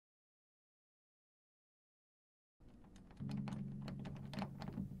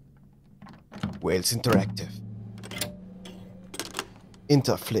Wales Interactive.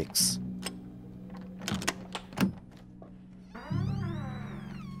 Interflix.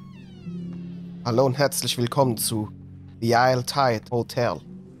 Hallo und herzlich willkommen zu The Isle Tide Hotel,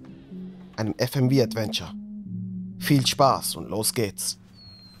 einem FMV-Adventure. Viel Spaß und los geht's.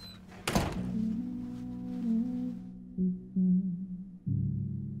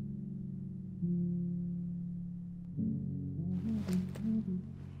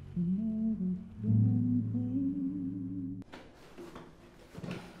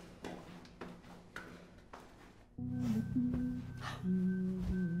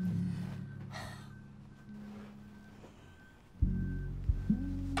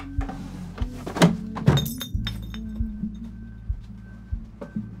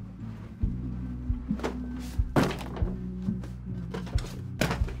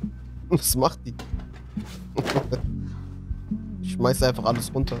 Was macht die? Ich schmeiße einfach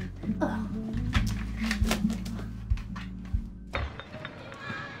alles runter.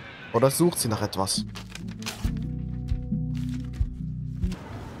 Oder sucht sie nach etwas?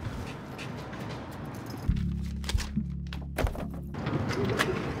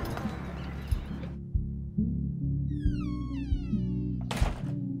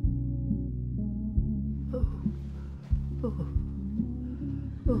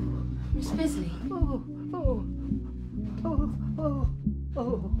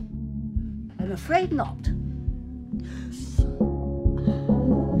 I'm afraid not.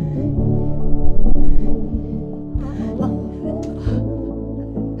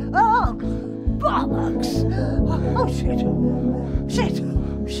 Oh, bollocks! Oh, shit! Shit!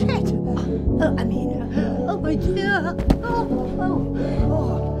 Shit! I mean, oh my dear! Oh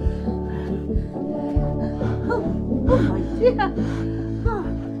my dear!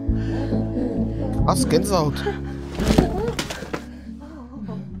 Was? Gänsehaut?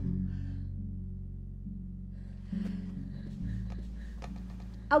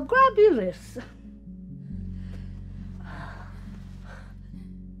 I'll grab you this.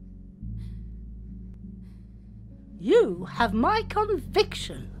 You have my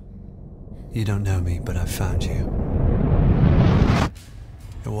conviction. You don't know me, but I've found you.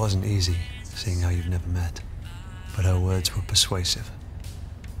 It wasn't easy, seeing how you've never met, but her words were persuasive.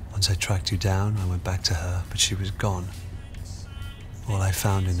 Once I tracked you down, I went back to her, but she was gone. All I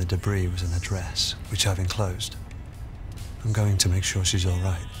found in the debris was an address, which I've enclosed. I'm going to make sure she's all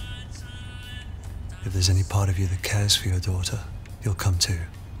right. If there's any part of you that cares for your daughter, you'll come too.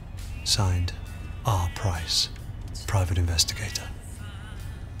 Signed, R. Price, Private Investigator.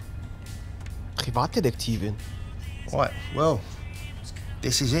 Privatdetektivin. Right, well,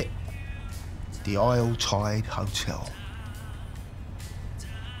 this is it. The Isle Tide Hotel.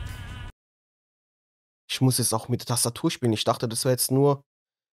 Ich muss jetzt auch mit der Tastatur spielen. Ich dachte, das wäre jetzt nur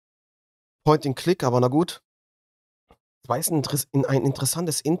Point and Click, aber na gut. Das war jetzt ein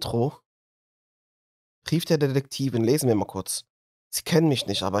interessantes Intro. Brief der Detektivin. Lesen wir mal kurz. Sie kennen mich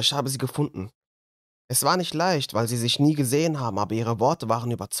nicht, aber ich habe sie gefunden. Es war nicht leicht, weil sie sich nie gesehen haben, aber ihre Worte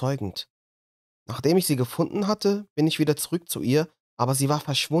waren überzeugend. Nachdem ich sie gefunden hatte, bin ich wieder zurück zu ihr, aber sie war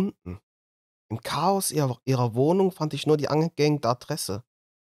verschwunden. Im Chaos ihrer Wohnung fand ich nur die angehängte Adresse.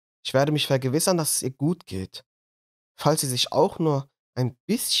 Ich werde mich vergewissern, dass es ihr gut geht. Falls Sie sich auch nur ein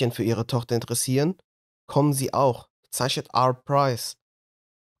bisschen für Ihre Tochter interessieren, kommen Sie auch. Gezeichnet R. Price.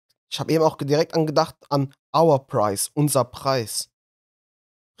 Ich habe eben auch direkt angedacht an Our Price, unser Preis.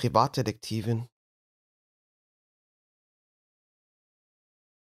 Privatdetektivin.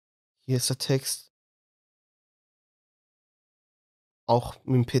 Hier ist der Text. Auch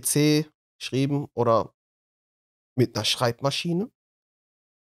mit dem PC geschrieben oder mit einer Schreibmaschine.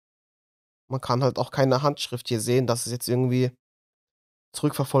 Man kann halt auch keine Handschrift hier sehen, dass es jetzt irgendwie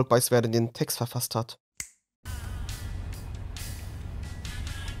zurückverfolgbar ist, wer denn den Text verfasst hat.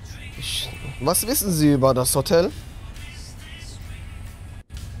 Was wissen Sie über das Hotel?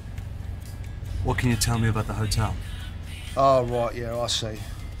 What can you tell me about the hotel? Oh, right, yeah, I see.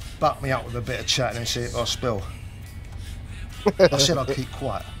 Buck me up with a bit of chatting and see if I spill. I said I'd keep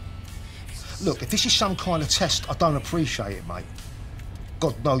quiet. Look, if this is some kind of test, I don't appreciate it, mate.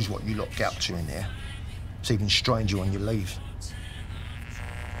 God knows what you lot get up to in there. It's even stranger when you leave.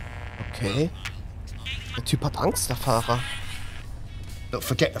 Okay. Der Typ hat Angst, der Fahrer. Look,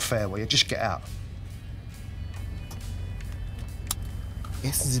 forget the fare, will you? Just get out.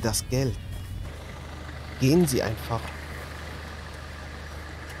 Vergessen Sie das Geld. Gehen Sie einfach.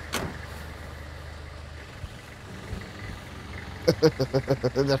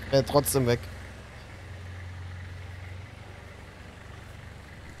 Der fährt trotzdem weg.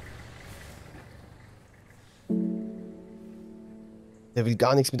 Der will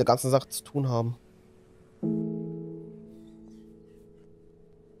gar nichts mit der ganzen Sache zu tun haben.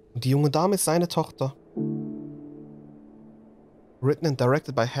 Und die junge Dame ist seine Tochter. Written and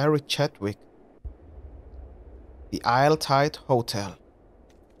directed by Harry Chadwick. The Isle Tide Hotel.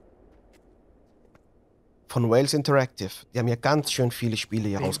 Von Wales Interactive. Die haben ja ganz schön viele Spiele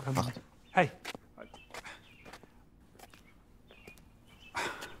hier rausgebracht. Hey.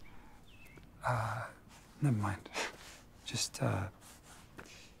 Never mind. Just,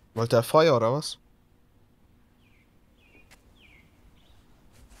 Wollte er Feuer oder was?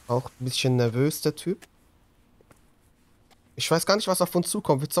 Auch ein bisschen nervös, der Typ. Ich weiß gar nicht, was auf uns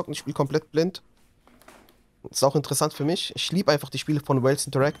zukommt. Wir zocken das Spiel komplett blind. Ist auch interessant für mich. Ich liebe einfach die Spiele von Wales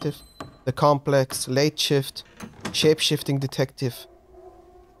Interactive. The Complex, Late Shift, Shapeshifting Detective,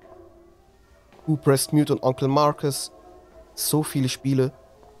 Who Pressed Mute und Uncle Marcus. So viele Spiele.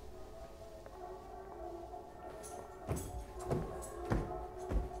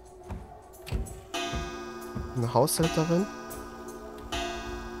 Eine Haushälterin.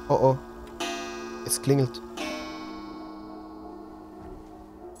 Oh oh. Es klingelt.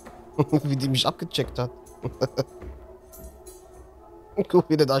 Wie die mich abgecheckt hat. Guck,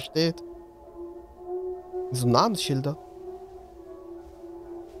 wie der da steht. So Namensschilder.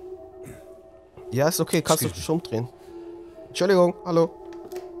 Ja, ist okay. Kannst du dich umdrehen. Entschuldigung, hallo.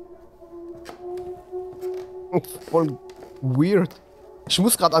 Voll weird. Ich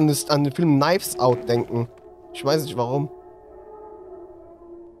muss gerade an den Film Knives Out denken. Ich weiß nicht warum.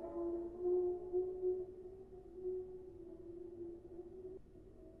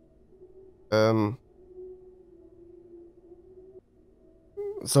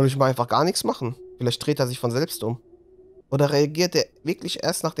 Soll ich mal einfach gar nichts machen? Vielleicht dreht er sich von selbst um. Oder reagiert er wirklich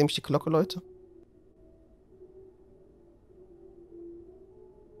erst, nachdem ich die Glocke läute?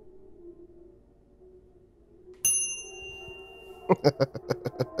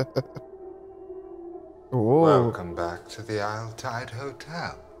 Oh. Welcome back to the Isle Tide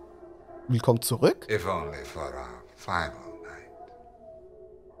Hotel. Willkommen zurück. If only for our final night.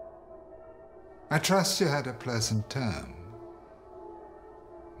 I trust you had a pleasant term,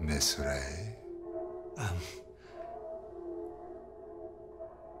 Miss Ray.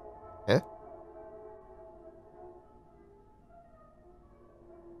 Hä?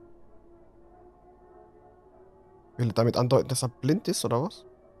 Will er damit andeuten, dass er blind ist, oder was?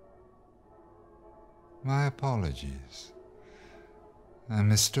 My apologies. I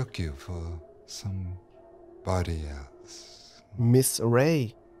mistook you for somebody else. Miss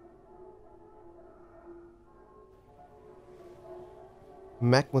Ray.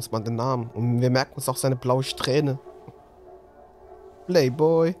 Merken wir uns mal den Namen. Und wir merken uns auch seine blaue Strähne.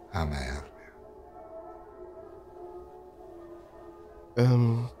 Playboy. How may I help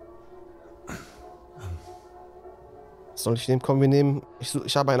Was soll ich nehmen? Komm, wir nehmen.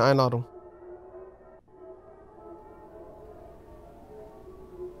 Ich habe eine Einladung.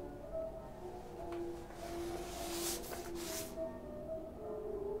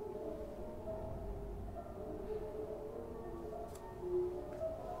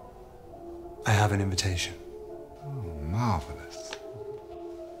 I have an invitation. Oh, marvelous.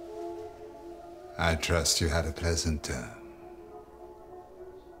 I trust you had a pleasant term.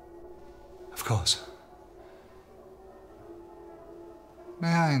 Of course. May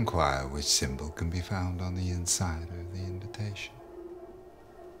I inquire which symbol can be found on the inside of the invitation?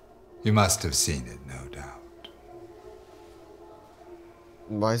 You must have seen it, no doubt.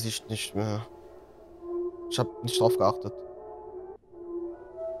 Weiß ich nicht mehr. Ich habe nicht drauf geachtet.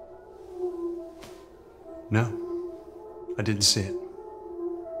 No, I didn't see it.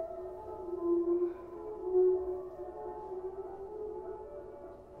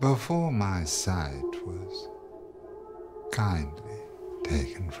 Before my sight was kindly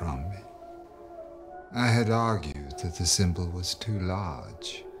taken from me, I had argued that the symbol was too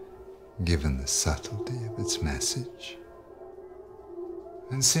large, given the subtlety of its message.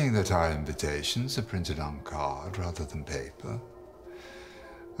 And seeing that our invitations are printed on card rather than paper,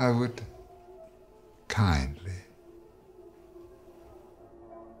 I would kindly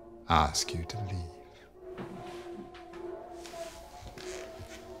ask you to leave.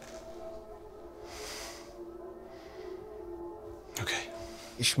 Okay.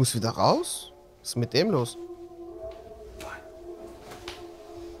 Ich muss wieder raus? Was ist mit dem los? Fine.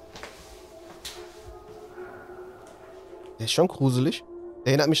 Der ist schon gruselig.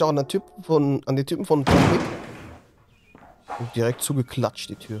 Der erinnert mich auch an den Typen von John Wick. Und direkt zugeklatscht,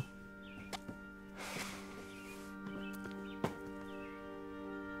 die Tür.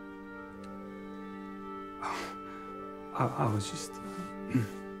 I was just...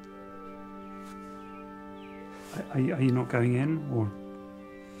 Are you not going in, or...?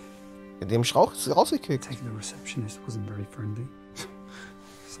 Dem rausgekickt. Take the receptionist wasn't very friendly.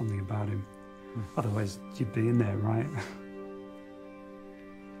 Something about him. Otherwise, you'd be in there, right?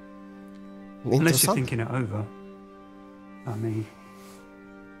 Unless you're Interessant. thinking it over. I mean,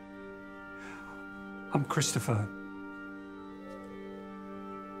 I'm Christopher.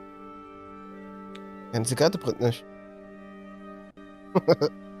 Eine Zigarette brennt nicht.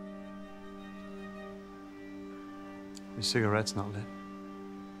 Your cigarette's not lit.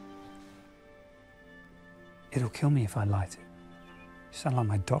 It'll kill me if I light it. You sound like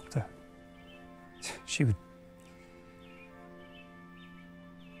my doctor. She would...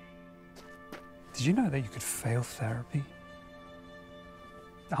 Did you know that you could fail therapy?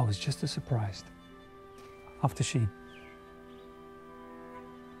 I was just as surprised. After she...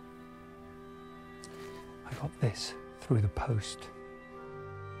 I got this through the post.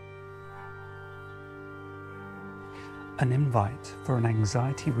 An invite for an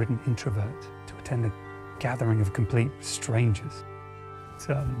anxiety-ridden introvert to attend a gathering of complete strangers.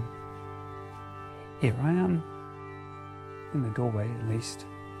 But, here I am, in the doorway at least,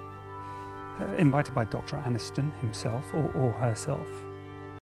 invited by Dr. Aniston himself or herself.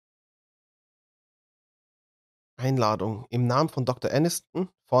 Einladung. Im Namen von Dr. Aniston,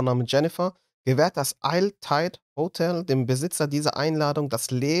 Vorname Jennifer, gewährt das Isle Tide Hotel dem Besitzer dieser Einladung das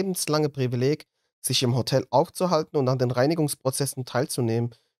lebenslange Privileg, sich im Hotel aufzuhalten und an den Reinigungsprozessen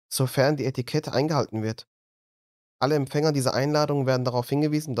teilzunehmen, sofern die Etikette eingehalten wird. Alle Empfänger dieser Einladung werden darauf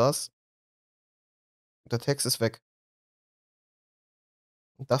hingewiesen, dass... Der Text ist weg.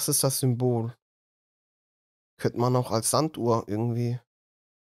 Das ist das Symbol. Könnte man auch als Sanduhr irgendwie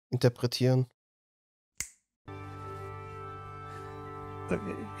interpretieren. Look,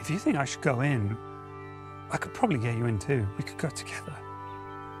 if you think I should go in, I could probably get you in too. We could go together.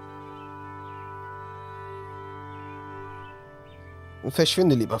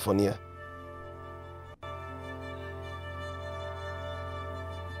 Verschwinde lieber von hier.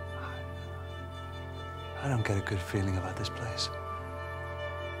 I don't get a good feeling about this place.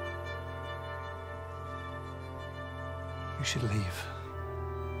 You should leave.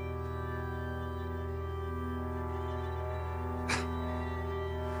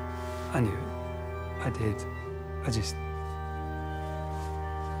 I knew it. I did. I just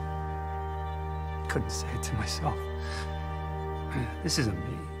couldn't say it to myself. This isn't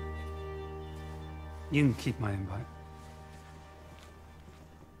me. You can keep my invite.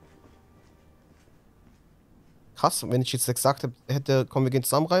 Krass, wenn ich jetzt gesagt hätte, komm, wir gehen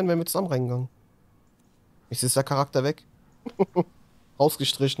zusammen rein, wären wir zusammen reingegangen. Jetzt ist der Charakter weg.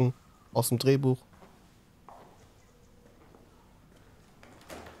 Rausgestrichen aus dem Drehbuch.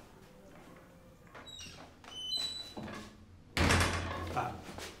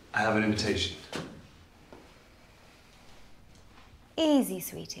 I have an invitation. Easy,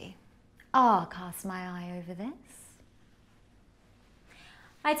 sweetie. I'll cast my eye over this.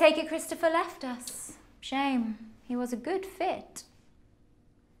 I take it Christopher left us. Shame. He was a good fit.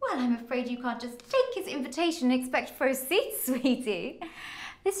 Well, I'm afraid you can't just take his invitation and expect for a seat, sweetie.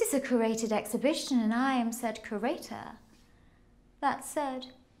 This is a curated exhibition and I am said curator. That said,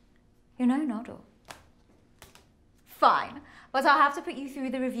 you know Noddle. Fine, but I'll have to put you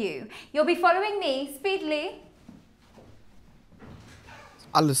through the review. You'll be following me speedily.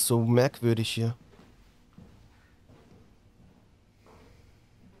 Alles so merkwürdig hier.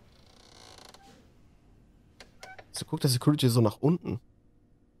 So guckt der Security so nach unten.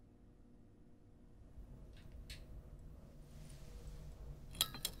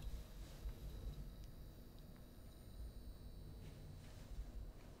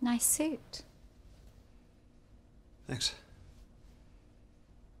 Nice suit. Thanks.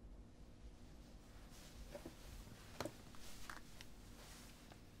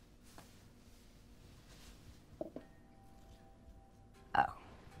 Oh,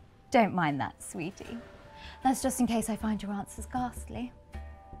 don't mind that, sweetie. That's just in case I find your answers ghastly.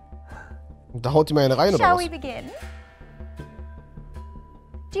 Da haut die mir eine rein, oder Shall was? we begin?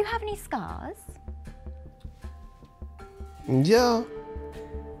 Do you have any scars? Ja.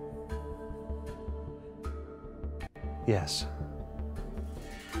 Yes.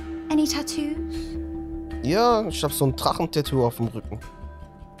 Any tattoos? Ja, ich hab so ein Drachentattoo auf dem Rücken.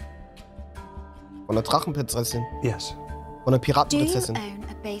 Von der Drachenprinzessin. Yes. Von der Do you Piratenprinzessin. own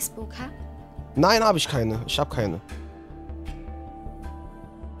a baseball cap? Nein, habe ich keine. Ich habe keine.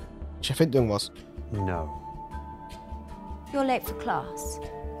 Ich erfinde irgendwas. No. You're late for class.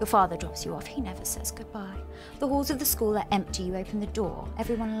 Your father drops you off. He never says goodbye. The halls of the school are empty. You open the door.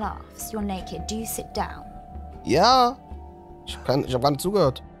 Everyone laughs. You're naked. Do you sit down? Ja. Ich hab gar nicht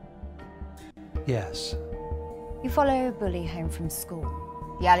zugehört. Yes. You follow a bully home from school.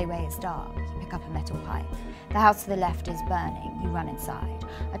 The alleyway is dark. You pick up a metal pipe. The house to the left is burning. You run inside.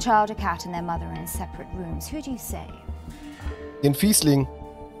 A child, a cat, and their mother are in separate rooms. Who do you save? Den Fiesling.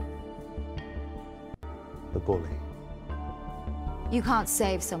 The bully. You can't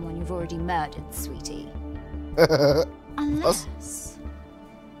save someone you've already murdered, sweetie. Unless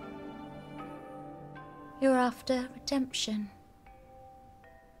you're after redemption.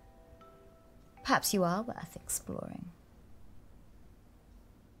 Perhaps you are worth exploring.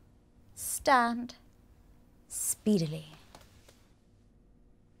 Stand speedily.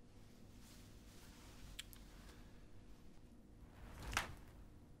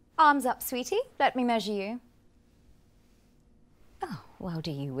 Arms up, sweetie. Let me measure you. Oh, well,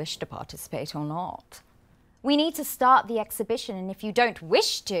 do you wish to participate or not? We need to start the exhibition, and if you don't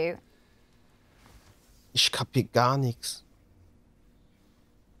wish to... Ich kapier gar nichts.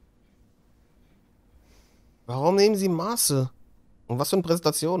 Warum nehmen Sie Maße? Und was für eine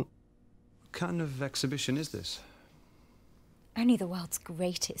Präsentation? What kind of exhibition is this? Only the world's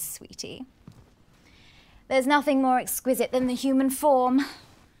greatest, sweetie. There's nothing more exquisite than the human form.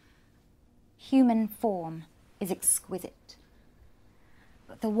 Human form is exquisite.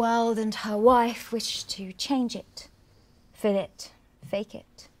 But the world and her wife wish to change it, fill it, fake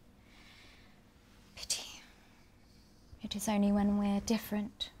it. Pity. It is only when we're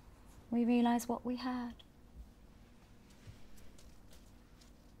different we realize what we had.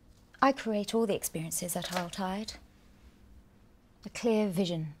 I create all the experiences at High Tide. A clear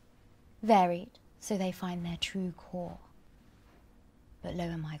vision, varied, so they find their true core. But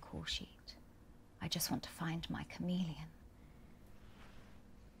lower my call sheet. I just want to find my chameleon.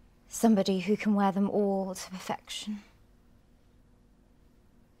 Somebody who can wear them all to perfection.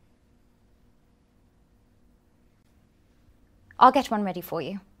 I'll get one ready for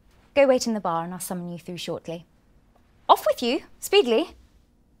you. Go wait in the bar and I'll summon you through shortly. Off with you, speedily.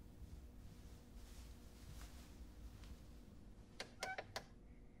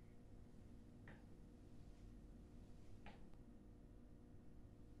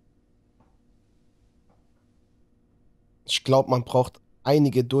 Ich glaube, man braucht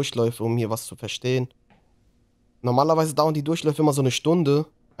einige Durchläufe, um hier was zu verstehen. Normalerweise dauern die Durchläufe immer so eine Stunde,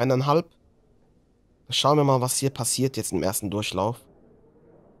 1,5. Schauen wir mal, was hier passiert jetzt im ersten Durchlauf.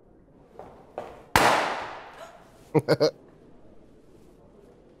 Red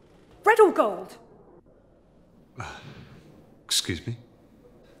or gold? Excuse me?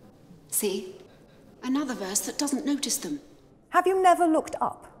 See? Another verse that doesn't notice them. Have you never looked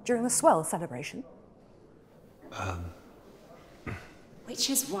up during the swell celebration? Which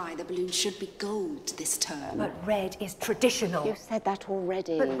is why the balloon should be gold this term. But red is traditional. You said that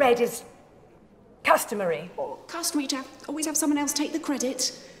already. But red is customary. Or customary to always have someone else take the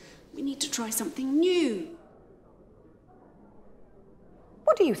credit. We need to try something new.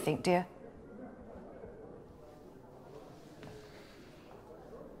 What do you think, dear?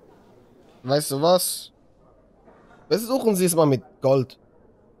 Weißt du was? Versuchen Sie es mal mit Gold.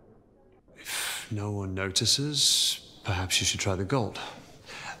 If no one notices, perhaps you should try the gold.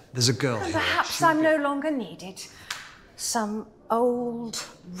 There's a girl here. Perhaps I'm no longer needed. Some old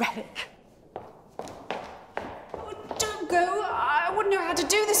relic. Oh, don't go. I wouldn't know how to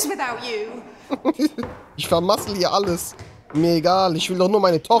do this without you. Ich vermassel hier alles. Mir egal, ich will doch nur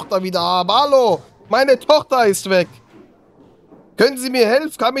meine Tochter wieder haben. Hallo, meine Tochter ist weg. Können Sie mir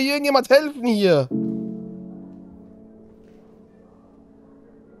helfen? Kann mir irgendjemand helfen hier?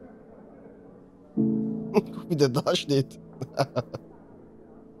 Guck, wie der da steht.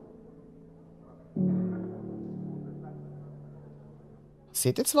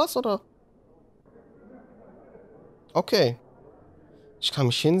 Seht jetzt was, oder? Okay. Ich kann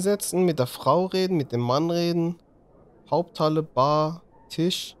mich hinsetzen, mit der Frau reden, mit dem Mann reden. Haupthalle, Bar,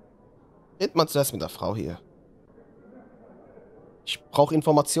 Tisch. Red mal zuerst mit der Frau hier. Ich brauche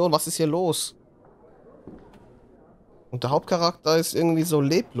Informationen. Was ist hier los? Und der Hauptcharakter ist irgendwie so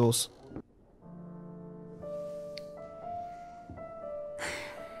leblos.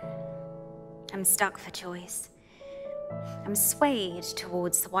 I'm stuck for choice. I'm swayed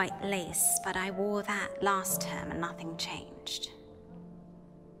towards the white lace, but I wore that last term and nothing changed.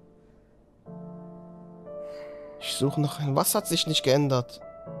 Ich suche nach einem. Was hat sich nicht geändert?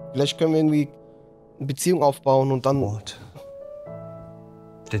 Vielleicht können wir irgendwie eine Beziehung aufbauen und dann... What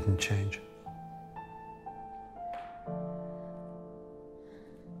didn't change?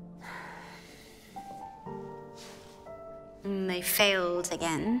 They failed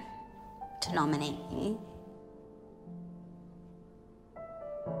again to nominate me.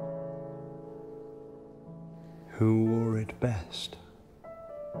 Who wore it best?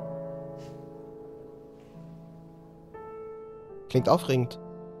 Klingt aufregend.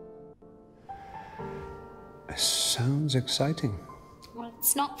 Sounds exciting. Well,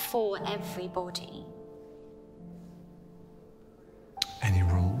 it's not for everybody. Any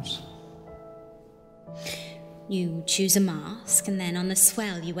rules? You choose a mask, and then on the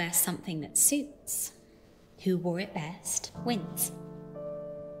swell you wear something that suits. Who wore it best wins.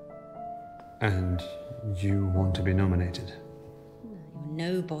 And you want to be nominated? You're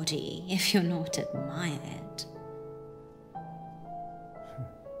nobody if you're not admired.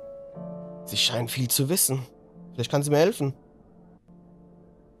 Sie scheint viel zu wissen. Vielleicht kann sie mir helfen.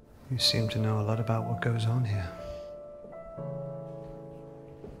 You seem to know a lot about what goes on here.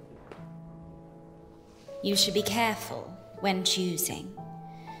 You should be careful when choosing.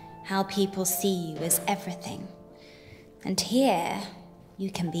 How people see you is everything. And here,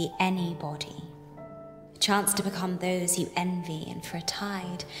 you can be anybody. A chance to become those you envy, and for a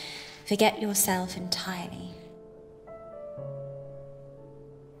tide, forget yourself entirely.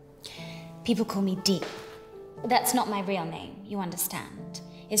 People call me Dee. That's not my real name, you understand.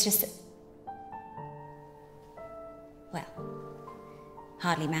 It's just that... Well,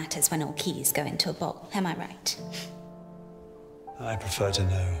 hardly matters when all keys go into a bowl, am I right? I prefer to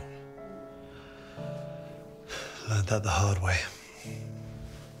know. Learned that the hard way.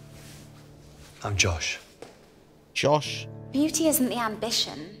 I'm Josh. Josh. Beauty isn't the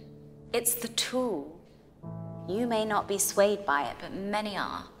ambition, it's the tool. You may not be swayed by it, but many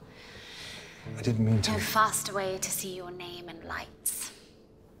are. I didn't mean to. No faster way to see your name in lights.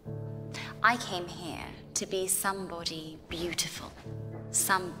 I came here to be somebody beautiful,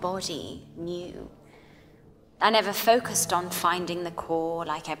 somebody new. I never focused on finding the core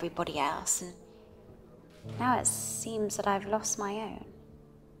like everybody else, and now it seems that I've lost my own.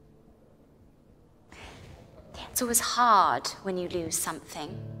 It's always hard when you lose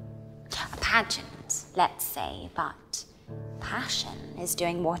something. A pageant, let's say, but passion is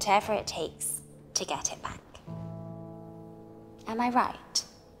doing whatever it takes to get it back. Am I right?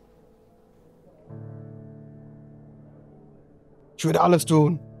 Ich würde alles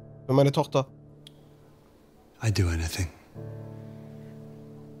tun für meine Tochter. I'd do anything.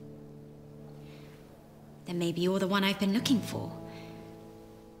 Then maybe you're the one I've been looking for.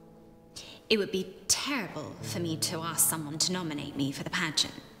 It would be terrible for me to ask someone to nominate me for the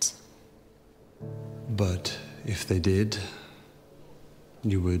pageant. But if they did,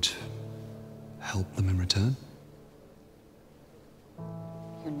 you would help them in return?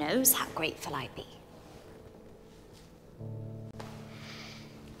 Who knows how grateful I'd be?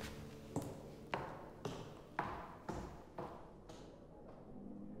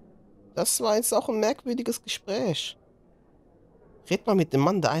 Das war jetzt auch ein merkwürdiges Gespräch. Red mal mit dem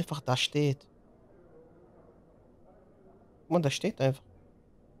Mann, der einfach da steht. Guck mal, der steht einfach.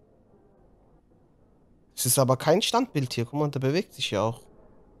 Es ist aber kein Standbild hier. Guck mal, der bewegt sich ja auch.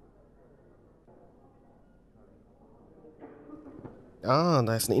 Ah,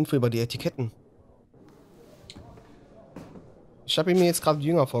 da ist eine Info über die Etiketten. Ich habe ihn mir jetzt gerade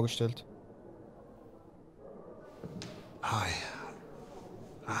jünger vorgestellt. Hi.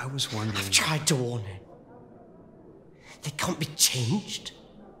 I was wondering... I've tried to warn her. They can't be changed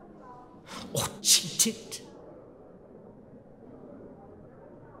or cheated.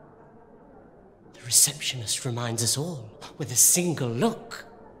 The receptionist reminds us all with a single look.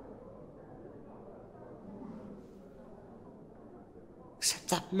 Except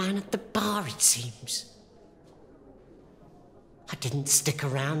that man at the bar, it seems. I didn't stick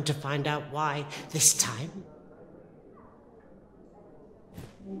around to find out why this time.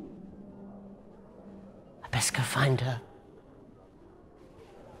 I best go find her.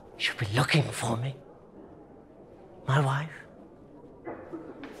 She'll be looking for me. My wife.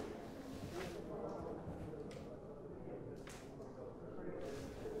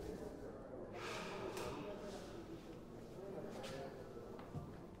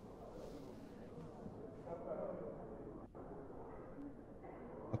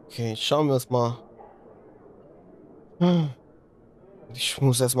 Okay, schauen wir es mal. Ich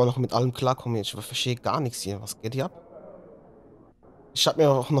muss erstmal noch mit allem klarkommen. Ich verstehe gar nichts hier. Was geht hier ab? Ich habe mir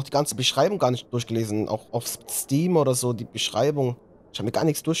auch noch die ganze Beschreibung gar nicht durchgelesen. Auch auf Steam oder so, die Beschreibung. Ich habe mir gar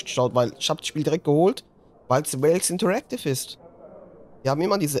nichts durchgeschaut, weil ich habe das Spiel direkt geholt, weil es Wales Interactive ist. Die haben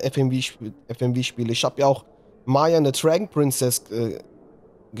immer diese FMV-Spiele. Ich habe ja auch Maya and the Dragon Princess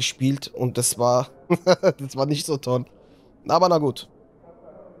gespielt und das war das war nicht so toll. Aber na gut.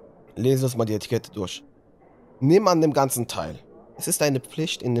 Lesen wir uns mal die Etikette durch. Nimm an dem Ganzen teil. Es ist eine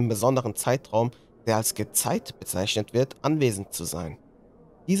Pflicht, in dem besonderen Zeitraum, der als Gezeit bezeichnet wird, anwesend zu sein.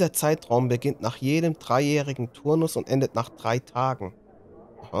 Dieser Zeitraum beginnt nach jedem 3-jährigen Turnus und endet nach 3 Tagen.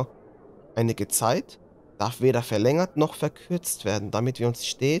 Aha. Eine Gezeit darf weder verlängert noch verkürzt werden, damit wir uns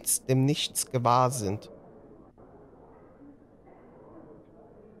stets dem Nichts gewahr sind.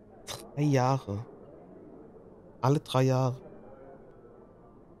 3 Jahre. Alle 3 Jahre.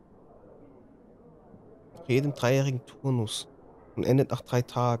 Nach jedem 3-jährigen Turnus. Und endet nach 3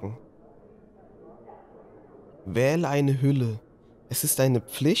 Tagen. Wähle eine Hülle. Es ist eine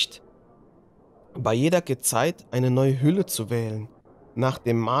Pflicht, bei jeder Gezeit eine neue Hülle zu wählen. Nach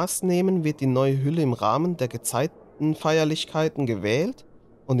dem Maßnehmen wird die neue Hülle im Rahmen der Gezeitenfeierlichkeiten gewählt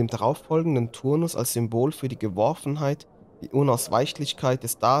und im darauffolgenden Turnus als Symbol für die Geworfenheit, die Unausweichlichkeit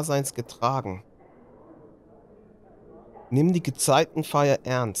des Daseins getragen. Nimm die Gezeitenfeier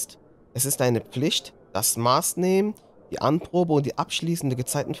ernst. Es ist eine Pflicht, das Maßnehmen, die Anprobe und die abschließende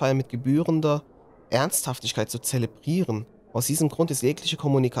Gezeitenfeier mit gebührender Ernsthaftigkeit zu zelebrieren. Aus diesem Grund ist jegliche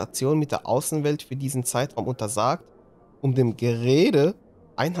Kommunikation mit der Außenwelt für diesen Zeitraum untersagt, um dem Gerede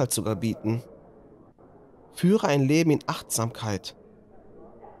Einhalt zu gebieten. Führe ein Leben in Achtsamkeit.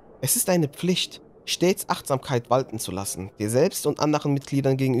 Es ist eine Pflicht, stets Achtsamkeit walten zu lassen, dir selbst und anderen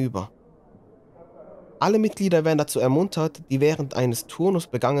Mitgliedern gegenüber. Alle Mitglieder werden dazu ermuntert, die während eines Turnus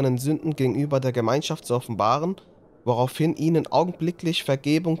begangenen Sünden gegenüber der Gemeinschaft zu offenbaren, woraufhin ihnen augenblicklich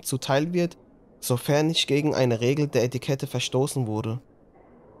Vergebung zuteil wird, sofern nicht gegen eine Regel der Etikette verstoßen wurde.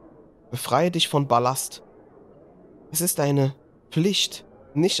 Befreie dich von Ballast. Es ist eine Pflicht,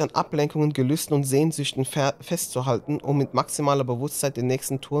 nicht an Ablenkungen, Gelüsten und Sehnsüchten festzuhalten, um mit maximaler Bewusstheit den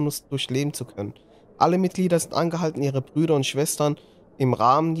nächsten Turnus durchleben zu können. Alle Mitglieder sind angehalten, ihre Brüder und Schwestern im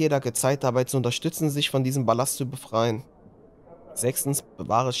Rahmen jeder Gezeit dabei zu unterstützen, sich von diesem Ballast zu befreien. 6.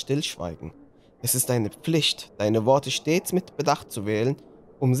 Bewahre Stillschweigen. Es ist deine Pflicht, deine Worte stets mit Bedacht zu wählen,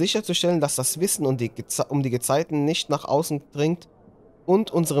 um sicherzustellen, dass das Wissen um die Gezeiten nicht nach außen dringt und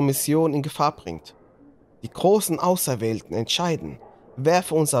unsere Mission in Gefahr bringt. Die großen Auserwählten entscheiden, wer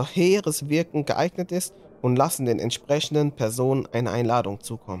für unser hehres Wirken geeignet ist und lassen den entsprechenden Personen eine Einladung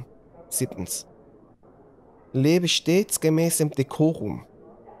zukommen. 7. Lebe stets gemäß dem Dekorum.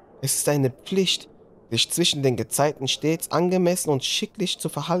 Es ist eine Pflicht, dich zwischen den Gezeiten stets angemessen und schicklich zu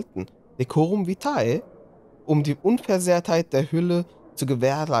verhalten, Decorum vitae, um die Unversehrtheit der Hülle zu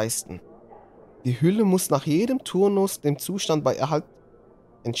gewährleisten. Die Hülle muss nach jedem Turnus dem Zustand bei Erhalt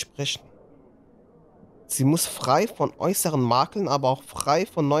entsprechen. Sie muss frei von äußeren Makeln, aber auch frei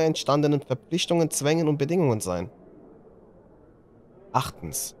von neu entstandenen Verpflichtungen, Zwängen und Bedingungen sein. 8.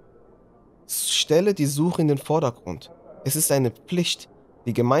 Stelle die Suche in den Vordergrund. Es ist eine Pflicht,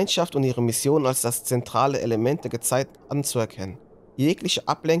 die Gemeinschaft und ihre Mission als das zentrale Element der Gezeit anzuerkennen. Jegliche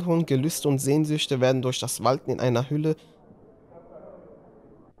Ablenkungen, Gelüste und Sehnsüchte werden durch das Walten in einer Hülle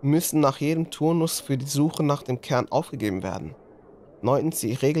müssen nach jedem Turnus für die Suche nach dem Kern aufgegeben werden. 9.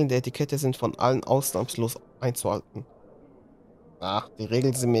 Die Regeln der Etikette sind von allen ausnahmslos einzuhalten. Ach, die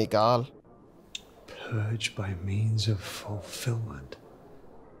Regeln sind mir egal. Purge by means of fulfillment.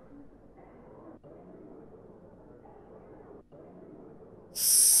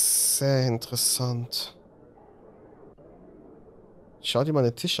 Sehr interessant. Schau dir mal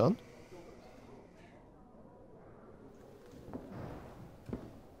den Tisch an.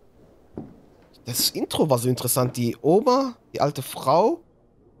 Das Intro war so interessant. Die Oma, die alte Frau,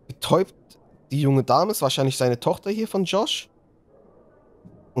 betäubt die junge Dame, ist wahrscheinlich seine Tochter hier von Josh.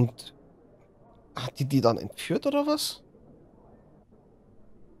 Und hat die dann entführt oder was?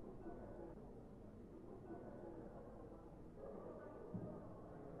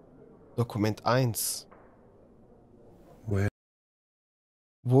 Dokument 1.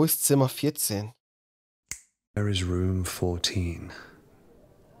 Wo ist Zimmer 14? Where is room 14?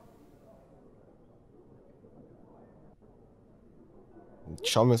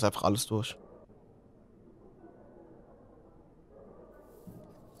 Schauen wir uns einfach alles durch.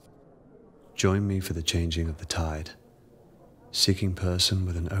 Join me for the changing of the tide. Seeking person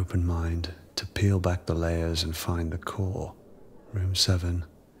with an open mind to peel back the layers and find the core. Room 7,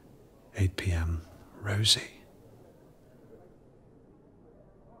 8 p.m. Rosie.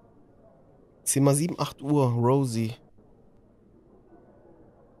 Zimmer 7, 8 Uhr, Rosie.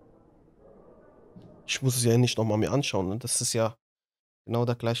 Ich muss es ja nicht nochmal mir anschauen, ne? Das ist ja genau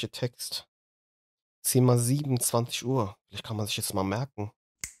der gleiche Text. Zimmer 7, 20 Uhr. Vielleicht kann man sich jetzt mal merken.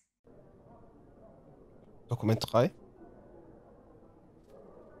 Dokument 3.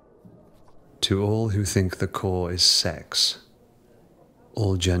 To all who think the core is sex,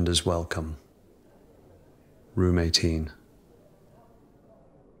 all genders welcome. Room 18.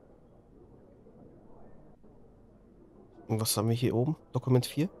 Und was haben wir hier oben? Dokument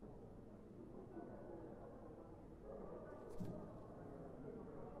 4.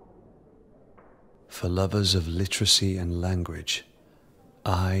 For lovers of literacy and language,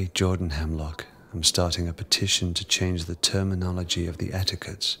 I, Jordan Hemlock, am starting a petition to change the terminology of the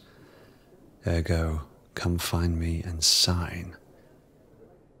etiquettes. Ergo, come find me and sign.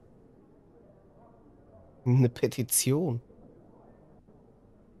 Eine Petition.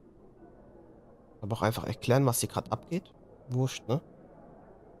 Aber auch einfach erklären, was hier gerade abgeht. Wurscht, ne?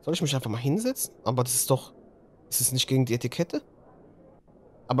 Soll ich mich einfach mal hinsetzen? Aber das ist doch... Ist es nicht gegen die Etikette?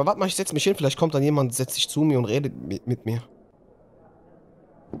 Aber warte mal, ich setze mich hin. Vielleicht kommt dann jemand, setzt sich zu mir und redet mit mir.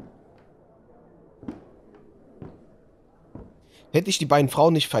 Hätte ich die beiden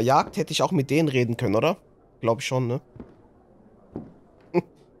Frauen nicht verjagt, hätte ich auch mit denen reden können, oder? Glaube ich schon, ne?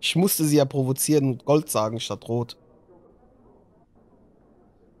 Ich musste sie ja provozieren und Gold sagen statt Rot.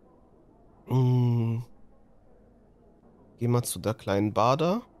 Gehen wir zu der kleinen Bar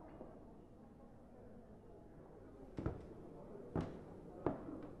da.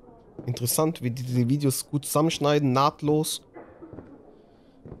 Interessant, wie die diese Videos gut zusammenschneiden, nahtlos.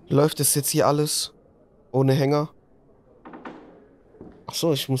 Läuft es jetzt hier alles ohne Hänger? Ach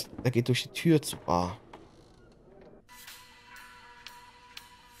so, er geht durch die Tür zur Bar.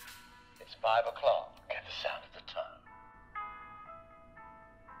 It's 5 o'clock. Get the sound of the turn.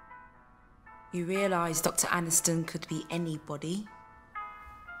 You realize Dr. Aniston could be anybody.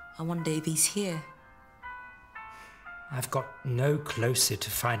 I wonder if he's here. I've got no closer to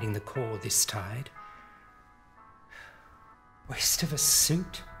finding the core this tide. Waste of a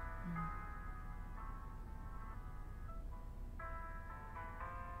suit.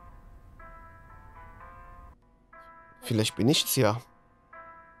 Vielleicht bin ich es ja.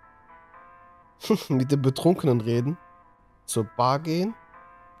 Mit dem Betrunkenen reden. Zur Bar gehen.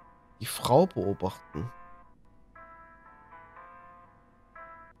 Die Frau beobachten.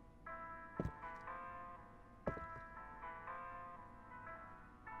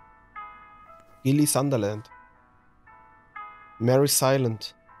 Gilly Sunderland. Mary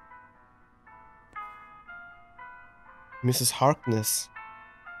Silent. Mrs. Harkness.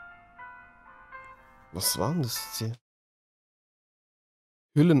 Was war denn das jetzt hier?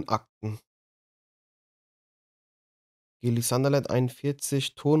 Hüllenakten. Gilly Sunderland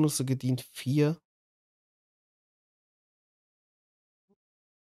 41. Turnusse gedient 4.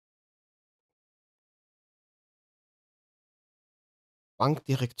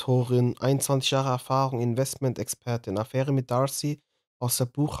 Bankdirektorin, 21 Jahre Erfahrung, Investment-Expertin, Affäre mit Darcy aus der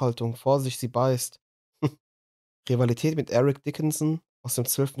Buchhaltung, Vorsicht, sie beißt. Rivalität mit Eric Dickinson aus dem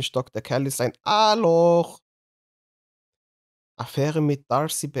 12. Stock, der Kerl ist ein A-Loch. Affäre mit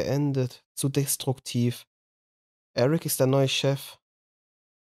Darcy beendet, zu destruktiv. Eric ist der neue Chef.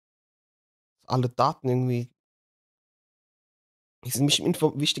 Alle Daten irgendwie. Es sind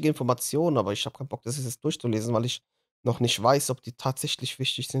wichtige Informationen, aber ich habe keinen Bock, das jetzt durchzulesen, weil ich noch nicht weiß, ob die tatsächlich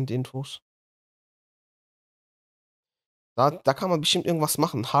wichtig sind, die Infos. Da kann man bestimmt irgendwas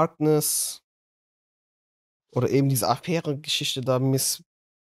machen. Harkness. Oder eben diese Affäre-Geschichte da, Miss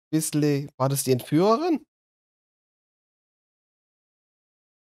Bisley. War das die Entführerin?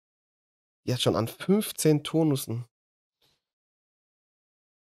 Die hat schon an 15 Turnussen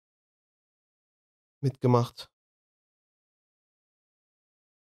mitgemacht.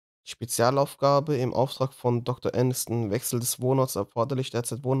 Spezialaufgabe im Auftrag von Dr. Aniston. Wechsel des Wohnorts erforderlich.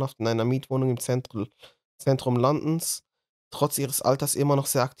 Derzeit wohnhaft in einer Mietwohnung im Zentrum Londons. Trotz ihres Alters immer noch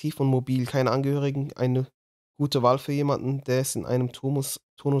sehr aktiv und mobil. Keine Angehörigen. Eine gute Wahl für jemanden, der es in einem Turnus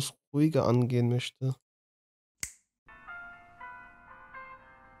ruhiger angehen möchte.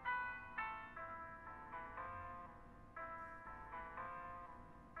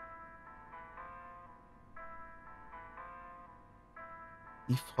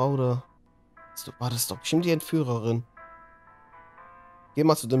 Die Frau da. War das doch bestimmt die Entführerin. Geh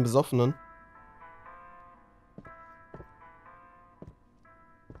mal zu den Besoffenen.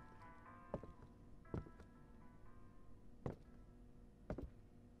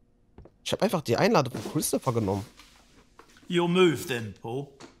 Ich habe einfach die Einladung von Christopher genommen. You'll move then, Paul.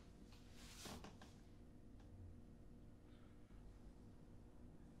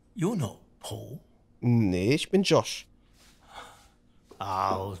 You're not Paul. Nee, ich bin Josh.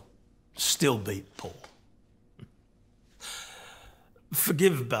 I'll still be Paul.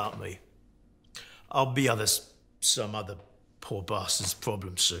 Forgive about me. I'll be some other poor bastard's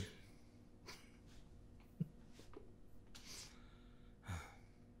problem soon.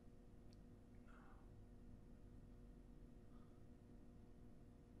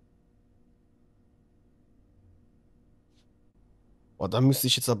 Boah, da müsste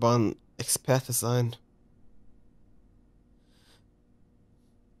ich jetzt aber ein Experte sein.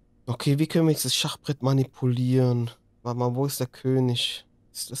 Okay, wie können wir jetzt das Schachbrett manipulieren? Warte mal, wo ist der König?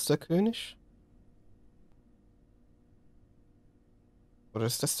 Ist das der König? Oder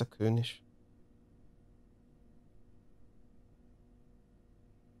ist das der König?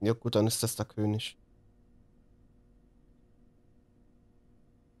 Ja gut, dann ist das der König.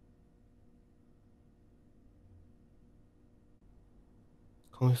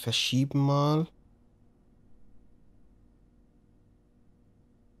 Komm, wir verschieben mal.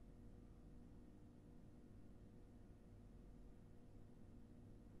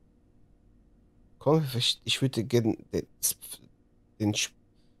 Komm, ich würde gerne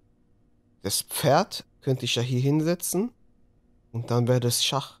das Pferd könnte ich ja hier hinsetzen und dann wäre das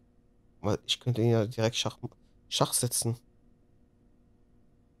Schach. Weil ich könnte ihn ja direkt Schach setzen.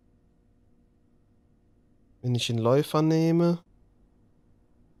 Wenn ich den Läufer nehme.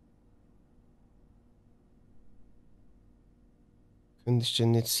 Könnte ich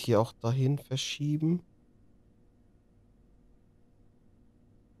den jetzt hier auch dahin verschieben.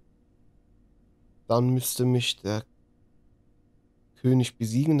 Dann müsste mich der König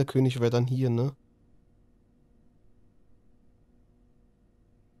besiegen. Der König wäre dann hier, ne?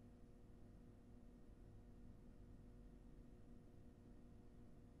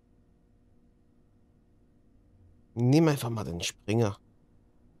 Nehmen einfach mal den Springer.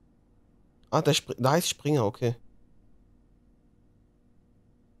 Ah, da heißt Springer, okay.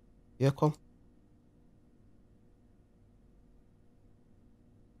 Ja, komm.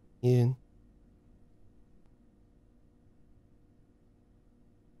 Hier hin.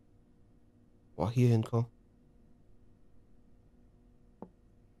 Boah, hier hin, komm.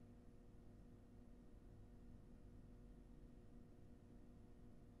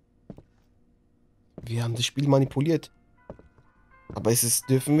 Wir haben das Spiel manipuliert. Aber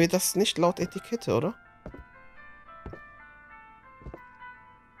dürfen wir das nicht laut Etikette, oder?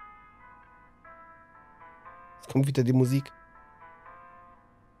 Jetzt kommt wieder die Musik.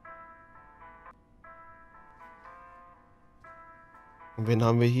 Und wen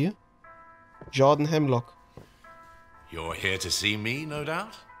haben wir hier? Jordan Hemlock. You're here to see me, no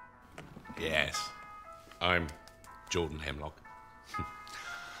doubt? Yes, I'm Jordan Hemlock.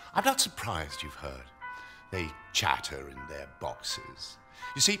 I'm not surprised you've heard. They chatter in their boxes.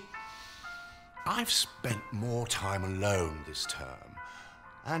 You see, I've spent more time alone this term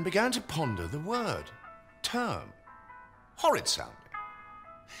and began to ponder the word term. Horrid sounding.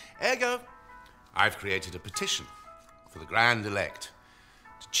 Ergo, I've created a petition for the Grand Elect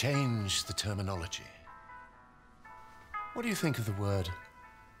to change the terminology. What do you think of the word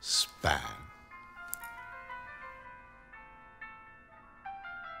span?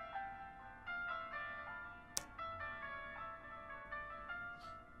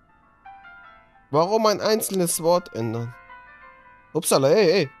 Warum ein einzelnes Wort ändern? Upsala,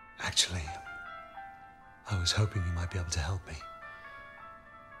 hey. Actually, I was hoping you might be able to help me.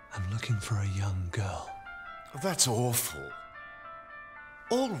 I'm looking for a young girl. That's awful.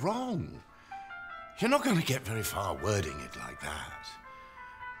 All wrong. You're not going to get very far wording it like that.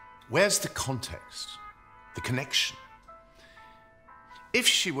 Where's the context? The connection? If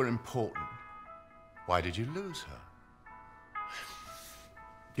she were important, why did you lose her?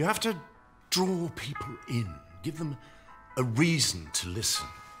 You have to draw people in, give them a reason to listen.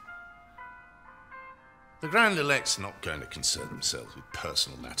 The Grand Elect's not going to concern themselves with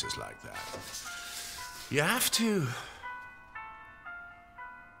personal matters like that. You have to...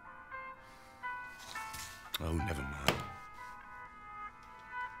 Oh, never mind.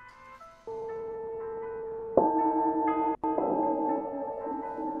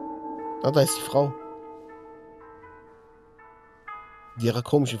 Ah, da ist die Frau. Mit ihrer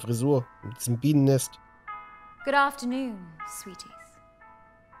komischen Frisur. Mit diesem Bienennest. Good afternoon, sweeties.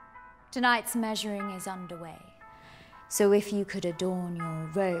 Tonight's measuring is underway. So if you could adorn your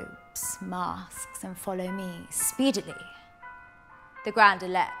robes, masks, and follow me speedily, the Grand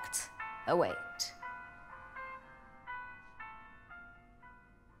Elect await.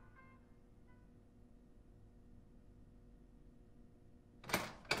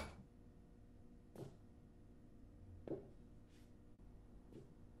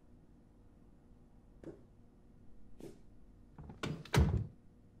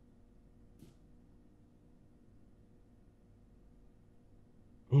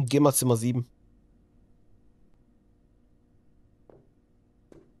 Geh mal Zimmer 7.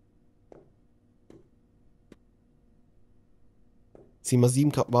 Zimmer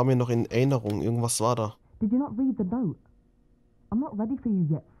 7 war mir noch in Erinnerung. Irgendwas war da. Did you not read the note? I'm not ready for you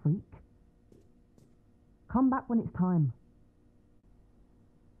yet, freak. Come back when it's time.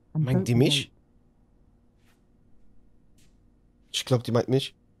 And Meint die mich? Ich glaube, die meint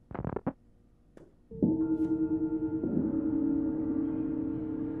mich.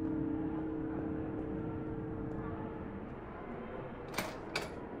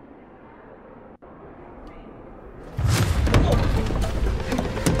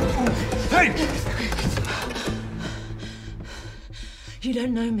 You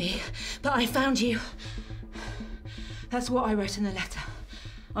don't know me, but I found you. That's what I wrote in the letter.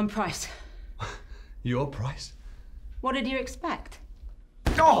 I'm Price. Your Price? What did you expect?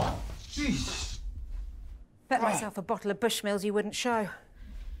 Oh, jeez. Bet myself a bottle of Bushmills you wouldn't show.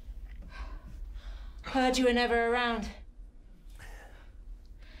 Heard you were never around.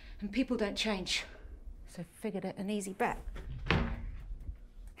 And people don't change. So figured it an easy bet.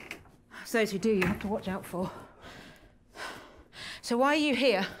 Those who do, you have to watch out for. So why are you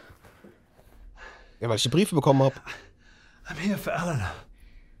here? Ja, weil ich die Briefe bekommen habe. I'm here for Eleanor.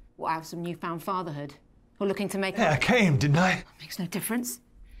 What, out of some newfound fatherhood? Or looking to make Yeah, I came, didn't I? Makes no difference.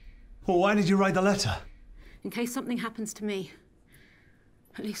 Well, why did you write the letter? In case something happens to me,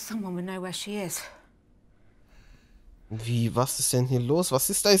 at least someone would know where she is. Wie, was ist denn hier los? Was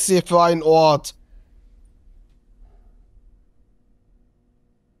ist das hier für ein Ort?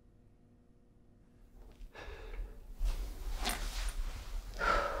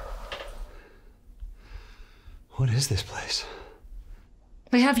 What is this place?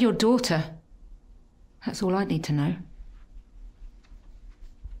 They have your daughter. That's all I need to know.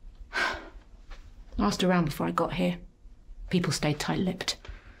 I asked around before I got here. People stayed tight-lipped.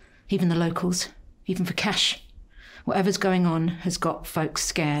 Even the locals. Even for cash. Whatever's going on has got folks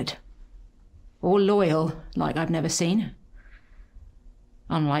scared. Or loyal, like I've never seen.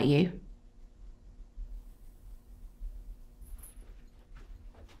 Unlike you.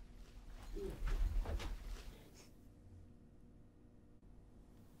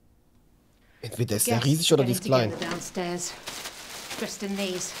 Entweder ist der riesig oder die ist klein. Downstairs, dressed in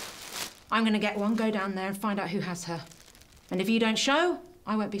these. I'm gonna get one, go down there and find out who has her. And if you don't show,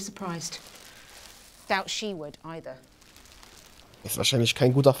 I won't be surprised. Doubt she would either. Ist wahrscheinlich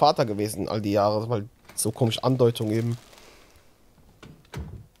kein guter Vater gewesen all die Jahre, weil so komisch Andeutung eben.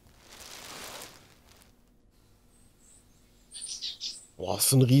 Boah,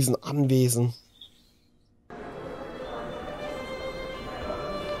 so ein Riesenanwesen.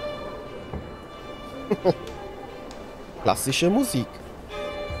 Klassische Musik.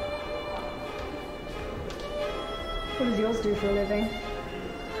 What does yours do for a living?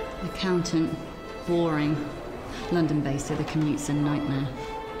 Accountant. Boring. London-based, so the commute's a nightmare.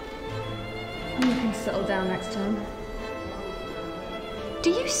 You can settle down next time. Do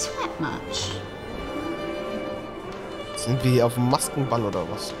you sweat much? Sind wir auf dem Maskenball oder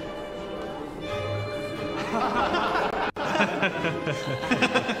was?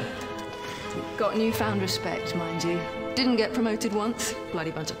 Got newfound respect, mind you. Didn't get promoted once.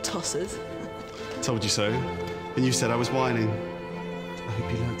 Bloody bunch of tossers. Told you so. And you said I was whining. I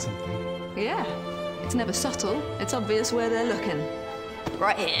hope you learned something. Yeah. It's never subtle. It's obvious where they're looking.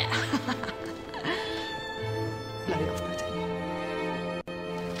 Right here. Bloody off-putting.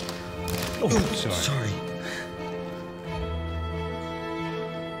 Oh, sorry.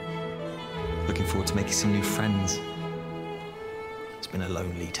 Looking forward to making some new friends. It's been a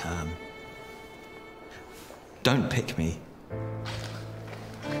lonely term. Don't pick me.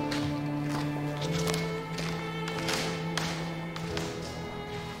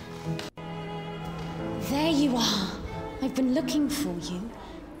 There you are. I've been looking for you.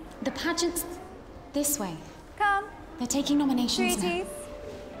 The pageant's this way. Come. They're taking nominations Sweeties.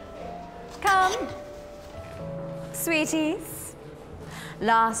 now. Come. Sweeties.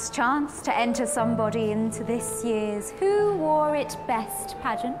 Last chance to enter somebody into this year's Who Wore It Best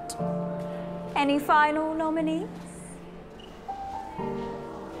pageant. Any final nominees?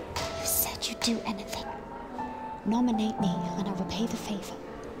 You said you'd do anything. Nominate me and I'll repay the favor.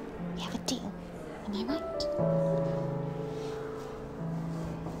 We have a deal. Am I right?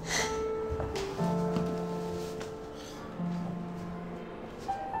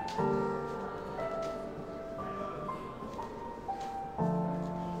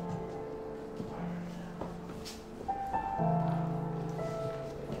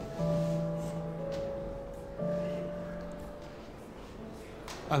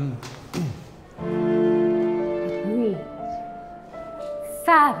 Agreed.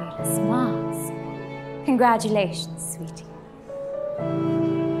 Fabulous mask. Congratulations, sweetie.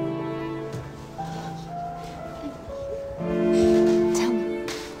 Tell me,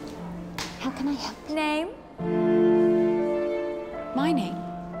 how can I help? Name? My name?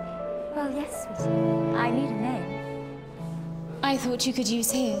 Well, yes, sweetie. I need a name. I thought you could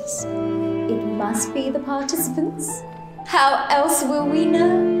use his. It must be the participants. How else will we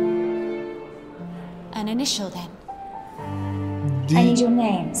know? An initial, then. I need your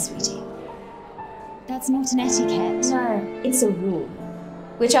name, sweetie. That's not an etiquette. No, it's a rule,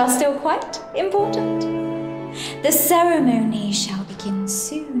 which are still quite important. The ceremony shall begin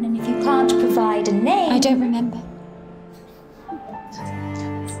soon, and if you can't provide a name... I don't remember.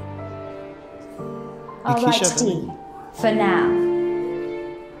 I'll write D for now.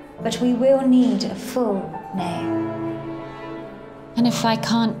 but we will need a full name. And if I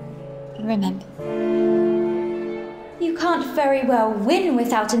can't remember? You can't very well win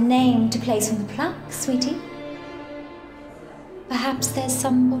without a name to place on the plaque, sweetie. Perhaps there's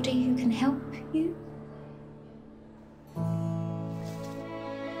somebody who can help you?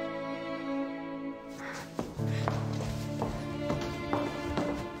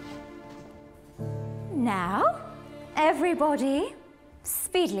 Now, everybody,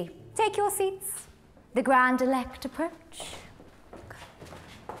 speedily, take your seats. The Grand Elect approach.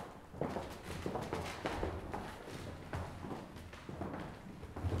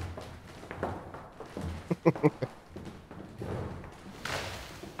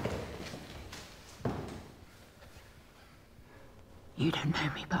 You don't know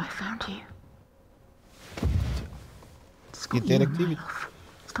me, but I found you.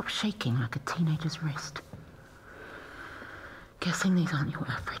 Stop shaking like a teenager's wrist. Guessing these aren't your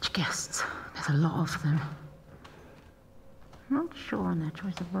average guests. There's a lot of them. Not sure on their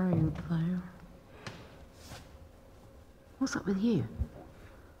choice of robe, though. What's up with you?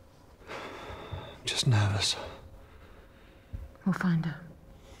 Just nervous. We'll find her.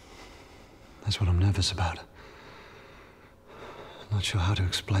 That's what I'm nervous about. Not sure how to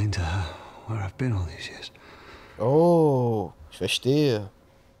explain to her where I've been all these years. Oh, ich verstehe.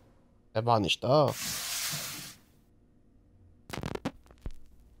 Er war nicht da.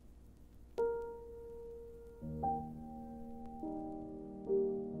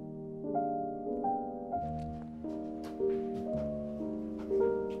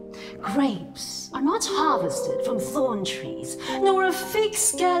 Grapes are not harvested from thorn trees, nor are figs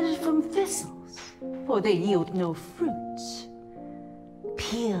scattered from thistles, for they yield no fruit.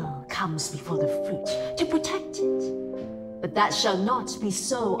 Peel comes before the fruit to protect it, but that shall not be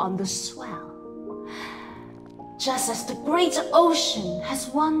so on the swell. Just as the great ocean has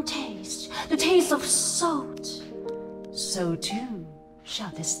one taste, the taste of salt, so too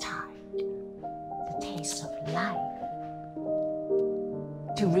shall this tide, the taste of life.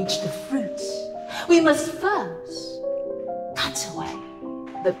 To reach the fruit, we must first cut away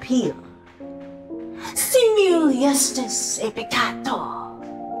the peel. Simul justis e peccator.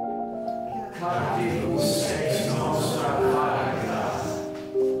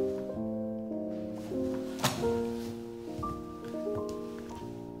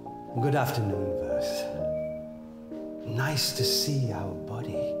 Good afternoon, Verse. Nice to see our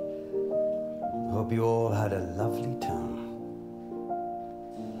body. Hope you all had a lovely time.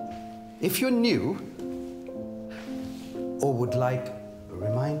 If you're new, or would like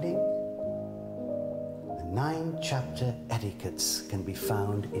reminding, the 9-chapter etiquettes can be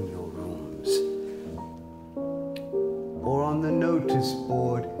found in your rooms, or on the notice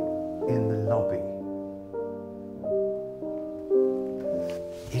board in the lobby.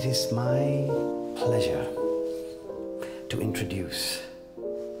 It is my pleasure to introduce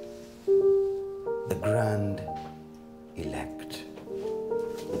the Grand Elect.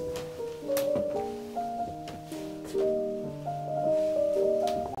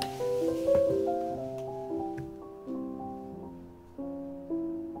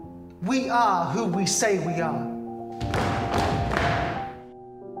 We are who we say we are.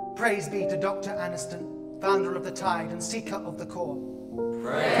 Praise be to Dr. Aniston, founder of the Tide and seeker of the core.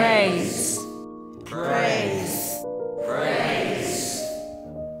 Praise. Praise. Praise.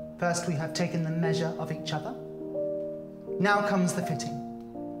 First we have taken the measure of each other. Now comes the fitting.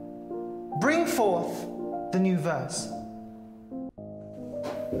 Bring forth the new verse.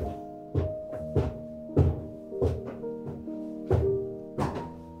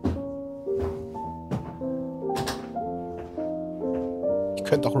 Ich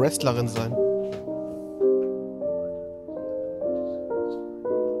könnte auch Wrestlerin sein.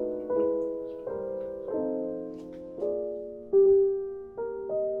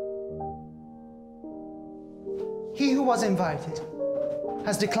 He who was invited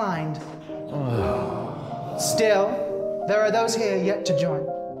has declined. Still, there are those here yet to join.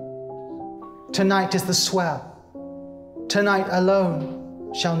 Tonight is the swell. Tonight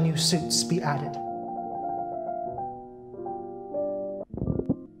alone shall new suits be added.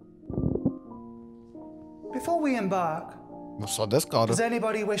 Before we embark, Was war das gerade? does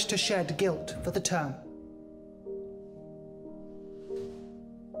anybody wish to shed guilt for the term?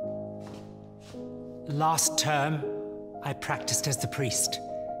 Last term, I practiced as the priest.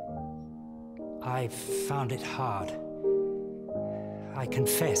 I found it hard. I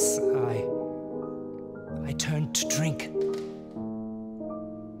confess, I turned to drink.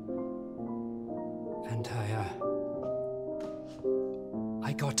 And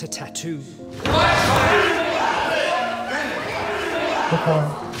I got a tattoo. Before.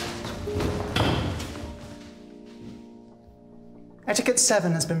 Etiquette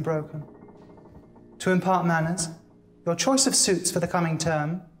 7 has been broken. To impart manners, your choice of suits for the coming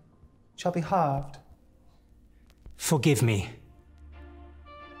term shall be halved. Forgive me.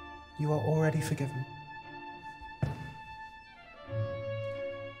 You are already forgiven.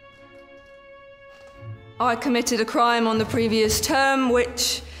 I committed a crime on the previous term,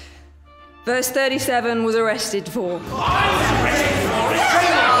 which verse 37 was arrested for.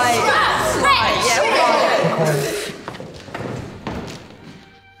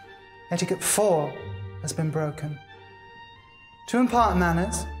 Etiquette 4 has been broken. To impart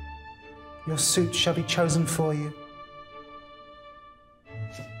manners, your suit shall be chosen for you.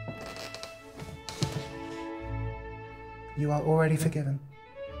 You are already forgiven.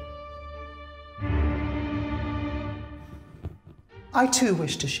 I too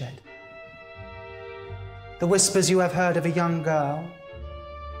wish to shed. The whispers you have heard of a young girl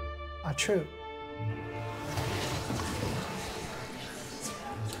are true.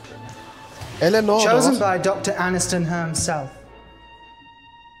 Eleanor, chosen by Dr. Aniston himself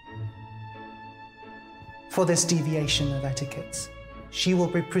for this deviation of etiquettes. She will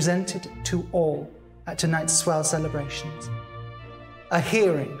be presented to all at tonight's swell celebrations. A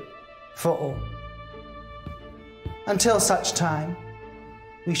hearing for all. Until such time,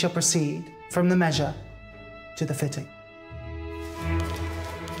 we shall proceed from the measure to the fitting.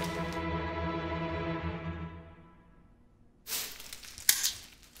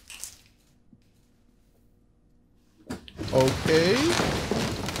 Okay.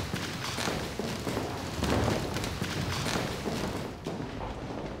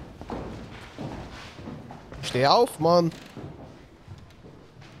 Steh auf, Mann.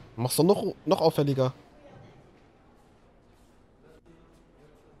 Mach's doch noch auffälliger.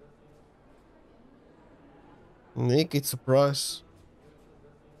 Nee, geht zu Bryce.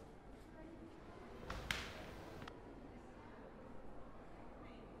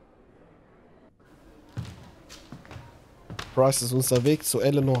 Bryce ist unser Weg zu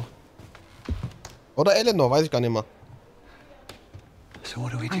Eleanor. Oder Eleanor, weiß ich gar nicht mehr. So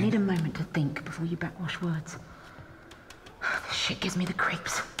what do we do? I need a moment to think before you backwash words. This shit gives me the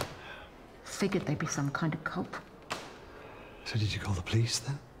creeps. Figured they'd be some kind of cult. So did you call the police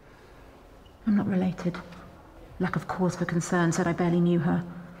then? I'm not related. Lack of cause for concern said I barely knew her.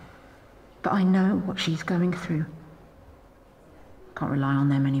 But I know what she's going through. Can't rely on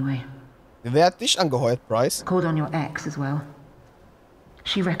them anyway. Wer hat dich angeheuert, Bryce? Called on your ex as well.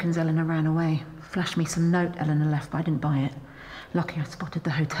 She reckons Eleanor ran away. Flashed me some note Eleanor left, but I didn't buy it. Lucky I spotted the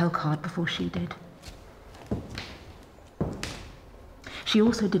hotel card before she did. She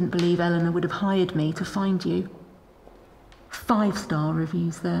also didn't believe Eleanor would have hired me to find you. 5-star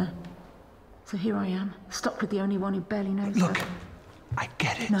reviews there. So here I am, stuck with the only one who barely knows her. Look, I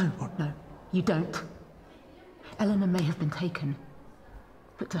get it. No, you don't. Eleanor may have been taken,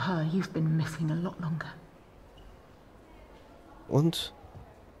 but to her, you've been missing a lot longer. Und?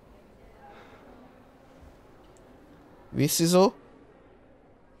 Wie ist sie so?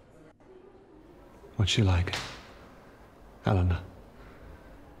 What's she like? Eleanor?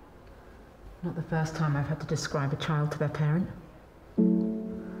 Not the first time I've had to describe a child to their parent.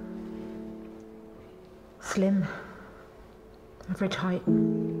 Slim, average height,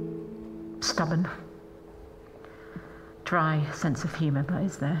 stubborn, dry sense of humour, but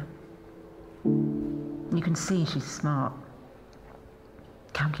is there. You can see she's smart,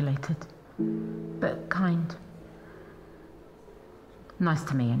 calculated, but kind. Nice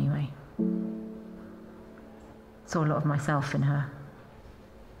to me, anyway. Saw a lot of myself in her.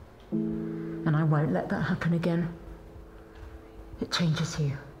 And I won't let that happen again. It changes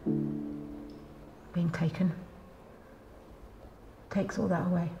you. Being taken takes all that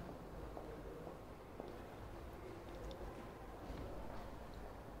away.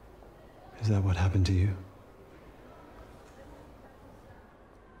 Is that what happened to you?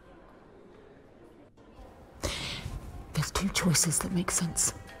 There's two choices that make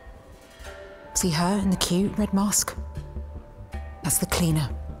sense. See her in the cute red mask? That's the cleaner.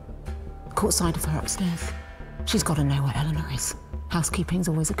 Caught sight of her upstairs. She's got to know where Eleanor is. Housekeeping's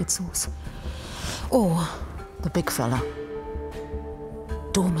always a good source. Or the big fella.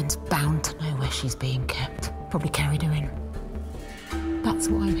 Dorman's bound to know where she's being kept. Probably carried her in. That's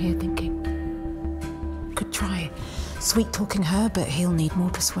what I'm here thinking. Could try sweet-talking her, but he'll need more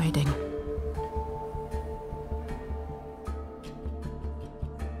persuading.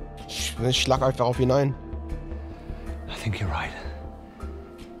 Ich schlag einfach auf ihn ein. I think you're right.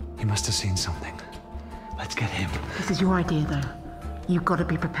 He must have seen something. Let's get him. This is your idea, though. You've got to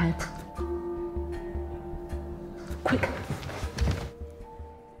be prepared. Quick.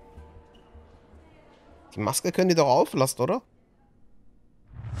 Die Maske können die doch auflassen, oder?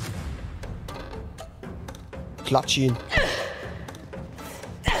 Klatsch ihn.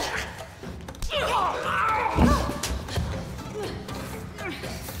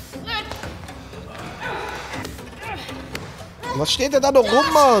 Was steht denn da noch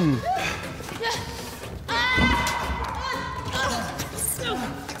rum, Mann?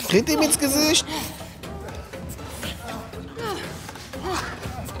 Tritt ihm ins Gesicht.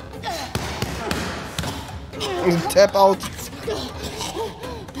 Tap out.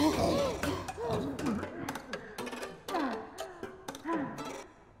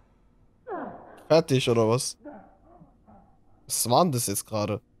 Fertig, oder was? Was war denn das jetzt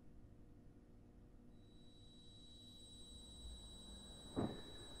gerade?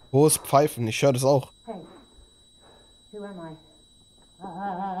 Hohes Pfeifen, ich höre das auch. Hey, who am I?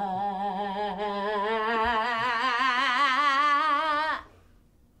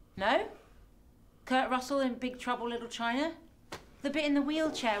 No? Kurt Russell in Big Trouble Little China? The bit in the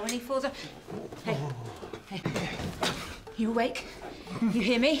wheelchair when he falls off. Hey, hey, you awake? You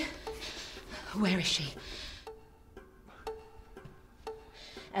hear me? Where is she?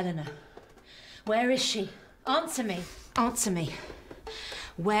 Eleanor, where is she? Answer me. Answer me.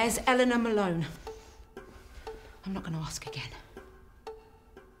 Where's Eleanor Malone? I'm not going to ask again.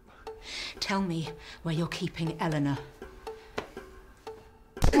 Tell me where you're keeping Eleanor.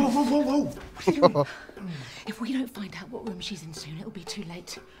 Whoa, whoa, whoa, whoa! What are you doing? If we don't find out what room she's in soon, it'll be too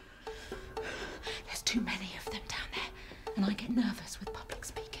late. There's too many of them down there, and I get nervous with public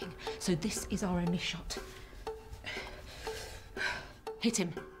speaking. So this is our only shot. Hit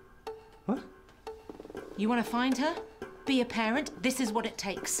him. What? You want to find her? Be a parent? This is what it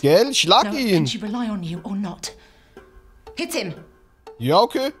takes. Gell, schlag Now, ihn. can she rely on you or not? Hit him. Ja,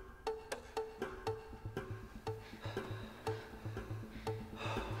 okay.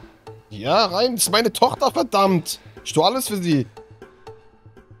 Ja, rein. Das ist meine Tochter, verdammt. Ich tue alles für sie.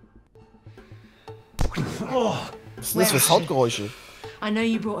 Was ist das für Soundgeräusche? I know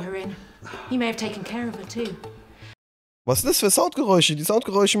you brought her in. You may have taken care of her too. Was ist das für Soundgeräusche? Die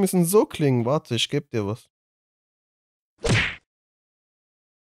Soundgeräusche müssen so klingen. Warte, ich geb dir was.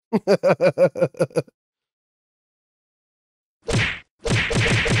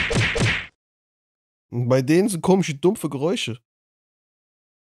 Und bei denen sind komische, dumpfe Geräusche.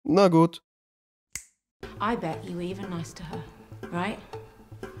 Na gut. I bet you were even nice to her, right?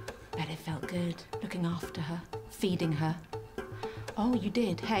 Bet it felt good, looking after her, feeding her. Oh, you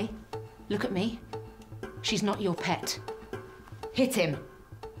did. Hey, look at me. She's not your pet. Hit him.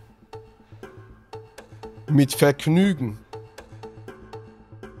 Mit Vergnügen.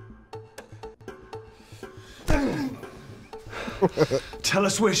 Tell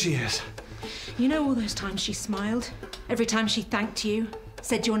us where she is. You know all those times she smiled? Every time she thanked you,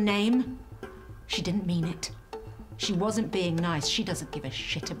 said your name? She didn't mean it. She wasn't being nice. She doesn't give a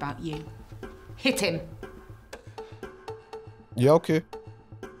shit about you. Hit him. Ja, okay.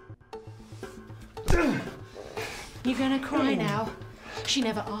 You're gonna cry now? She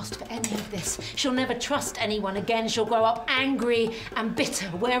never asked for any of this. She'll never trust anyone again. She'll grow up angry and bitter.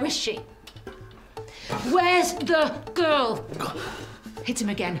 Where is she? Where's the girl? Hit him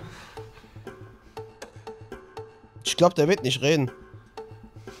again. Ich glaube, der wird nicht reden.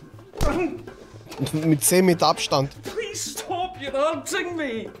 Mit 10 Meter Abstand. Please stop, you're hurting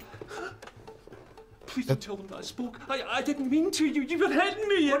me. Please don't tell them that I spoke. I didn't mean to. You were hitting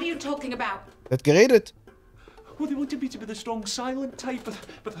me. What are you talking about? Er hat geredet. Well, they wanted me to be the strong, silent type,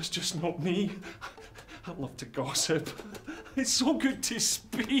 but that's just not me. I love to gossip. It's so good to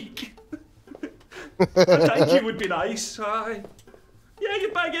speak. A thank you would be nice. Aye. Yeah,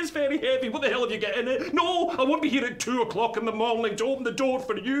 your bag is very heavy. What the hell have you got in it? No, I won't be here at 2 o'clock in the morning to open the door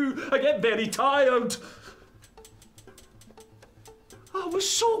for you. I get very tired. I was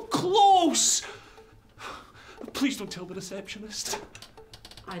so close. Please don't tell the receptionist.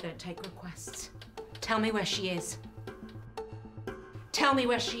 I don't take requests. Tell me where she is. Tell me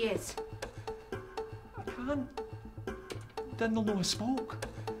where she is. I can't. Then they'll know I spoke.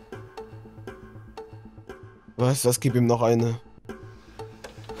 Weißt du was, gib ihm noch eine.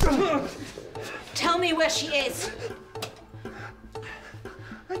 Tell me where she is.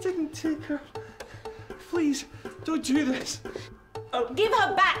 I didn't take her. Please, don't do this. Give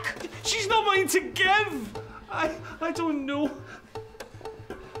her back. She's not mine to give. I don't know.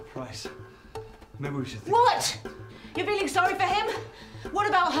 Price. Maybe we should think. What? You're feeling sorry for him? What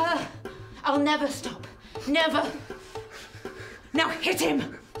about her? I'll never stop. Never. Now hit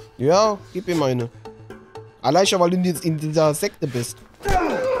him. Ja, gib ihm eine. Allein schon, weil du in dieser Sekte bist.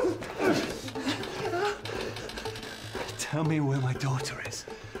 Tell me where my daughter is,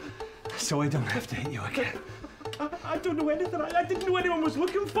 so I don't have to hit you again. I don't know anything. I didn't know anyone was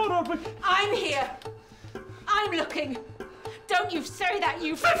looking for her, but... I'm here. I'm looking. Don't you say that,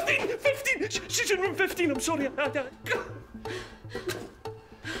 you... 15! 15! She's in room 15, I'm sorry.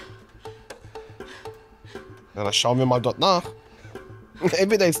 Na, dann schauen wir mal dort nach.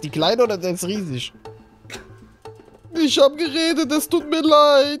 Entweder ist die klein oder der ist riesig. Ich hab geredet, es tut mir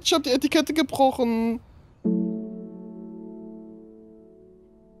leid. Ich hab die Etikette gebrochen.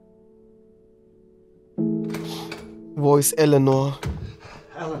 Wo ist Eleanor?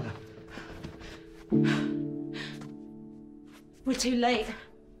 Eleanor. We're too late.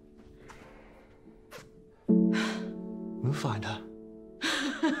 We'll find her.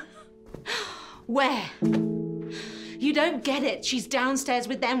 Where? You don't get it. She's downstairs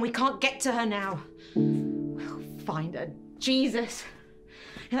with them. We can't get to her now. We'll find her. Jesus.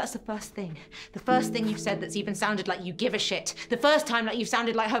 Yeah, that's the first thing. The first thing you've said that's even sounded like you give a shit. The first time that you've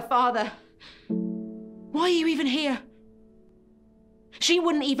sounded like her father. Why are you even here? She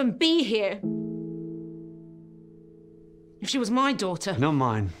wouldn't even be here. If she was my daughter. Not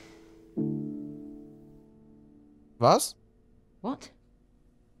mine. Was? What?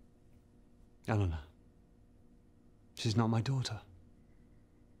 Eleanor. She's not my daughter.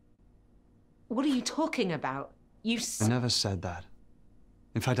 What are you talking about? I never said that.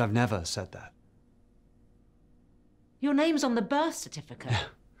 In fact, I've never said that. Your name's on the birth certificate.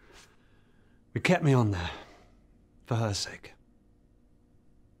 We kept me on there. For her sake.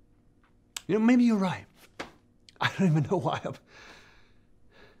 You know, maybe you're right. I don't even know why I'm...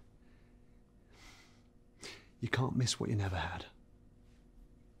 You can't miss what you never had.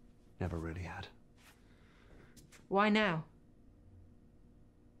 Never really had. Why now?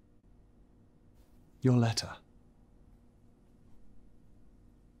 Your letter.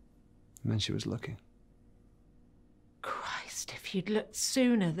 It meant she was looking. Christ, if you'd looked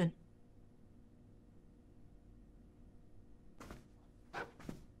sooner then...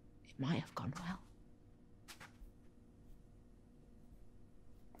 It might have gone well.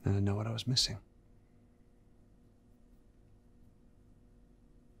 And I know what I was missing.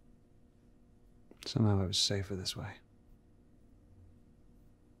 Somehow I was safer this way.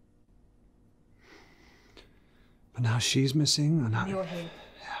 But now she's missing and You're here.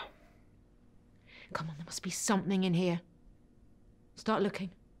 Yeah. Come on, there must be something in here. Start looking.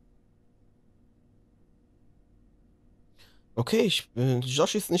 Okay,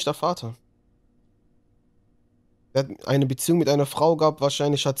 Josh ist nicht der Vater. Er hat eine Beziehung mit einer Frau gehabt,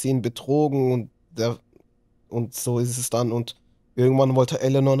 wahrscheinlich hat sie ihn betrogen und so ist es dann. Und irgendwann wollte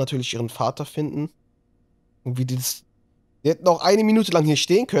Eleanor natürlich ihren Vater finden. Und die hätten auch 1 Minute lang hier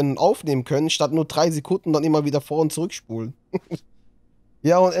stehen können, aufnehmen können, statt nur 3 Sekunden dann immer wieder vor- und zurückspulen.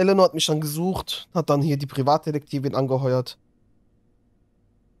 Ja, und Eleanor hat mich dann gesucht, hat dann hier die Privatdetektivin angeheuert.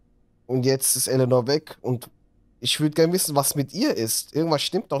 Und jetzt ist Eleanor weg und ich würde gerne wissen, was mit ihr ist. Irgendwas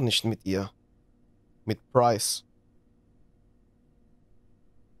stimmt doch nicht mit ihr. Mit Bryce.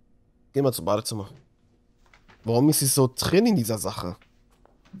 Gehen wir zum Badezimmer. Warum ist sie so drin in dieser Sache?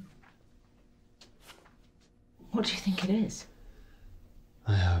 What do you think it is?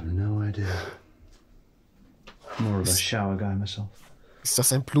 I have no idea. More of a shower guy myself. Ist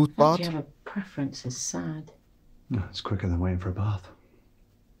das ein Blutbad? Do you have a preference as sad? No, it's quicker than waiting for a bath.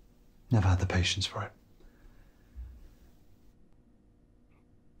 Never had the patience for it.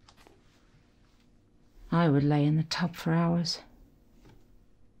 I would lay in the tub for hours.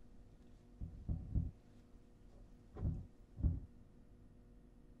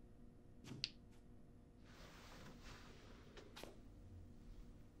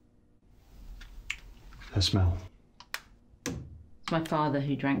 The smell. It's my father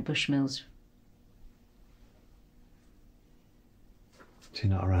who drank Bushmills. Is he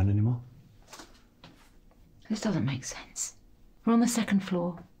not around anymore? This doesn't make sense. We're on the 2nd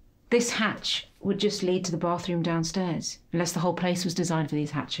floor. This hatch would just lead to the bathroom downstairs, unless the whole place was designed for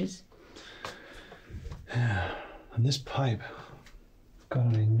these hatches. Yeah, and this pipe, God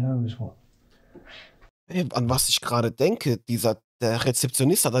only knows what. Hey, an was ich gerade denke, der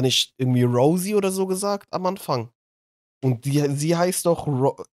Rezeptionist hat da nicht irgendwie Rosie oder so gesagt am Anfang. Und sie heißt doch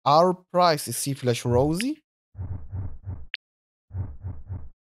R. Price. Ist sie vielleicht Rosie?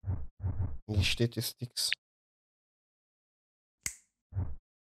 Hier steht jetzt nichts.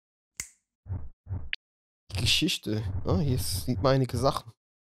 Geschichte. Ah, hier sieht man einige Sachen.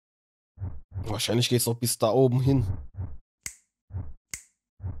 Wahrscheinlich geht es noch bis da oben hin.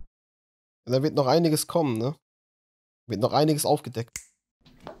 Da wird noch einiges kommen, ne? Wird noch einiges aufgedeckt.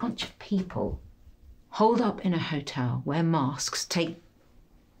 A bunch of people holed up in a hotel, wear masks, take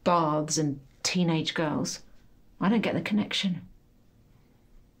baths and teenage girls. I don't get the connection.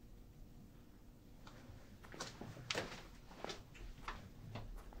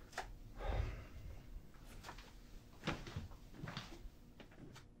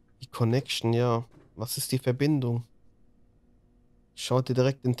 Connection, ja. Was ist die Verbindung? Schaut dir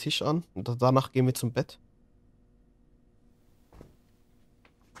direkt den Tisch an und danach gehen wir zum Bett.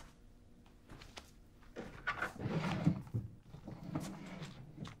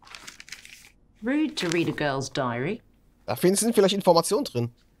 Rude to read a girl's diary. Da sind vielleicht Informationen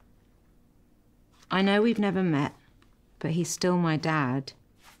drin. I know we've never met, but he's still my dad.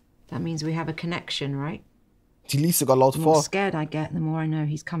 That means we have a connection, right? Die liest sogar laut The more vor. scared I get, the more I know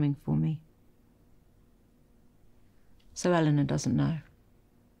he's coming for me. So Eleanor doesn't know.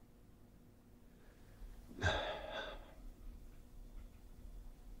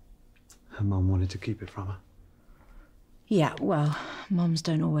 Her mum wanted to keep it from her. Yeah, well, mums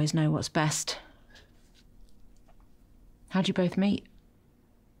don't always know what's best. How'd you both meet?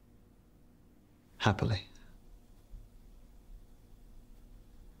 Happily.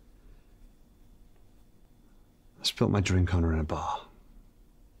 I spilled my drink on her in a bar.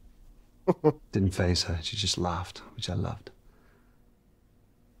 Didn't faze her. She just laughed, which I loved.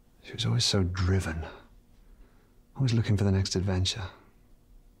 She was always so driven. Always looking for the next adventure.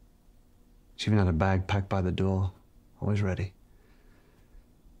 She even had a bag packed by the door, always ready.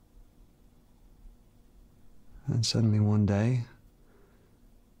 And suddenly one day,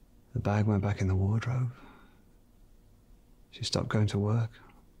 the bag went back in the wardrobe. She stopped going to work.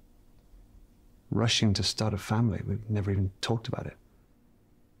 Rushing to start a family. We've never even talked about it.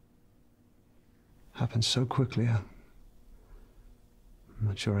 Happened so quickly, I'm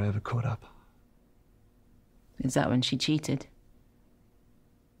not sure I ever caught up. Is that when she cheated?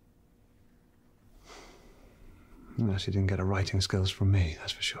 No, she didn't get her writing skills from me,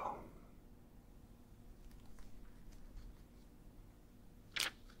 that's for sure.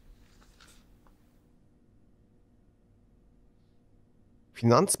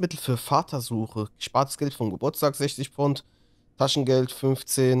 Finanzmittel für Vatersuche. Gespartes Geld vom Geburtstag 60 Pfund. Taschengeld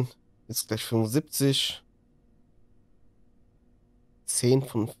 15. Jetzt gleich 75.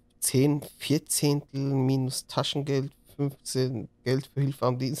 10 Vierzehntel minus Taschengeld 15. Geld für Hilfe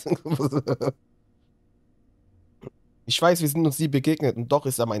am Dienst. Ich weiß, wir sind uns nie begegnet und doch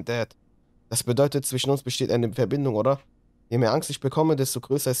ist er mein Dad. Das bedeutet, zwischen uns besteht eine Verbindung, oder? Je mehr Angst ich bekomme, desto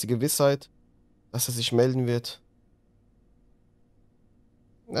größer ist die Gewissheit, dass er sich melden wird.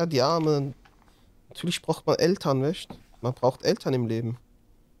 Ja, die Arme. Natürlich braucht man Eltern, nicht? Man braucht Eltern im Leben.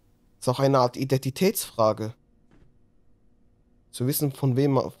 Ist auch eine Art Identitätsfrage. Zu wissen, von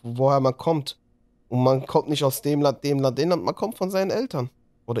wem, woher man kommt. Und man kommt nicht aus dem Land, dem Land, man kommt von seinen Eltern.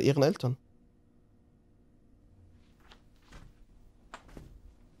 Oder ihren Eltern.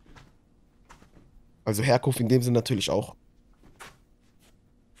 Also Herkunft in dem Sinne natürlich auch.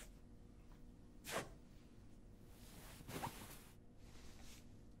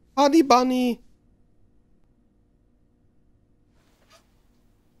 Honey Bunny.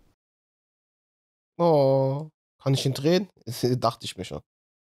 Oh, kann ich ihn drehen? Dachte ich mir schon.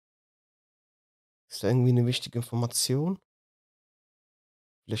 Ist da irgendwie eine wichtige Information?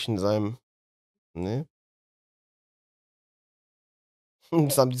 Vielleicht in seinem... Ne?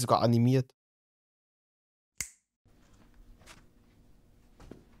 Das haben die sogar animiert.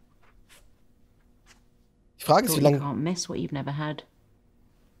 Die Frage ist, wie lange... You can't miss what you've never had.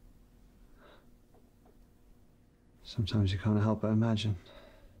 Sometimes you can't help but imagine.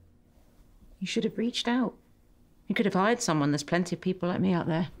 You should have reached out. You could have hired someone. There's plenty of people like me out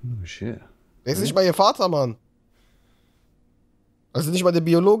there. Oh, shit. Der ist nicht mal ihr Vater, Mann. Also nicht mal der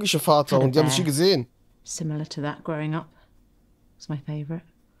biologische Vater und die haben sich nie gesehen. Similar to that growing up. It's my favorite.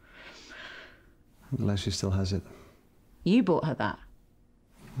 Unless she still has it. You bought her that.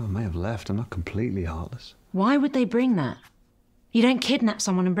 I may have left. I'm not completely heartless. Why would they bring that? You don't kidnap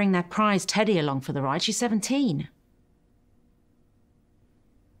someone and bring their prize Teddy along for the ride. She's 17.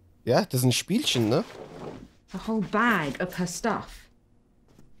 Ja, das ist ein Spielchen, ne? A whole bag of her stuff.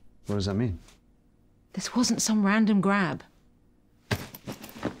 What does that mean? This wasn't some random grab.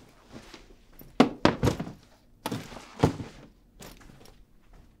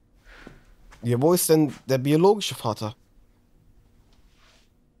 Ja, wo ist denn der biologische Vater?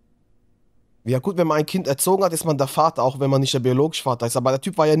 Ja gut, wenn man ein Kind erzogen hat, ist man der Vater, auch wenn man nicht der biologische Vater ist. Aber der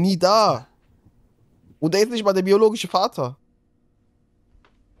Typ war ja nie da. Und er ist nicht mal der biologische Vater.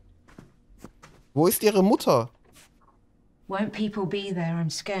 Wo ist ihre Mutter? Won't people be there? I'm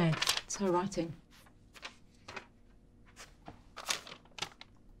scared. It's her writing.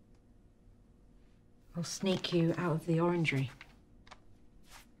 We'll sneak you out of the orangery.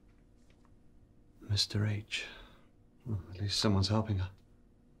 Mr. H. Well, at least someone's helping her.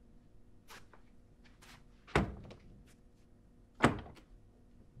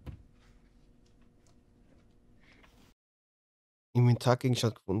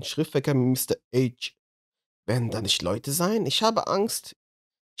 Taggegenstand gefunden. Schriftwecker Mr. H. Werden da nicht Leute sein? Ich habe Angst.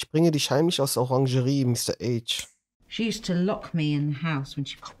 Ich bringe dich heimlich aus der Orangerie, Mr. H. She used to lock me in the house when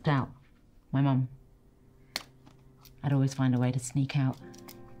she popped out. My mum. I'd always find a way to sneak out.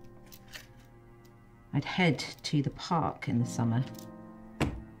 I'd head to the park in the summer.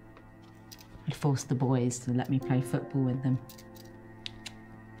 I'd force the boys to let me play football with them.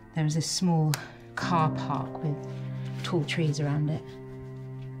 There was this small car park with tall trees around it.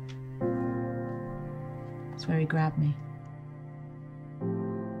 That's where he grabbed me.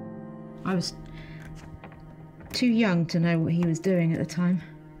 I was too young to know what he was doing at the time.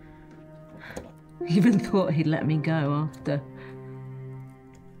 Even thought he'd let me go after.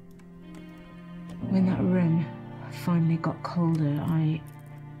 When that room finally got colder, I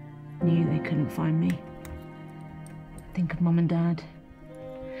knew they couldn't find me. I'd think of Mum and Dad.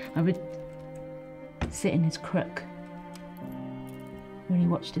 I would sit in his crook when he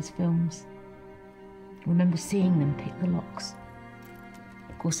watched his films. I remember seeing them pick the locks.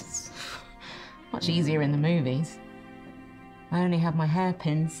 Of course, it's much easier in the movies. I only have my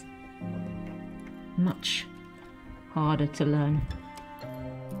hairpins. Much harder to learn.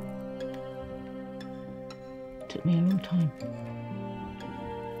 Took me a long time.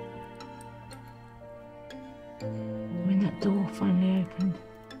 When that door finally opened,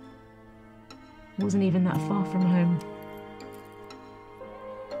 it wasn't even that far from home.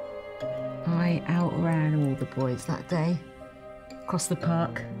 I outran all the boys that day. Across the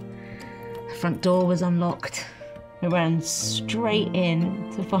park. The front door was unlocked. I ran straight in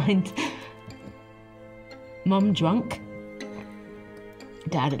to find Mum drunk.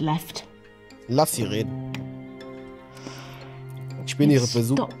 Dad had left. Lass sie reden. Ich bin ihre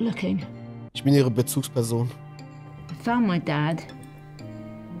Stop looking. Ich bin ihre Bezugsperson. I found my dad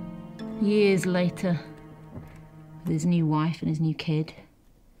years later with his new wife and his new kid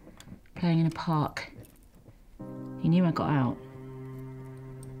playing in a park. He knew I got out.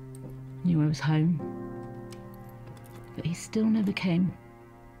 Knew I was home. But he still never came.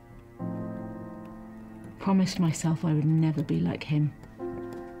 Promised myself I would never be like him.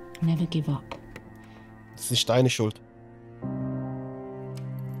 Never give up. Das ist nicht deine Schuld.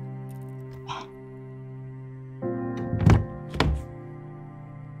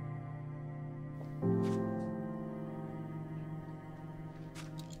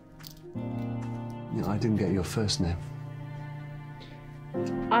 I didn't get your first name.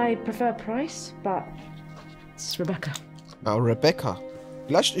 I prefer Price, but it's Rebecca. Ah, Rebecca.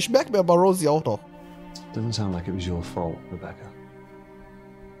 Vielleicht, ich merke mir aber Rosie auch noch. Doesn't sound like it was your fault, Rebecca.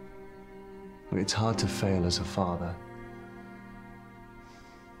 Look, it's hard to fail as a father.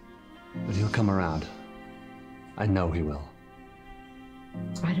 But he'll come around. I know he will.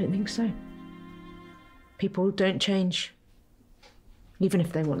 I don't think so. People don't change, even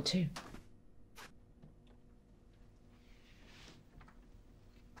if they want to.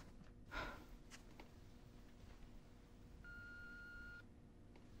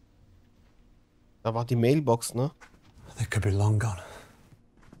 Da war die Mailbox, ne? They could be long gone.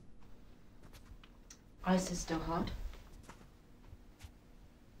 Ice is still hard.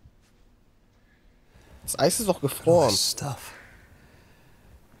 Das Eis ist doch gefroren. Stuff.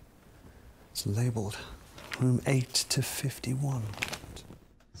 It's labeled room 8 to 51.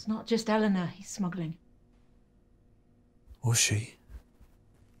 It's not just Eleanor he's smuggling. Or she.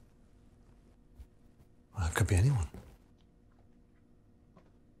 Well, it could be anyone.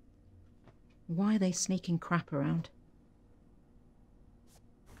 Why are they sneaking crap around?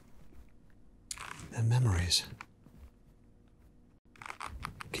 Their memories.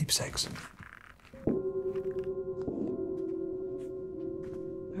 Keepsakes.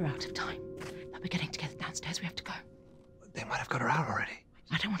 We're out of time. But we're getting together downstairs. We have to go. They might have got her out already.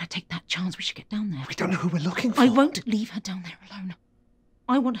 I don't want to take that chance. We should get down there. We don't know who we're looking for. I won't leave her down there alone.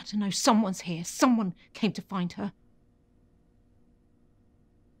 I want her to know someone's here. Someone came to find her.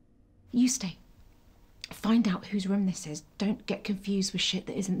 You stay. Find out whose room this is. Don't get confused with shit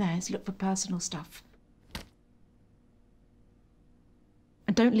that isn't theirs. Look for personal stuff.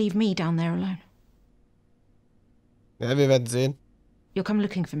 And don't leave me down there alone. Ja, wir werden sehen. You'll come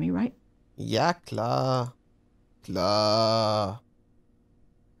looking for me, right? Ja, klar. Klar.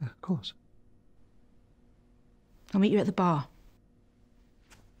 Yeah, of course. I'll meet you at the bar.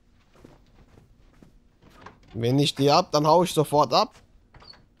 Wenn ich die hab, dann hau ich sofort ab.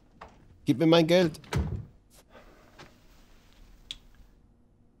 Gib mir mein Geld.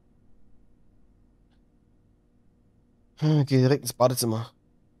 Geh direkt ins Badezimmer.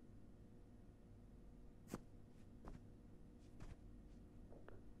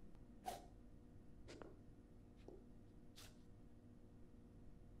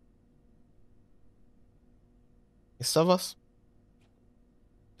 Ist da was?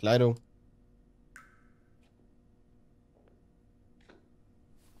 Kleidung.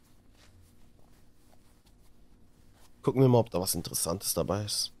 Gucken wir mal, ob da was Interessantes dabei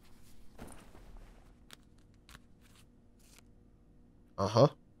ist. Aha.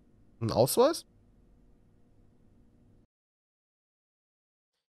 Ein Ausweis?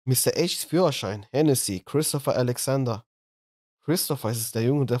 Mr. H's Führerschein. Hennessy. Christopher Alexander. Christopher, ist es der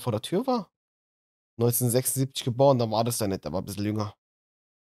Junge, der vor der Tür war? 1976 geboren, da war das ja nicht, der war ein bisschen jünger.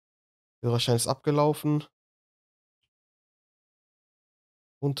 Führerschein ist abgelaufen.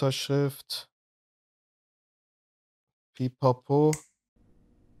 Unterschrift. Pipapo.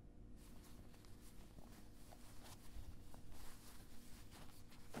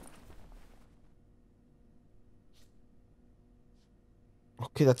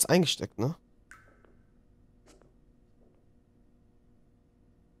 Okay, das ist eingesteckt, ne?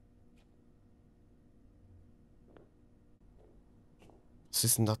 Was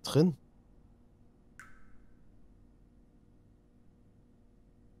ist denn da drin?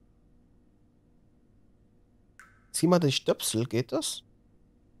 Zieh mal den Stöpsel, geht das?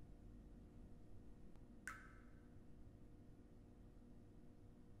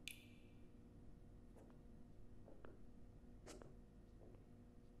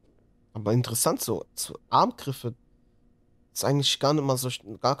 Aber interessant so Armgriffe ist eigentlich gar nicht mal so,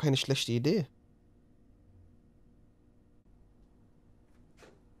 gar keine schlechte Idee.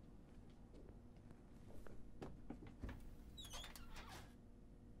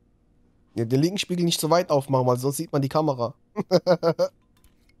 Ja, den linken Spiegel nicht so weit aufmachen, weil sonst sieht man die Kamera.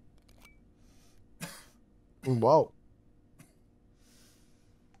 Wow.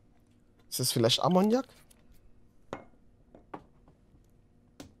 Ist das vielleicht Ammoniak?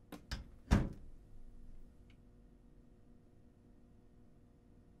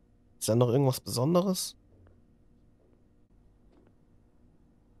 Ist da noch irgendwas Besonderes?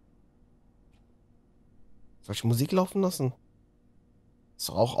 Soll ich Musik laufen lassen? Ist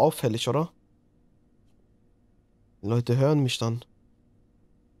doch auch auffällig, oder? Die Leute hören mich dann.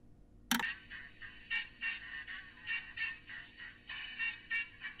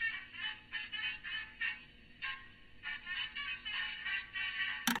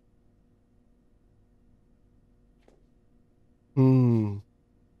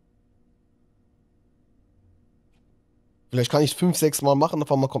 Vielleicht kann ich 5, 6 Mal machen,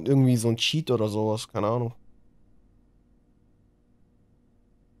 auf einmal kommt irgendwie so ein Cheat oder sowas, keine Ahnung.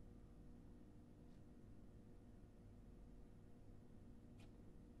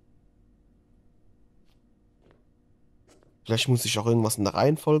 Vielleicht muss ich auch irgendwas in der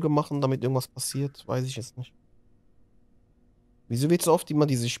Reihenfolge machen, damit irgendwas passiert, weiß ich jetzt nicht. Wieso wird so oft immer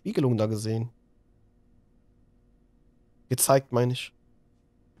diese Spiegelung da gesehen? Gezeigt, meine ich.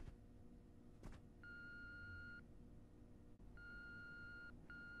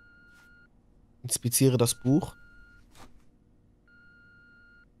 Inspiziere das Buch.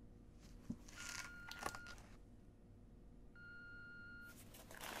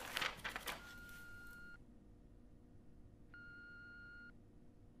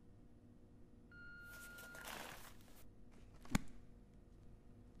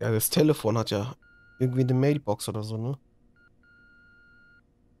 Ja, das Telefon hat ja irgendwie eine Mailbox oder so, ne?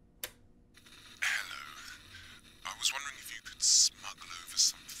 I was wondering if you could smuggle over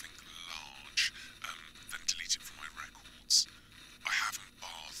something large, then delete it from my records. I haven't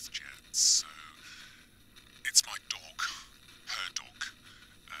bathed yet, so it's my dog, her dog.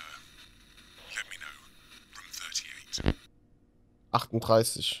 Let me know. Room 38.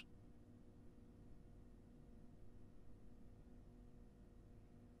 38.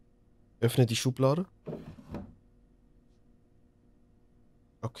 Öffne die Schublade.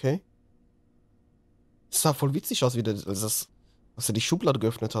 Okay. Das sah voll witzig aus, wie der, dass er die Schublade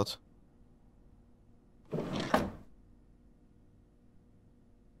geöffnet hat.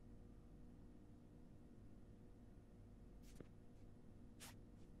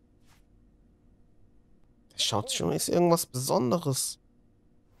 Das schaut schon, ist irgendwas Besonderes.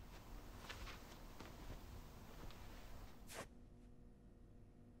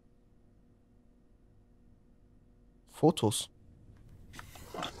 Fotos.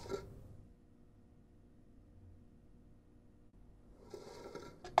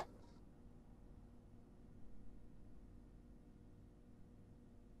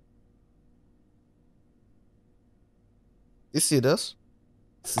 Ist sie das?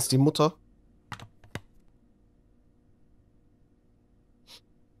 Das ist die Mutter.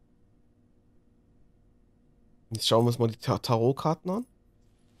 Jetzt schauen wir uns mal die Tarotkarten an.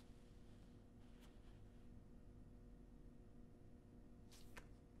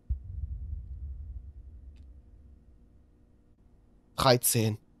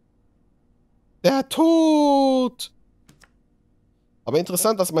 13. Der Tod! Aber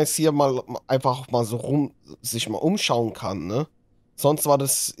interessant, dass man jetzt hier mal einfach mal so sich mal umschauen kann, ne? Sonst war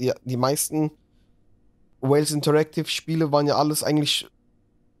das, ja, die meisten Wales Interactive Spiele waren ja alles eigentlich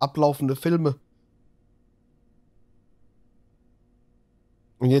ablaufende Filme.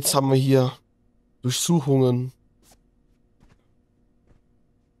 Und jetzt haben wir hier Durchsuchungen.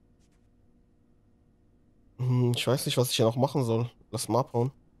 Ich weiß nicht, was ich hier noch machen soll. Lass mal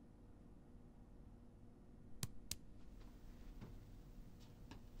abhauen.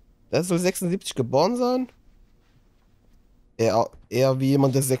 Der soll 76 geboren sein? Eher wie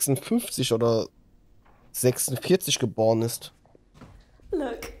jemand, der 56 oder 46 geboren ist.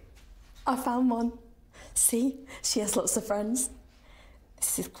 Look, I found one. See, she has lots of friends.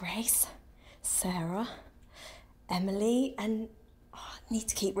 This is Grace, Sarah, Emily, and I need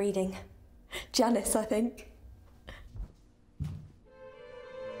to keep reading. Janice, I think.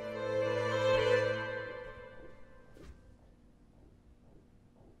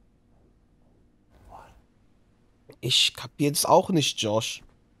 Ich kapier jetzt auch nicht, Josh.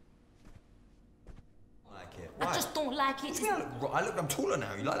 I just don't like it. Look, I'm taller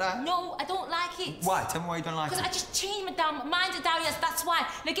now. You like that? No, I don't like it. Why? Tell me why you don't like it. Because I just changed my damn mind at Darius, that's why.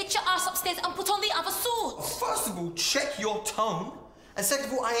 Now get your ass upstairs and put on the other suit. Well, first of all, check your tone. And second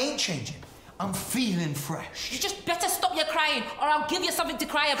of all, I ain't changing. I'm feeling fresh. You just better stop your crying or I'll give you something to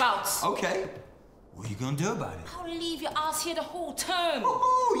cry about. Okay. What are you gonna do about it? I'll leave your ass here the whole term.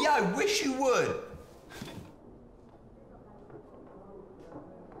 Oh, yeah, I wish you would.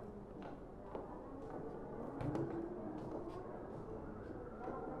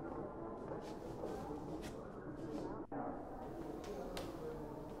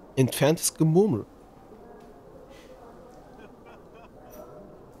 Entferntes Gemurmel.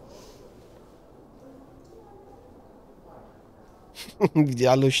 Wie die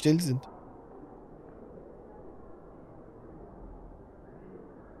alle still sind.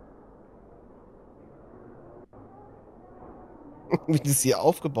 Wie das hier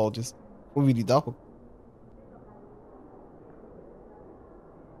aufgebaut ist. Und wie die da hocken.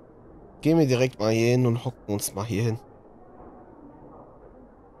 Gehen wir direkt mal hier hin und hocken uns mal hier hin.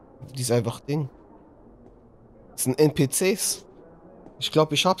 Die ist einfach Ding. Das sind NPCs. Ich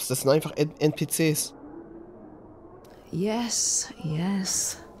glaube, ich hab's. Das sind einfach NPCs. Yes,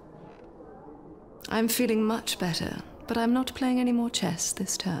 yes. I'm feeling much better, but I'm not playing any more chess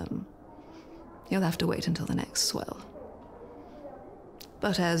this term. You'll have to wait until the next swell.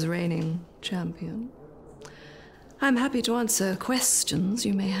 But as reigning champion, I'm happy to answer questions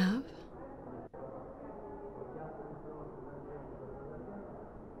you may have.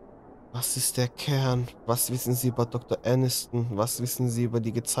 Was ist der Kern? Was wissen Sie über Dr. Aniston? Was wissen Sie über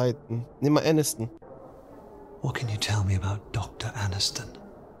die Gezeiten? Nimm mal Aniston. What can you tell me about Dr. Aniston?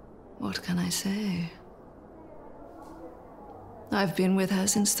 What can I say? I've been with her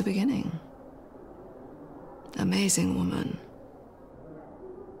since the beginning. Amazing woman.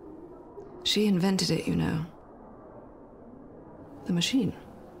 She invented it, you know. The machine.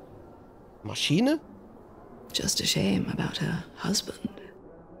 Maschine? Just a shame about her husband.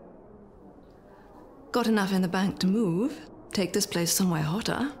 Got enough in the bank to move, take this place somewhere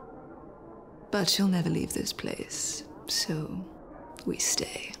hotter. But she'll never leave this place, so we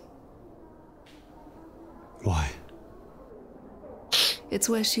stay. Why? It's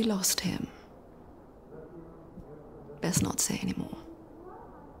where she lost him. Best not say anymore.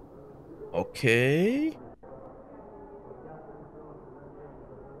 Okay.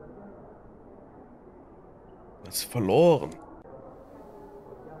 Das ist verloren.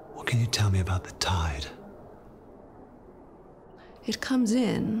 What can you tell me about the tide? It comes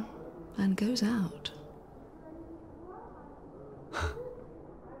in and goes out.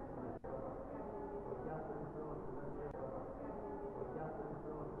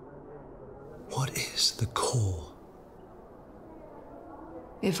 What is the core?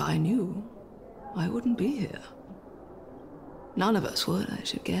 If I knew, I wouldn't be here. None of us would, I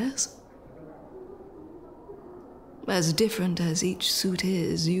should guess. As different as each suit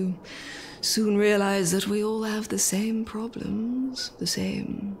is, you soon realize that we all have the same problems, the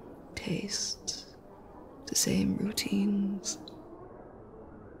same tastes, the same routines.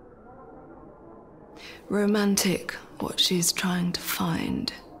 Romantic, what she's trying to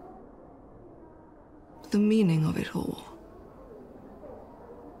find. The meaning of it all.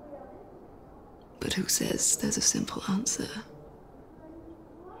 But who says there's a simple answer?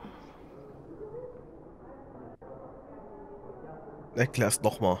 Erklär's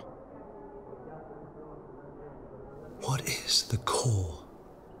nochmal. What is the core?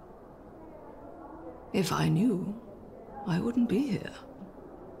 If I knew, I wouldn't be here.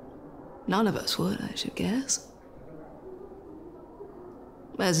 None of us would, I should guess.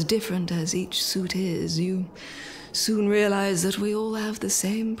 As different as each suit is, you soon realize that we all have the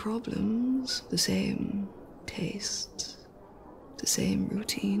same problems, the same tastes, the same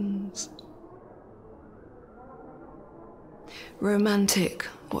routines. Romantic,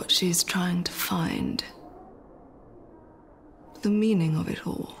 what she's trying to find. The meaning of it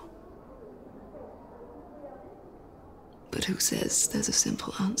all. But who says there's a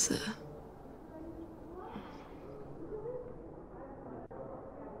simple answer?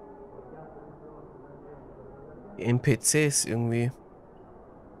 Die NPCs irgendwie.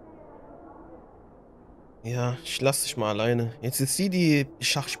 Ja, ich lass dich mal alleine. Jetzt ist sie die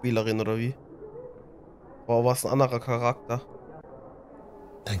Schachspielerin, oder wie? Boah, was ein anderer Charakter.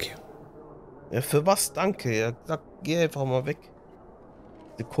 Thank you. Ja, für was danke? Ja, sag, geh einfach mal weg.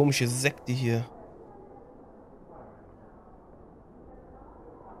 Diese komische Sekte hier.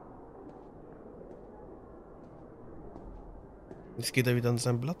 Jetzt geht er wieder an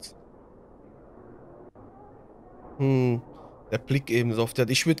seinen Platz. Der Blick eben so auf die hat.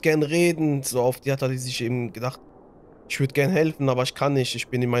 Ich würde gern reden. So auf die hat er sich eben gedacht. Ich würde gern helfen, aber ich kann nicht. Ich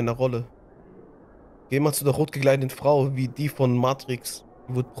bin in meiner Rolle. Geh mal zu der rot gekleideten Frau, wie die von Matrix.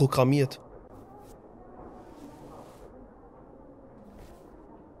 Die wird programmiert.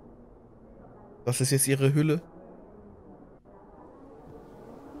 Das ist jetzt ihre Hülle.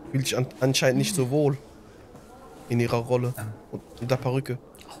 Fühlt sich anscheinend nicht so wohl. In ihrer Rolle. Und mit der Perücke.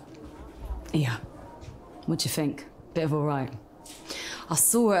 Yeah. What do you think? Bit of all right. I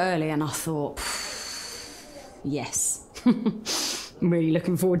saw it early and I thought, yes. I'm really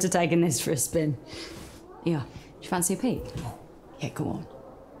looking forward to taking this for a spin. Yeah. Do you fancy a peek? Yeah, go on.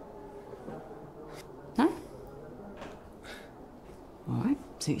 No? All right.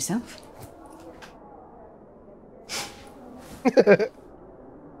 Suit yourself.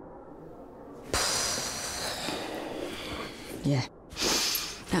 Yeah.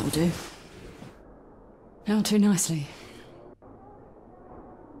 That'll do. Not too nicely.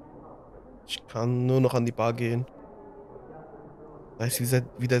 Ich kann nur noch an die Bar gehen. Da ist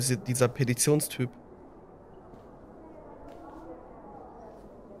wieder dieser Petitionstyp.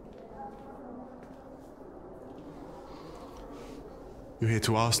 You're here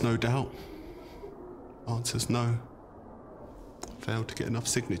to ask, no doubt. Answer's no. Failed to get enough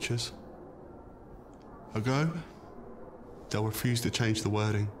signatures. A go? They'll refuse to change the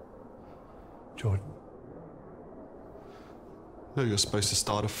wording. Jordan. No, you're supposed to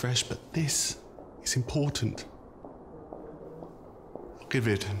start afresh, but this is important. I'll give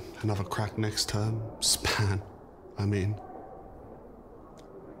it another crack next term. Span, I mean.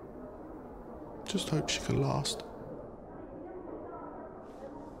 Just hope she can last.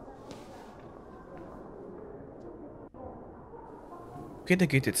 Okay, der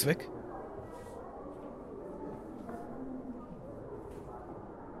geht jetzt weg.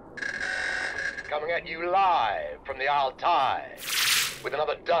 Coming at you live from the Altai with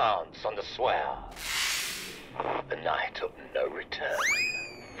another dance on the swell. The night of no return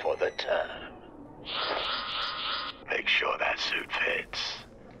for the term. Make sure that suit fits.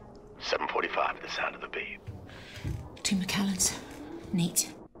 7:45 at the sound of the beep. 2 McAllens.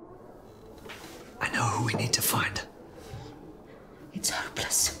 Neat. I know who we need to find. It's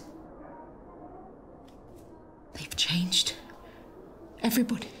hopeless. They've changed.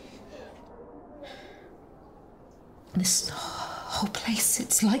 Everybody. This whole place,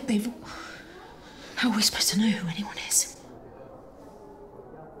 it's like they've... How are we supposed to know who anyone is?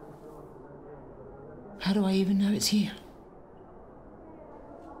 How do I even know it's here?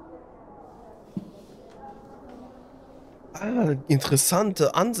 Ah,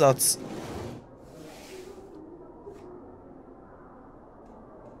 interessanter Ansatz.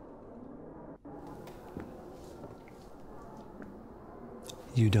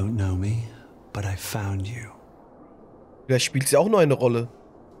 You don't know me, but I found you. Vielleicht spielt sie auch nur eine Rolle.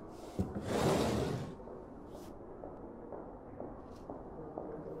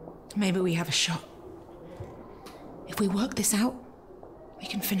 Maybe we have a shot. If we work this out, we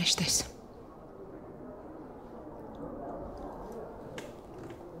can finish this.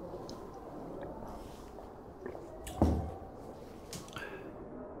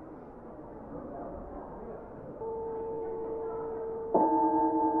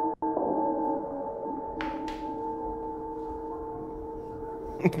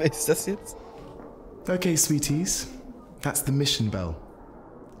 Wer ist das jetzt? Okay, sweeties. That's the mission bell.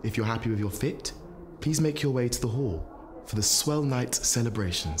 If you're happy with your fit, please make your way to the hall for the Swell Night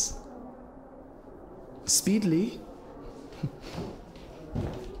celebrations. Speedily.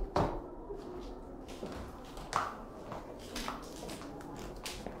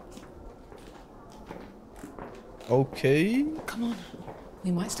 Okay. Come on.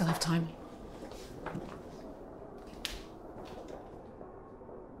 We might still have time.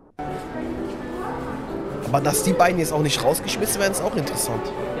 Aber dass die beiden jetzt auch nicht rausgeschmissen werden, ist auch interessant.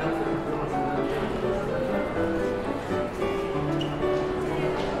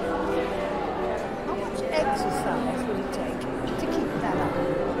 Exercise will it take to keep that up?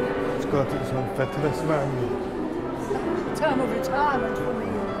 It's got its own fabulous value. Term of retirement for me.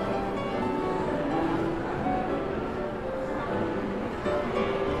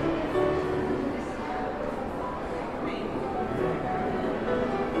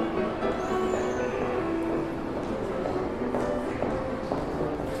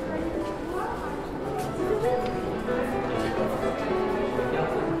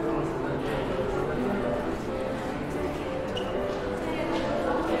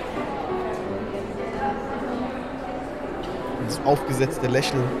 Das aufgesetzte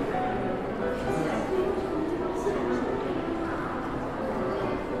Lächeln.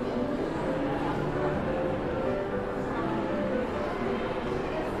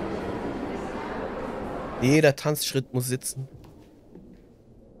 Jeder Tanzschritt muss sitzen.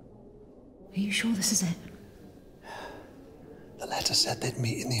 Are you sure this is it? The letter said they'd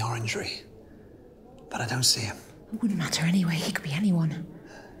meet in the orangery. But I don't see him. It wouldn't matter anyway. He could be anyone.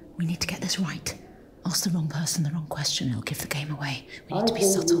 We need to get this right. Ask the wrong person the wrong question, it'll give the game away. We need to be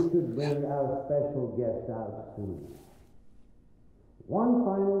subtle. We should bring our special guest out soon. One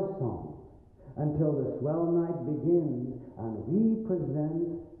final song until the swell night begins and we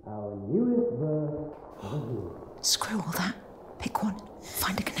present our newest verse of the year. Screw all that. Pick one.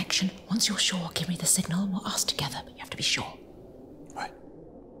 Find a connection. Once you're sure, give me the signal and we'll ask together, but you have to be sure. Right.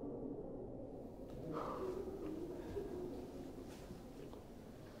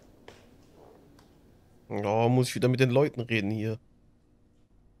 Oh, muss ich wieder mit den Leuten reden hier.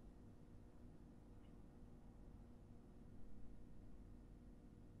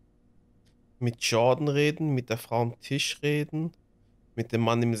 Mit Jordan reden, mit der Frau am Tisch reden, mit dem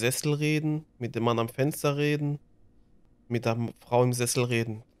Mann im Sessel reden, mit dem Mann am Fenster reden, mit der Frau im Sessel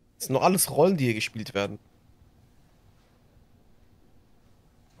reden. Das sind nur alles Rollen, die hier gespielt werden.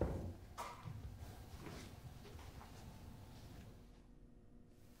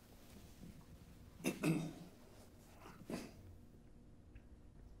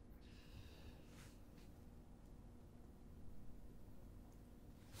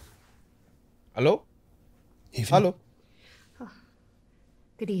 Hallo? Hallo?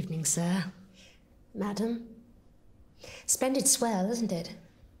 Good evening, sir. Madam. Splendid swell, isn't it?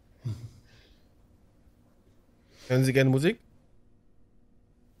 Hören Sie gerne Musik?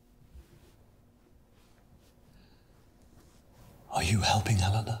 Are you helping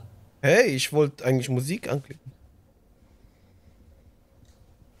Helena? Hey, ich wollte eigentlich Musik anklicken.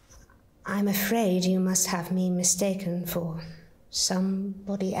 I'm afraid you must have me mistaken for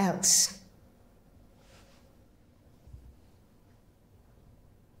somebody else.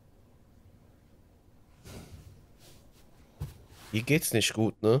 Hier geht's nicht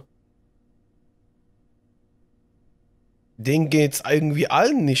gut, ne? Denen geht's irgendwie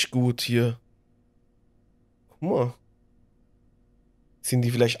allen nicht gut hier. Guck mal. Sind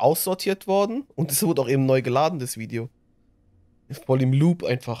die vielleicht aussortiert worden? Und es wurde auch eben neu geladen, das Video. Voll im Loop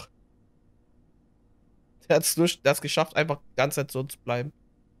einfach. Der hat's geschafft, einfach die ganze Zeit so zu bleiben.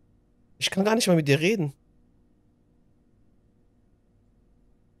 Ich kann gar nicht mal mit dir reden.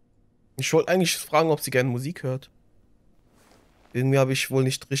 Ich wollte eigentlich fragen, ob sie gerne Musik hört. Irgendwie habe ich wohl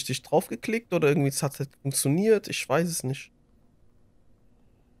nicht richtig drauf geklickt oder irgendwie hat es funktioniert. Ich weiß es nicht.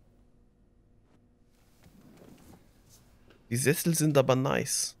 Die Sessel sind aber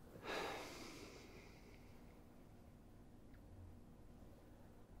nice.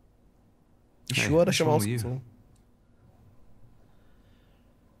 Ich schwöre, das schon mal ausgezogen.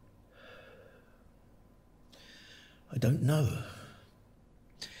 I don't know.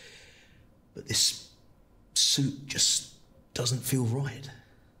 But this suit just doesn't feel right.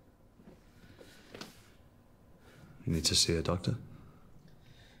 You need to see a doctor?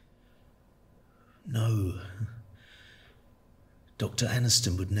 No. Dr.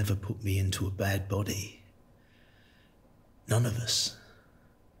 Aniston would never put me into a bad body. None of us.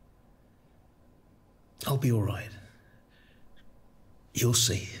 I'll be all right. You'll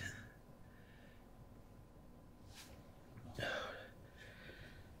see.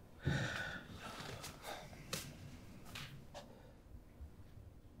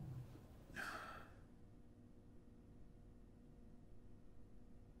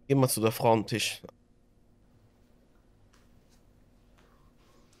 Geh mal zu der Frau am Tisch.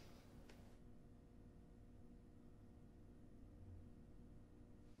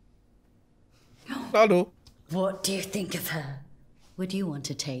 Hallo. What do you think of her? Would you want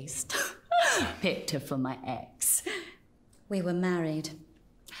a taste? Picked her for my ex. We were married.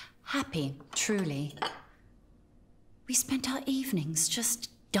 Happy, truly. We spent our evenings just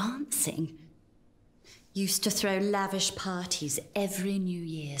dancing. Used to throw lavish parties every New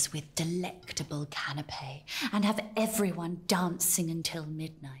Year's with delectable canapé and have everyone dancing until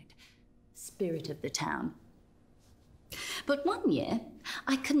midnight. Spirit of the town. But one year,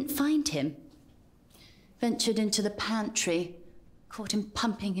 I couldn't find him. Ventured into the pantry, caught him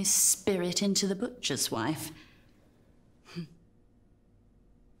pumping his spirit into the butcher's wife.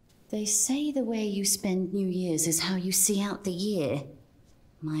 They say the way you spend New Year's is how you see out the year.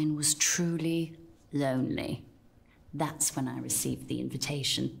 Mine was truly lonely. That's when I received the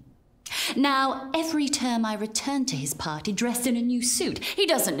invitation. Now, every term I return to his party dressed in a new suit. He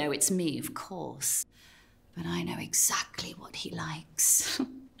doesn't know it's me, of course. But I know exactly what he likes.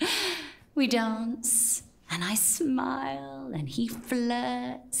 We dance, and I smile, and he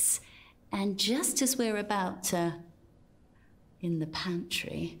flirts. And just as we're about to, in the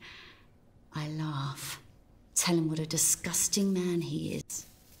pantry, I laugh, tell him what a disgusting man he is,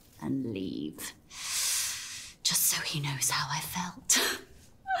 and leave. Just so he knows how I felt.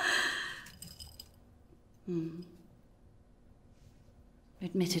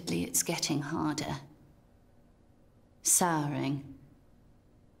 Admittedly, it's getting harder. Souring.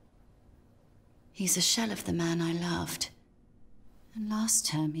 He's a shell of the man I loved. And last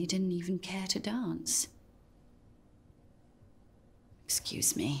term, he didn't even care to dance.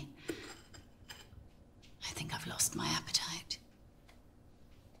 Excuse me. I think I've lost my appetite.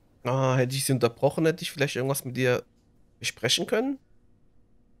 Ah, hätte ich sie unterbrochen, hätte ich vielleicht irgendwas mit dir besprechen können?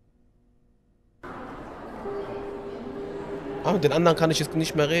 Ah, mit den anderen kann ich jetzt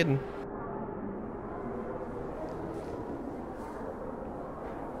nicht mehr reden.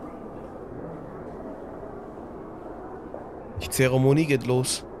 Die Zeremonie geht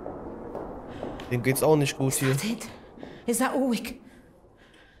los. Dem geht's auch nicht gut hier. Is that all we can...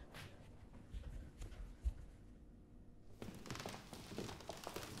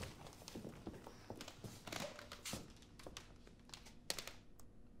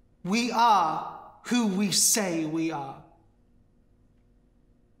 We are who we say we are.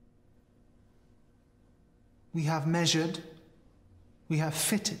 We have measured, we have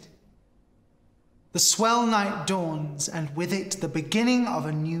fitted. The swell night dawns, and with it the beginning of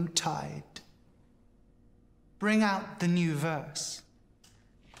a new tide. Bring out the new verse.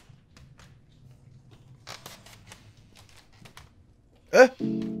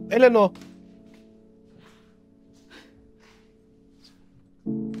 Eleanor!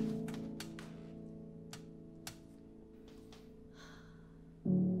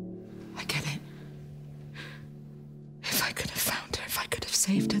 I get it. If I could have found her, if I could have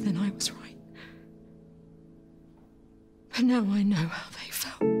saved her, then I was right. But now I know how they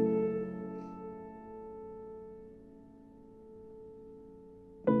felt.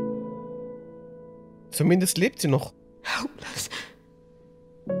 Zumindest lebt sie noch. Helpless.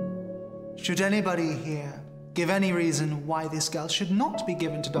 Should anybody here give any reason why this girl should not be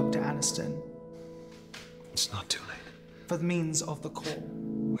given to Dr. Aniston? It's not too late. For the means of the call.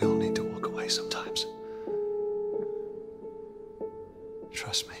 We all need to walk away sometimes.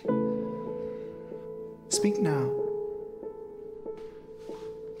 Trust me. Speak now.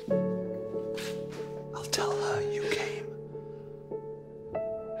 I'll tell her you came.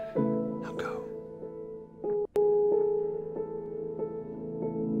 Now go.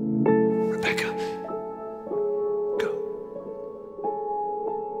 Rebecca. Go.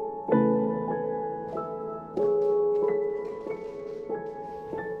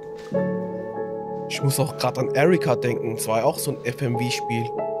 Ich muss auch gerade an Erika denken. Es war ja auch so ein FMV-Spiel.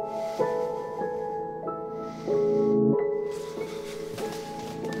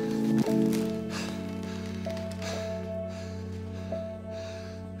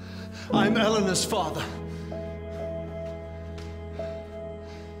 I'm Eleanor's father.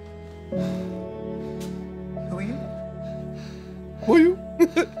 Who are you? Who are you?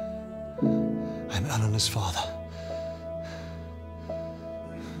 I'm Eleanor's father.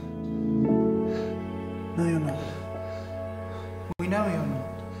 No, you're not. We know you're not.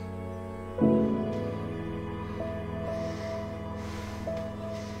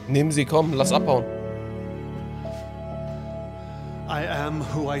 Nehmen Sie, komm, lass abhauen. I am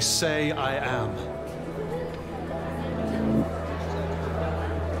who I say I am.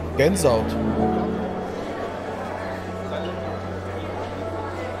 Gänsehaut.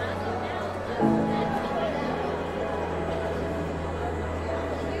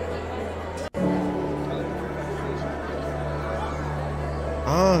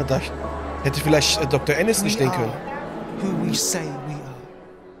 Ah, da Hätte vielleicht Dr. Eines nicht denken können. Who we say we are.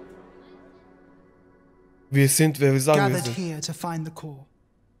 Wir sind, wer wir sagen wir Gathered sind. here to find the core.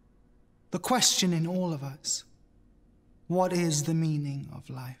 The question in all of us. What is the meaning of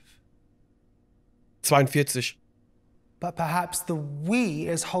life? 42. But perhaps the we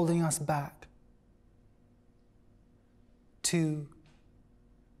is holding us back. Too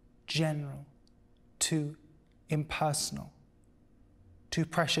general. Too impersonal. Too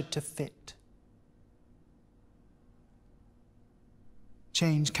pressured to fit.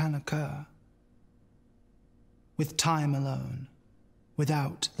 Change can occur with time alone,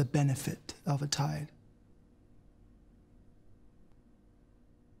 without the benefit of a tide.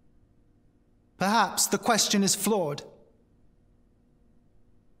 Perhaps the question is flawed.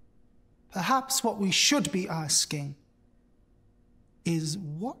 Perhaps what we should be asking is,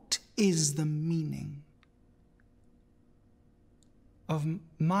 what is the meaning of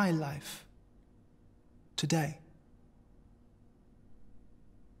my life today?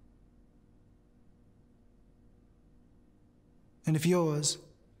 And if yours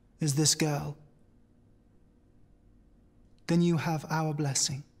is this girl, then you have our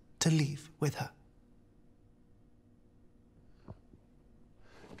blessing to leave with her.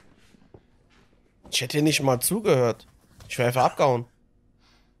 Ich hätte ihr nicht mal zugehört. Ich wäre einfach abgehauen.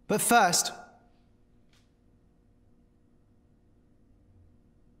 But first,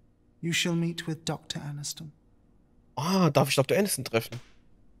 you shall meet with Dr. Aniston. Ah, darf ich Dr. Aniston treffen?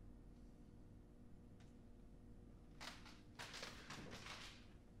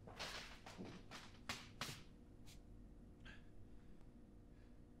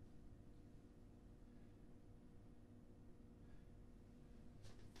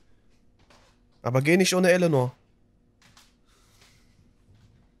 Aber geh nicht ohne Eleanor.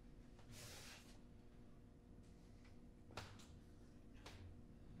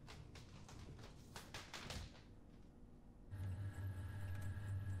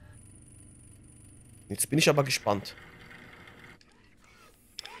 Jetzt bin ich aber gespannt.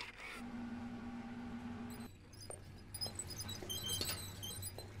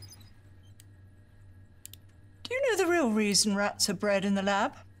 Do you know the real reason rats are bred in the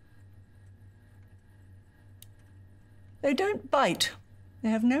lab? They don't bite. They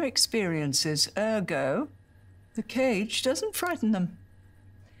have no experiences, ergo, the cage doesn't frighten them.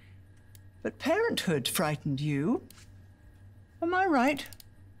 But parenthood frightened you. Am I right?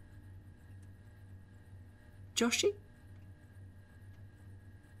 Joshy?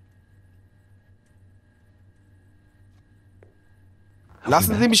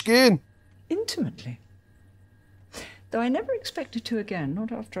 Lassen Sie mich gehen! Intimately. Though I never expected to again,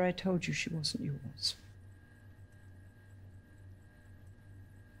 not after I told you she wasn't yours.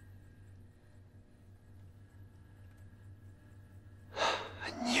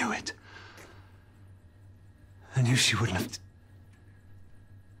 I knew it. I knew she wouldn't have...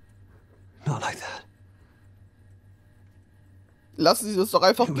 Not like that. Lassen Sie uns doch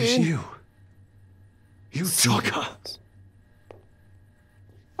einfach gehen. You. You jogger.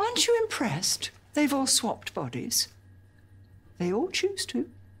 Aren't you impressed? They've all swapped bodies. They all choose to.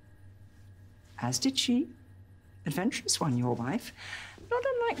 As did she. Adventurous one, your wife. Not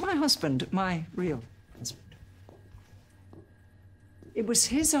unlike my husband, my real husband. It was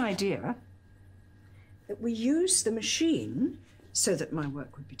his idea that we use the machine so that my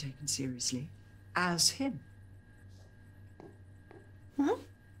work would be taken seriously as him. Huh?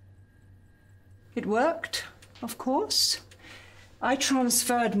 It worked, of course. I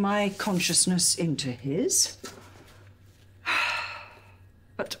transferred my consciousness into his.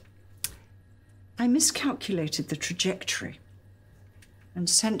 But I miscalculated the trajectory and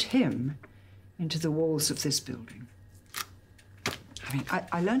sent him into the walls of this building. I mean,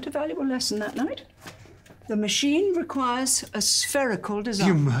 I learned a valuable lesson that night. The machine requires a spherical design.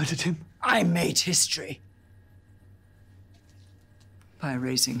 You murdered him? I made history. By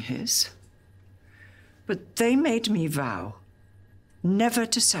erasing his. But they made me vow never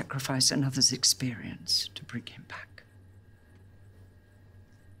to sacrifice another's experience to bring him back.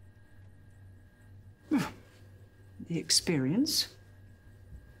 The experience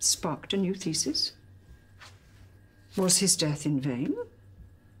sparked a new thesis. Was his death in vain?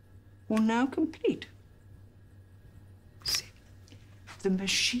 Or now complete? See, the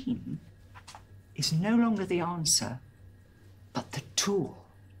machine is no longer the answer, but the tool.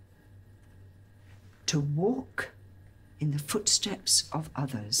 To walk in the footsteps of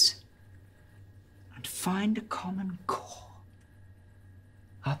others and find a common core,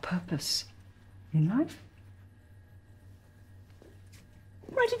 our purpose in life.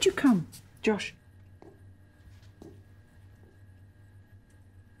 Why did you come, Josh?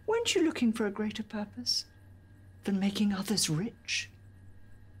 Weren't you looking for a greater purpose than making others rich?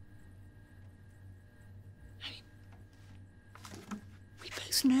 We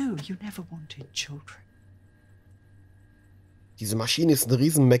both know you never wanted children. Diese Maschine ist ein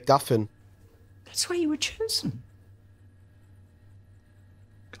riesen MacGuffin. That's why you were chosen.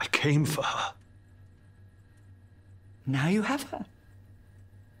 I came for her. Now you have her.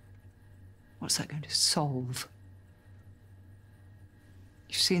 What's that going to solve?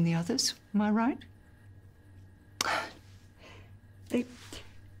 You've seen the others, am I right?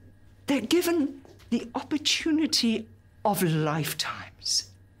 They're given the opportunity of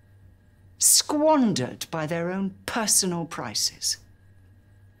lifetimes, squandered by their own personal prices.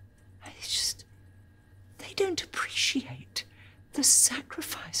 It's just, they don't appreciate the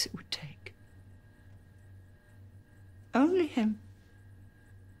sacrifice it would take. Only him.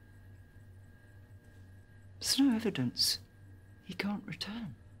 There's no evidence he can't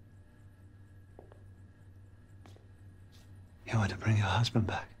return. You want to bring your husband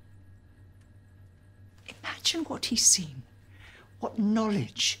back? Imagine what he's seen, what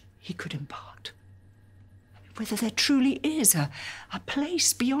knowledge he could impart. Whether there truly is a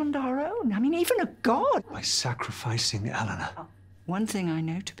place beyond our own. I mean, even a god. By sacrificing Eleanor. One thing I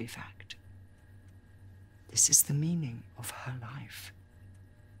know to be fact. This is the meaning of her life.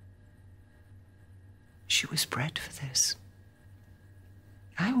 She was bred for this.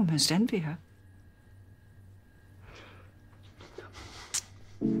 I almost envy her.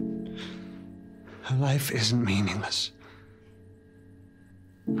 Her life isn't meaningless.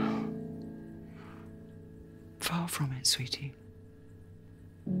 Far from it, sweetie.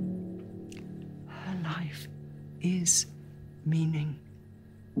 Her life is meaning.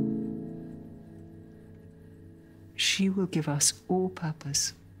 She will give us all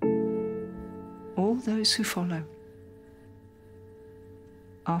purpose. All those who follow.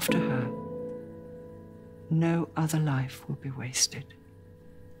 After her, no other life will be wasted.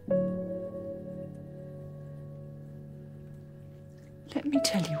 Let me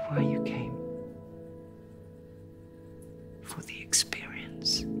tell you why you came. For the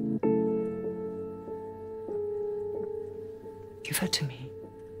experience. Give her to me,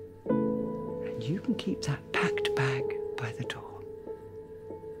 and you can keep that packed bag by the door.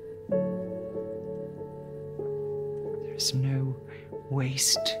 There's no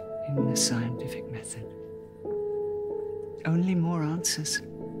waste in the scientific method. Only more answers.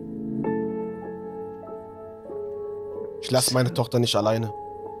 Ich lasse meine Tochter nicht alleine.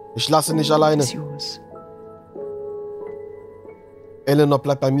 Ich lasse nicht alleine. Eleanor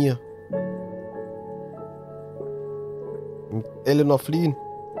bleibt bei mir. Mit Eleanor fliehen.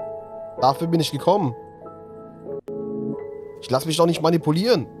 Dafür bin ich gekommen. Ich lasse mich doch nicht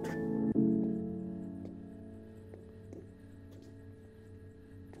manipulieren.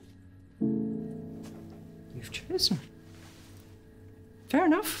 You've chosen. Fair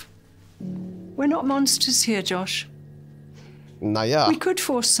enough. We're not monsters here, Josh. Naja. We could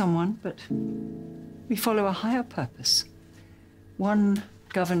force someone, but we follow a higher purpose. One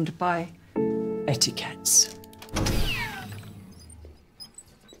governed by etiquettes.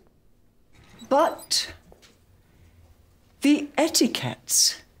 But the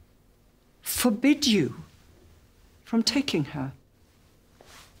etiquettes forbid you from taking her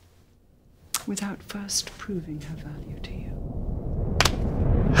without first proving her value to you.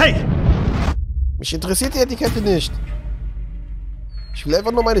 Hey! Mich interessiert die Etikette nicht. Ich will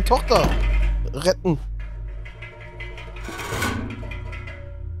einfach nur meine Tochter retten.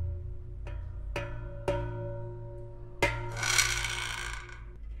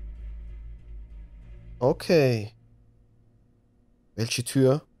 Okay. Welche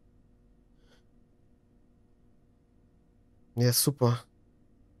Tür? Ja, super.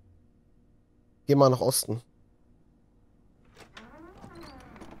 Geh mal nach Osten.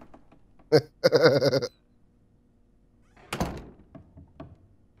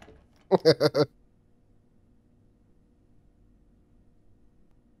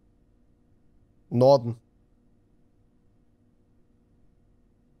 Norden.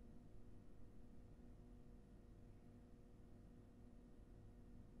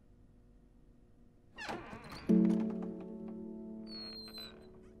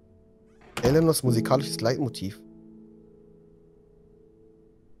 Eleanors musikalisches Leitmotiv.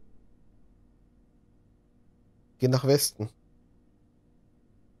 Geh nach Westen.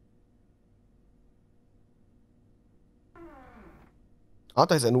 Ah,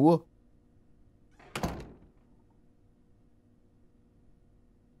 da ist eine Uhr.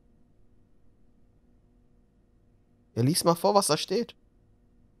 Ja, lies mal vor, was da steht.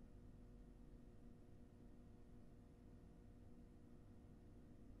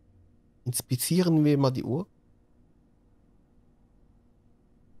 Inspizieren wir mal die Uhr.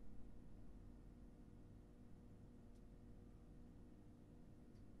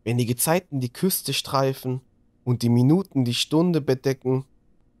 Wenn die Gezeiten die Küste streifen und die Minuten die Stunde bedecken,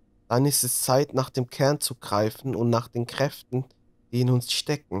 dann ist es Zeit, nach dem Kern zu greifen und nach den Kräften, die in uns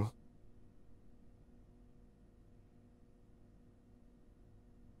stecken.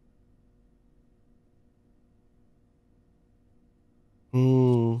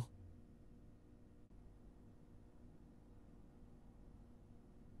 Hm.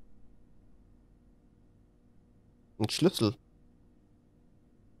 Ein Schlüssel.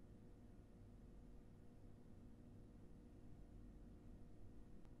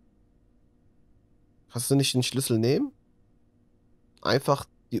 Kannst du nicht den Schlüssel nehmen? Einfach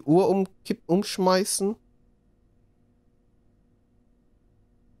die Uhr umschmeißen?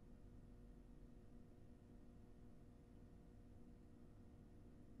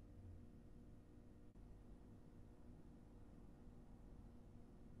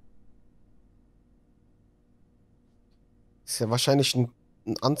 Ist ja wahrscheinlich ein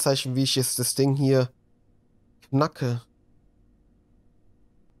Anzeichen, wie ich jetzt das Ding hier knacke.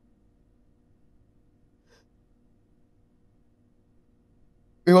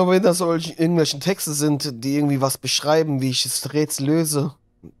 Immer wenn da irgendwelche Texte sind, die irgendwie was beschreiben, wie ich das Rätsel löse,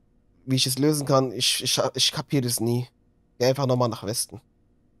 wie ich es lösen kann, ich kapiere das nie. Geh einfach nochmal nach Westen.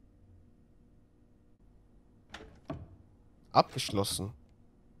 Abgeschlossen.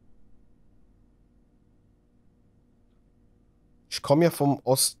 Ich komme ja vom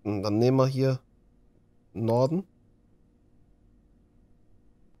Osten. Dann nehmen wir hier Norden.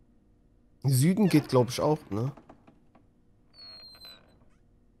 Süden geht, glaube ich, auch, ne?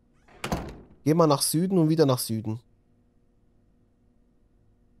 Geh mal nach Süden und wieder nach Süden.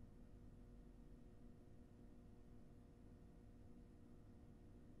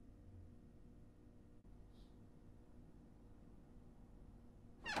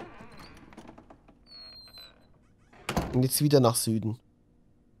 Und jetzt wieder nach Süden.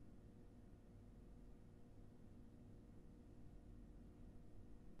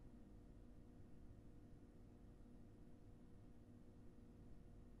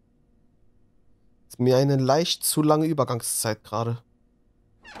 Ist mir eine leicht zu lange Übergangszeit gerade.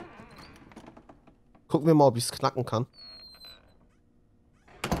 Gucken wir mal, ob ich es knacken kann.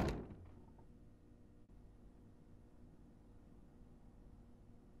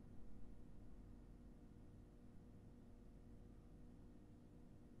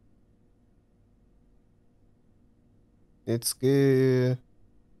 Jetzt geh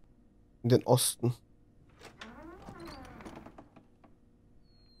in den Osten.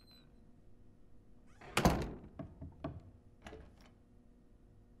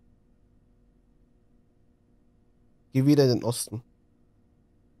 Geh wieder in den Osten.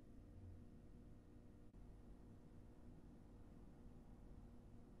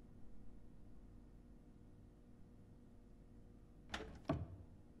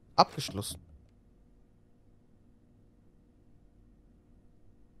 Abgeschlossen.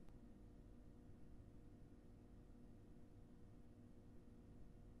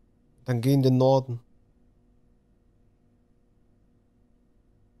 Dann geh in den Norden.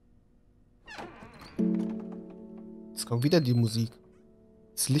 Jetzt kommt wieder die Musik.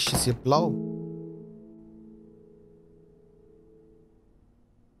 Das Licht ist hier blau.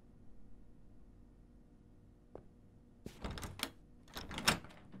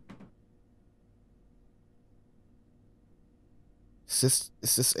 Ist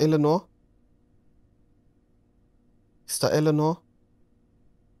es Eleanor? Ist da Eleanor?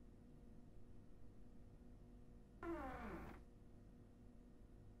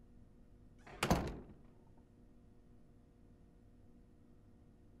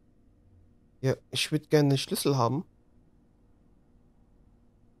 Ja, ich würde gerne den Schlüssel haben.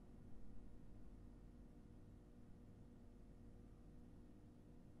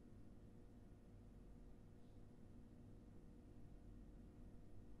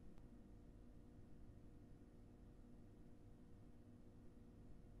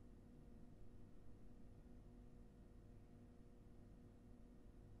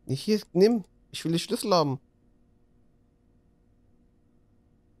 Hier, nimm. Ich will den Schlüssel haben.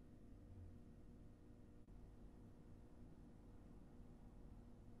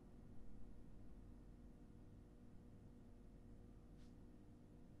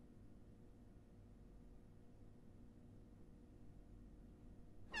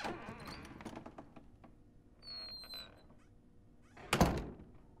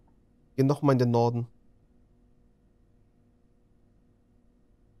 Geh nochmal in den Norden.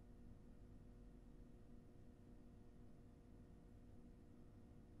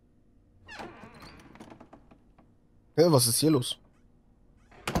 Hä, was ist hier los?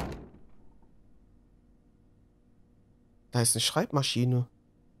 Da ist eine Schreibmaschine.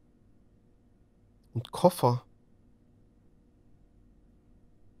 Und Koffer.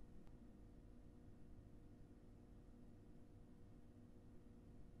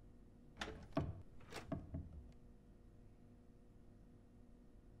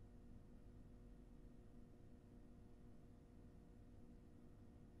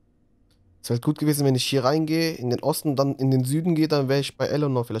 Es wäre halt gut gewesen, wenn ich hier reingehe, in den Osten, dann in den Süden gehe, dann wäre ich bei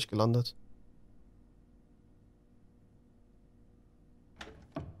Eleanor vielleicht gelandet.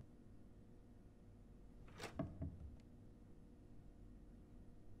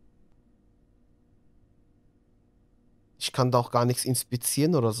 Ich kann da auch gar nichts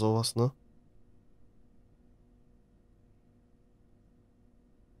inspizieren oder sowas, ne?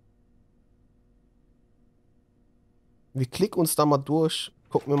 Wir klicken uns da mal durch.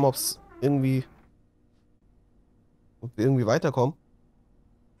 Gucken wir mal, ob wir irgendwie weiterkommen.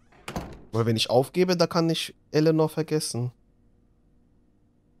 Weil wenn ich aufgebe, da kann ich Eleanor vergessen.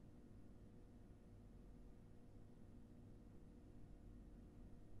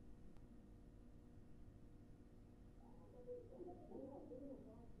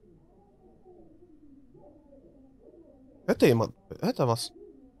 Hört da jemand? Hört da was?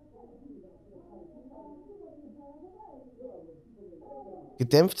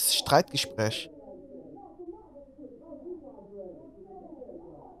 Gedämpftes Streitgespräch.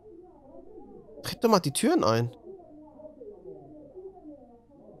 Tritt doch mal die Türen ein.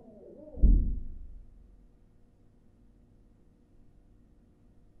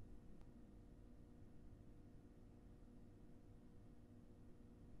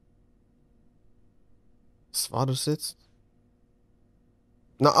 Was war das jetzt?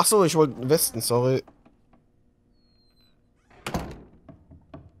 Na, ach so, ich wollte Westen, sorry.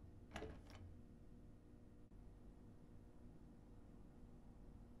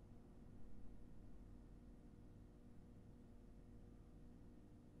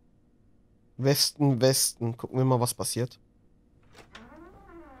 Westen, Westen. Gucken wir mal, was passiert.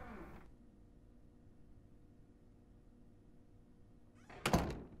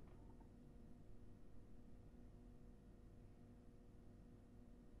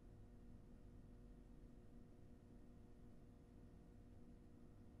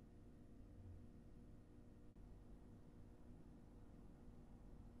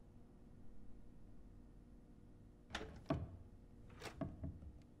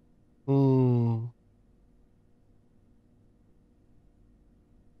 Hm.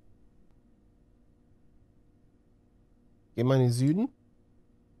 Gehen wir in den Süden.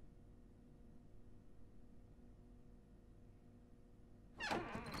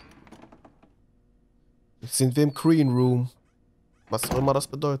 Jetzt sind wir im Green Room. Was auch immer das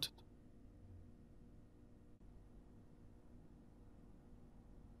bedeutet.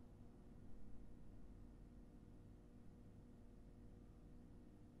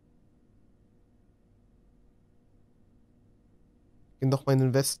 Gehen doch mal in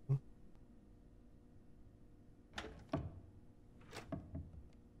den Westen.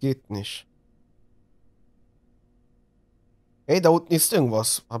 Geht nicht. Ey, da unten ist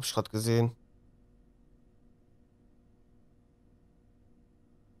irgendwas. Hab ich gerade gesehen.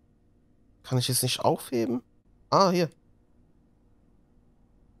 Kann ich es nicht aufheben? Ah, hier.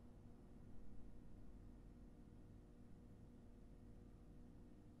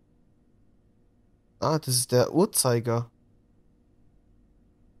 Ah, das ist der Uhrzeiger.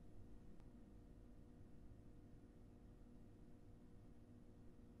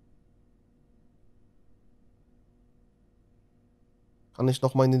 Kann ich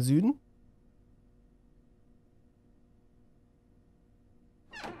noch mal in den Süden?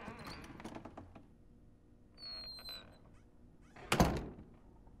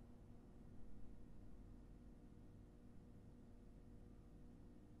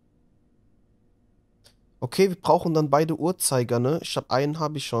 Okay, wir brauchen dann beide Uhrzeiger, ne? Einen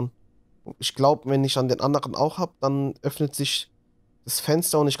habe ich schon. Ich glaube, wenn ich an den anderen auch habe, dann öffnet sich das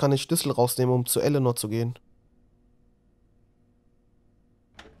Fenster und ich kann den Schlüssel rausnehmen, um zu Eleanor zu gehen.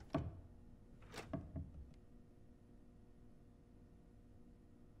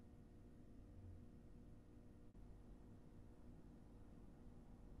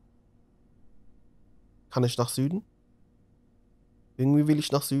 Kann ich nach Süden? Irgendwie will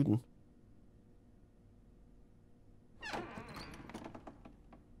ich nach Süden.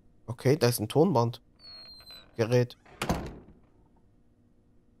 Okay, da ist ein Tonband. Gerät.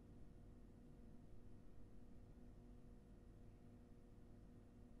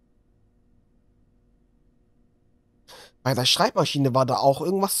 Bei der Schreibmaschine war da auch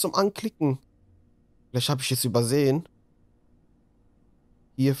irgendwas zum Anklicken. Vielleicht habe ich es übersehen.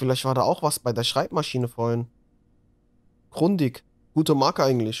 Hier, vielleicht war da auch was bei der Schreibmaschine vorhin. Grundig. Gute Marke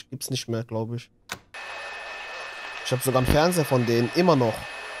eigentlich. Gibt's nicht mehr, glaube ich. Ich habe sogar einen Fernseher von denen. Immer noch.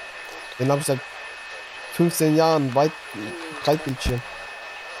 Den habe ich seit 15 Jahren. Breitbildschirm.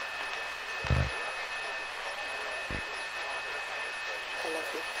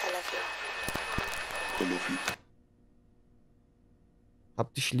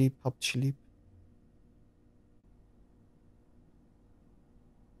 Hab dich lieb, hab dich lieb.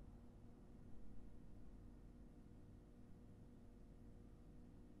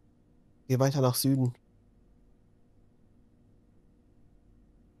 Geh weiter nach Süden.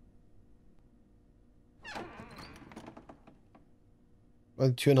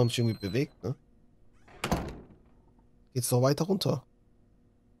 Weil die Türen haben sich irgendwie bewegt, ne? Geht's noch weiter runter?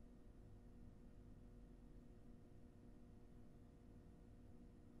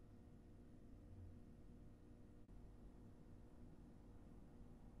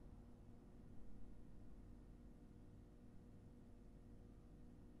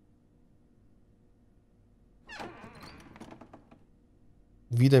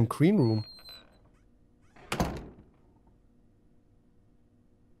 Wieder im Green Room.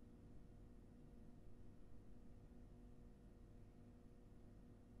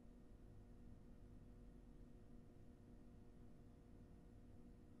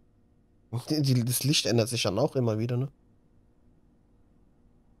 Das Licht ändert sich dann auch immer wieder, ne?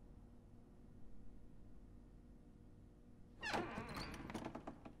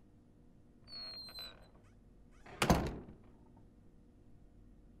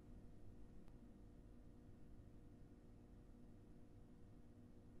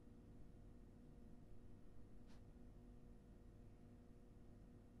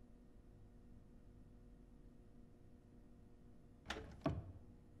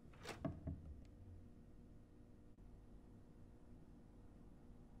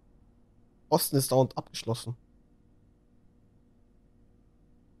 Osten ist dauernd abgeschlossen.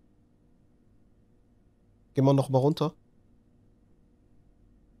 Gehen wir noch mal runter.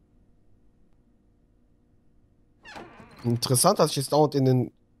 Interessant, dass ich jetzt dauernd in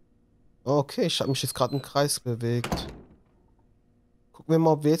den... Okay, ich habe mich jetzt gerade im Kreis bewegt. Gucken wir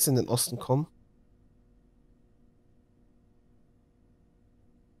mal, ob wir jetzt in den Osten kommen.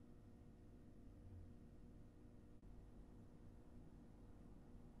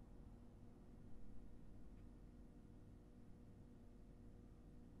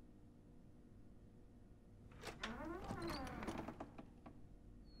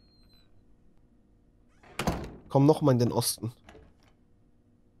 Komm noch mal in den Osten.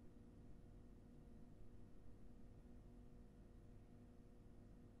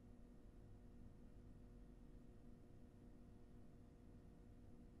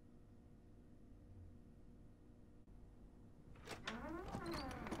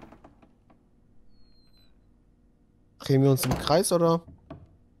 Drehen wir uns im Kreis, oder?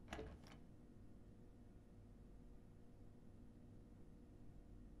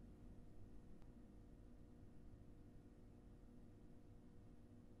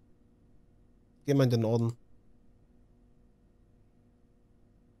 Gehen wir in den Orden.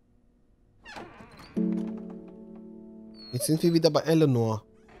 Jetzt sind wir wieder bei Eleanor.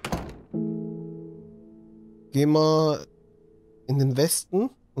 Gehen wir in den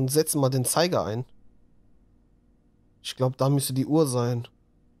Westen und setzen mal den Zeiger ein. Ich glaube, da müsste die Uhr sein.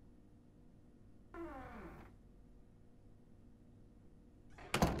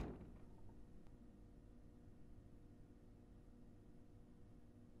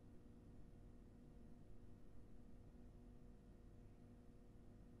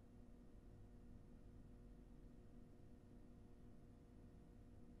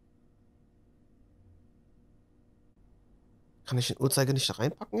 Kann ich den Uhrzeiger nicht da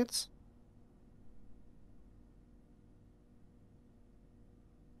reinpacken jetzt?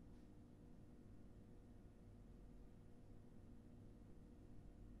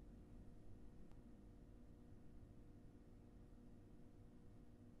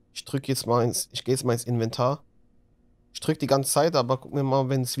 Ich drücke jetzt mal ich gehe jetzt mal ins Inventar. Ich drücke die ganze Zeit, aber gucken wir mal,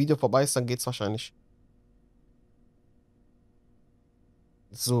 wenn das Video vorbei ist, dann geht's wahrscheinlich.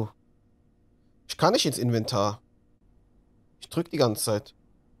 So. Ich kann nicht ins Inventar. Ich drücke die ganze Zeit.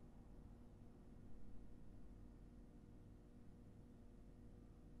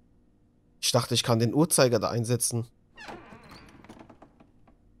 Ich dachte, ich kann den Uhrzeiger da einsetzen.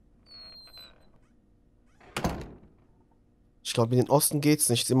 Ich glaube, in den Osten geht's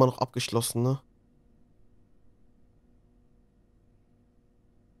nicht. Ist immer noch abgeschlossen, ne?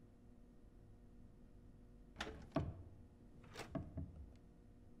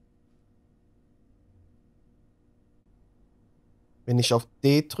 Wenn ich auf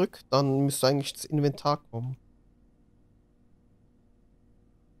D drücke, dann müsste eigentlich das Inventar kommen.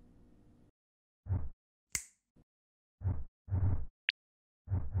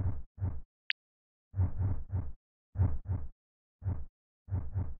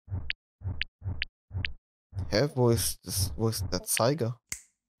 Hä, wo ist der Zeiger?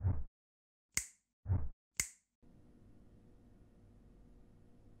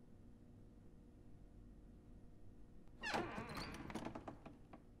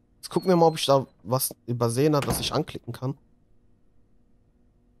 Jetzt gucken wir mal, ob ich da was übersehen habe, was ich anklicken kann.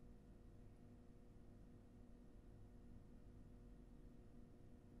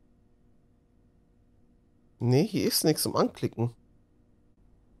 Nee, hier ist nichts zum Anklicken.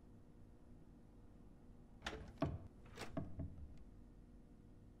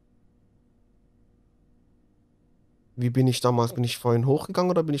 Wie bin ich damals? Bin ich vorhin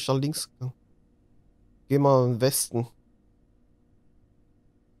hochgegangen oder bin ich da links gegangen? Geh mal im Westen.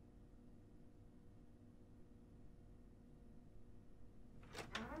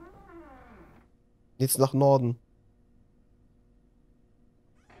 Jetzt nach Norden.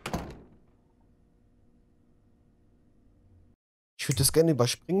 Ich würde das gerne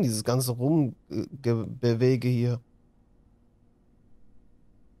überspringen, dieses ganze Rumbewege hier.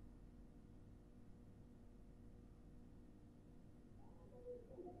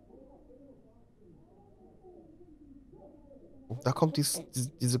 Da kommt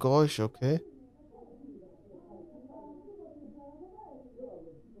diese Geräusche, okay?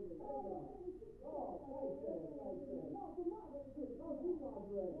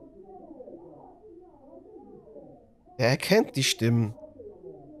 Er erkennt die Stimmen.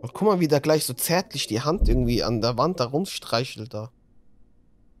 Und guck mal, wie der gleich so zärtlich die Hand irgendwie an der Wand da rumstreichelt da.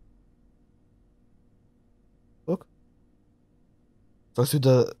 Guck. Sollst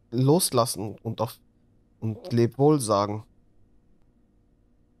wieder loslassen und leb wohl sagen.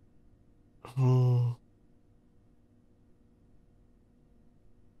 Hm.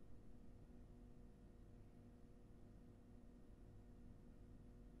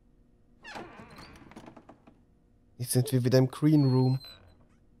 Jetzt sind wir wieder im Green Room.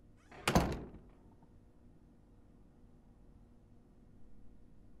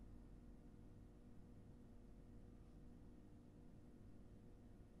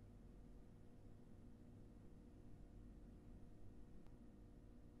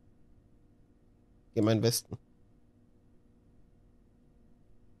 Geh mal in den Westen.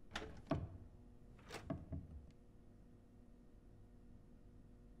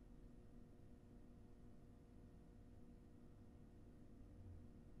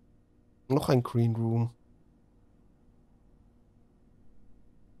 Noch ein Green Room.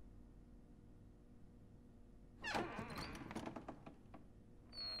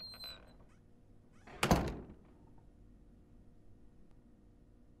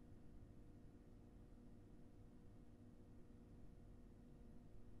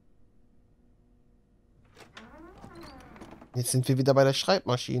 Jetzt sind wir wieder bei der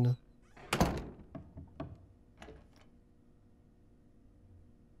Schreibmaschine.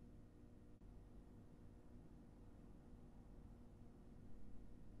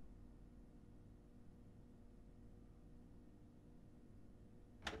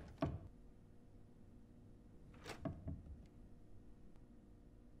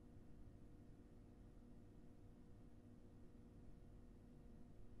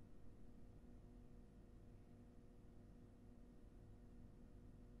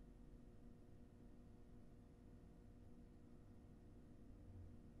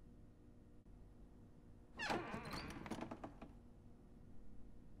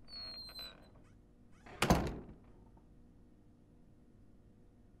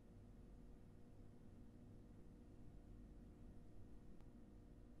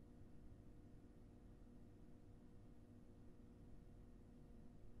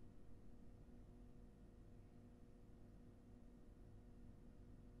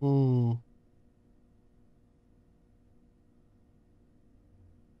 Hm.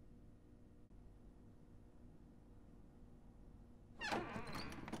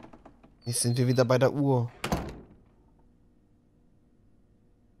 Jetzt sind wir wieder bei der Uhr.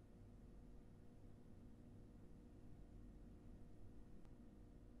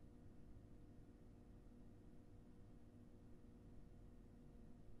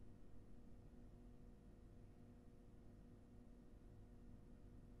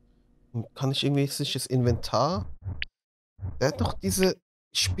 Kann ich irgendwie sich das Inventar? Der hat doch diese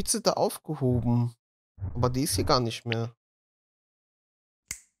Spitze da aufgehoben. Aber die ist hier gar nicht mehr.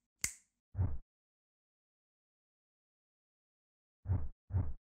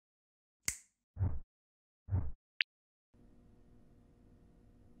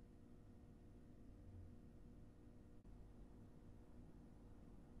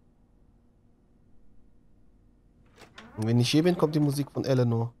 Und wenn ich hier bin, kommt die Musik von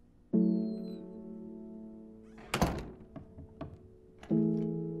Eleanor.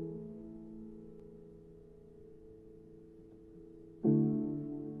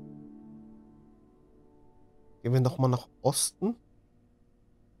 Gehen wir nochmal nach Osten.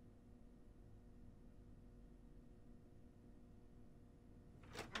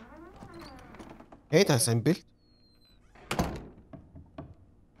 Hey, da ist ein Bild.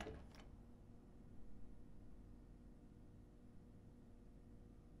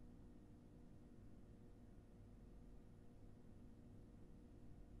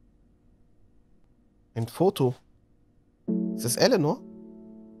 Ein Foto. Ist das Eleanor?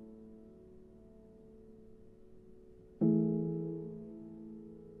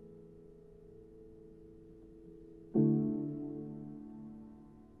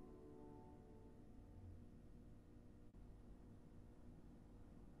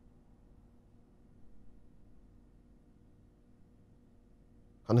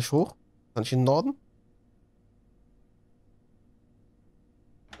 Kann ich hoch? Kann ich in den Norden?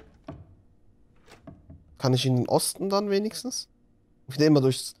 Kann ich in den Osten dann wenigstens? Ich will immer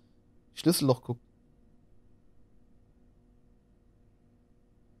durchs Schlüsselloch gucken.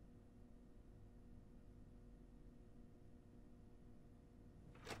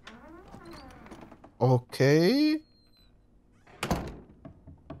 Okay.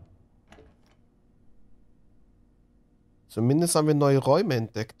 Zumindest haben wir neue Räume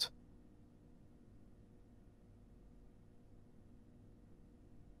entdeckt.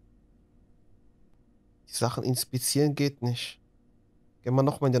 Die Sachen inspizieren geht nicht. Gehen wir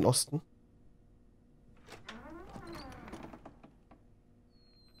nochmal in den Osten.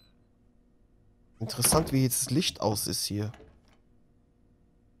 Interessant, wie jetzt das Licht aus ist hier.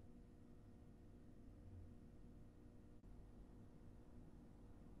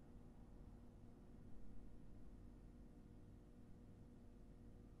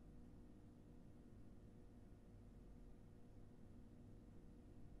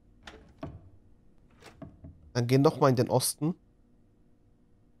 Dann gehen noch mal in den Osten.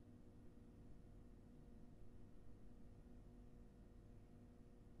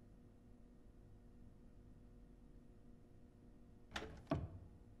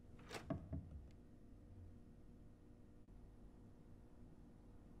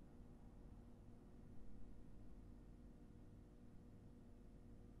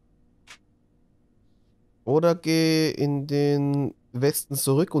 Oder geh in den Westen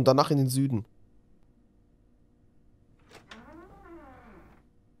zurück und danach in den Süden.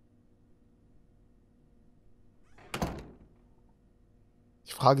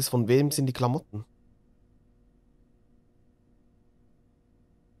 Die Frage ist, von wem sind die Klamotten?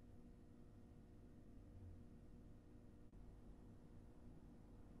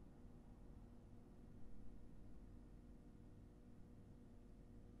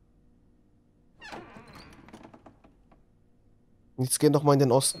 Jetzt gehen doch mal in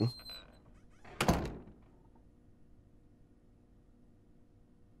den Osten.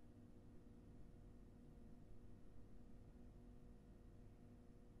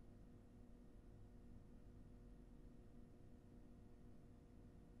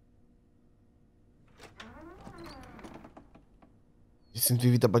 Jetzt sind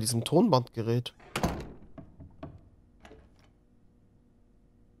wir wieder bei diesem Tonbandgerät.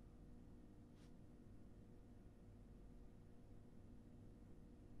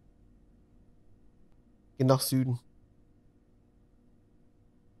 Geh nach Süden.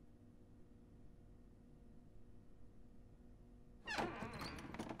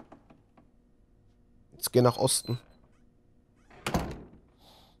 Jetzt geh nach Osten.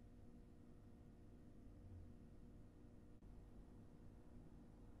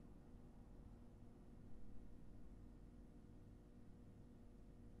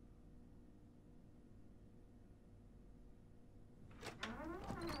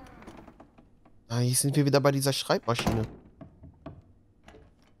 Ah, hier sind wir wieder bei dieser Schreibmaschine.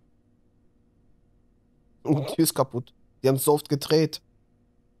 Und die Tür ist kaputt. Die haben so oft gedreht.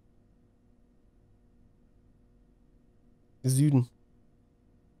 Süden.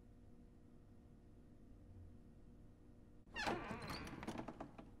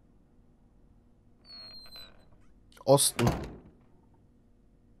 Osten.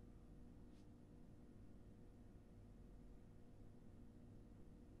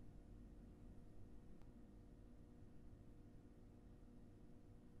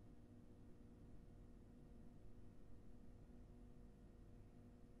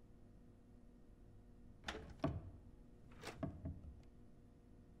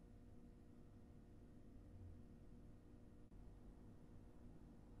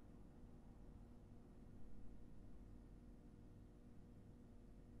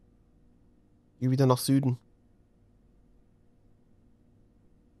 Geh wieder nach Süden.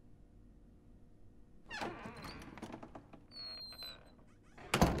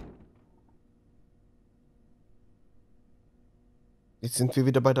 Jetzt sind wir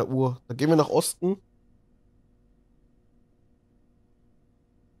wieder bei der Uhr. Da gehen wir nach Osten.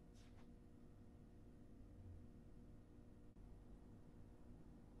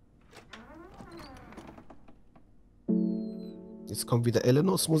 Jetzt kommt wieder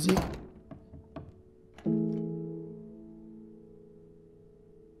Eleanors Musik.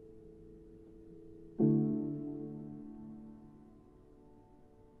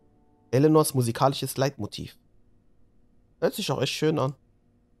 Eleanors musikalisches Leitmotiv. Hört sich auch echt schön an.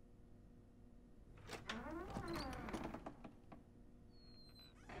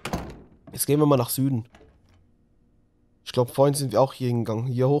 Jetzt gehen wir mal nach Süden. Ich glaube, vorhin sind wir auch hier hingegangen.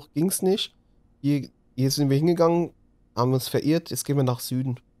 Hier hoch ging es nicht. Hier sind wir hingegangen, haben uns verirrt. Jetzt gehen wir nach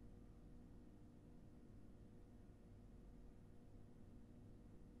Süden.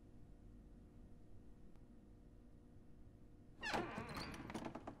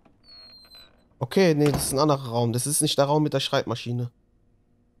 Okay, nee, das ist ein anderer Raum. Das ist nicht der Raum mit der Schreibmaschine.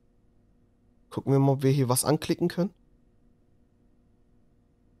 Gucken wir mal, ob wir hier was anklicken können.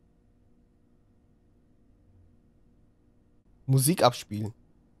 Musik abspielen.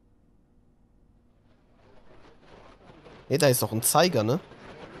 Ne, da ist doch ein Zeiger, ne?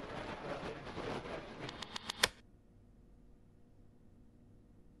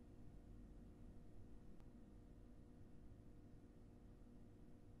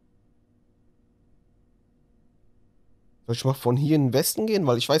 Soll ich mal von hier in den Westen gehen?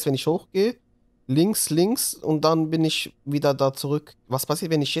 Weil ich weiß, wenn ich hochgehe, links, links und dann bin ich wieder da zurück. Was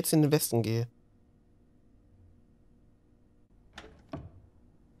passiert, wenn ich jetzt in den Westen gehe?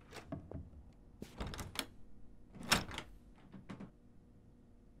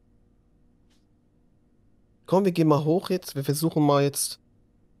 Komm, wir gehen mal hoch jetzt. Wir versuchen mal jetzt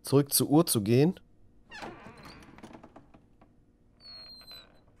zurück zur Uhr zu gehen.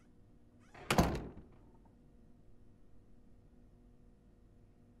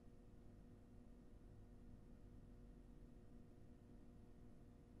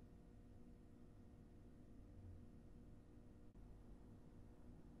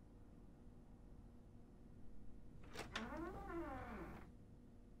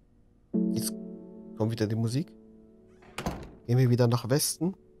 Jetzt kommt wieder die Musik. Gehen wir wieder nach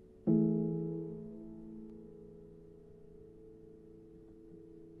Westen.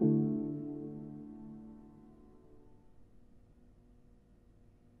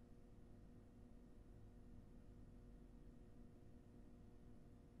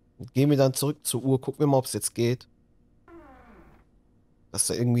 Und gehen wir dann zurück zur Uhr. Gucken wir mal, ob es jetzt geht. Dass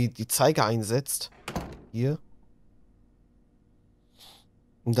er irgendwie die Zeiger einsetzt. Hier.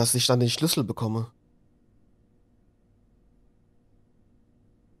 Und dass ich dann den Schlüssel bekomme.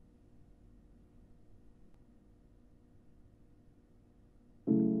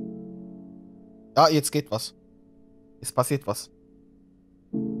 Ah, jetzt geht was. Es passiert was.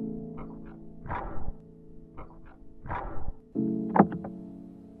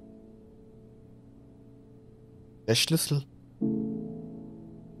 Der Schlüssel.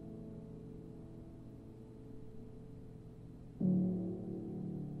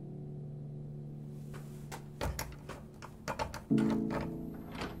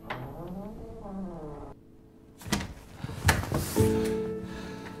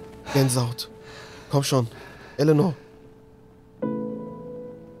 Gänsehaut. Komm schon. Eleanor.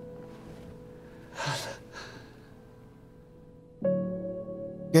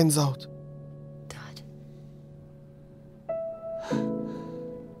 Gänsehaut. Dad.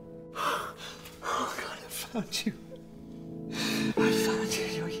 Oh God, I found you. I found you.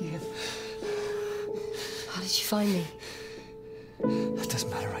 You're here. How did you find me? That doesn't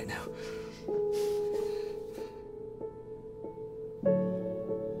matter right now.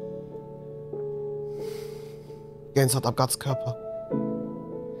 Gänsehaut am ganzen Körper.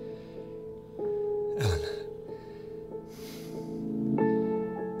 Ellen.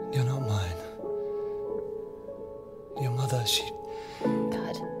 You're not mine. Your mother, she...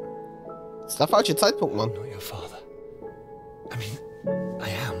 Dad. Das ist der falsche Zeitpunkt, Mann. Not your father. I mean, I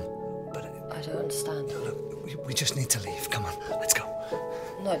am, but... I don't understand. Look, we just need to leave. Come on, let's go.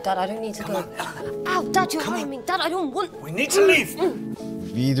 No, Dad, I don't need to Come go. on, Ellen. Ow, Dad, you're harming me. Dad, I don't want... We need to leave.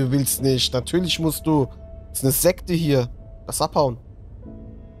 Wie, du willst nicht? Natürlich musst du. Das ist eine Sekte hier. Lass abhauen.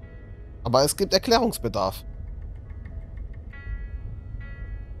 Aber es gibt Erklärungsbedarf.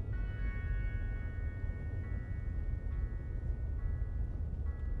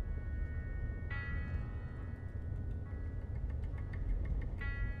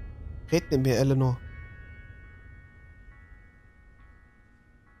 Red mit mir, Eleanor.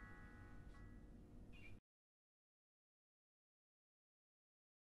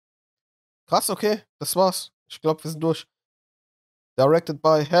 Krass, okay. Das war's. Ich glaube, wir sind durch. Directed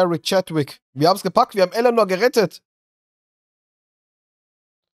by Harry Chadwick. Wir haben's gepackt. Wir haben Eleanor gerettet.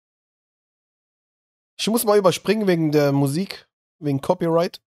 Ich muss mal überspringen wegen der Musik. Wegen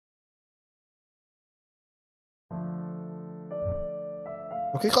Copyright.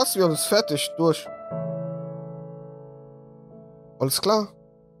 Okay, krass. Wir haben es fertig. Durch. Alles klar.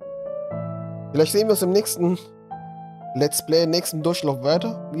 Vielleicht sehen wir uns im nächsten Let's Play, im nächsten Durchlauf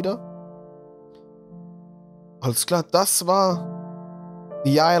wieder. Alles klar, das war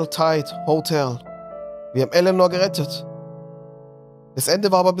The Isle Tide Hotel. Wir haben Eleanor gerettet. Das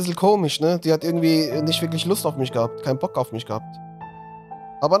Ende war aber ein bisschen komisch, ne? Die hat irgendwie nicht wirklich Lust auf mich gehabt, keinen Bock auf mich gehabt.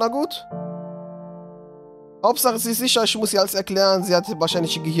 Aber na gut. Hauptsache, sie ist sicher, ich muss ihr alles erklären. Sie hatte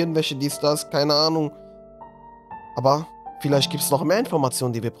wahrscheinlich Gehirnwäsche, dies, das, keine Ahnung. Aber vielleicht gibt es noch mehr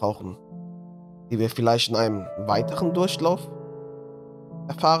Informationen, die wir brauchen. Die wir vielleicht in einem weiteren Durchlauf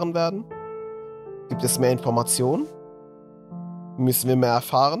erfahren werden. Gibt es mehr Informationen? Müssen wir mehr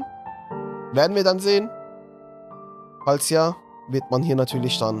erfahren? Werden wir dann sehen? Falls ja, wird man hier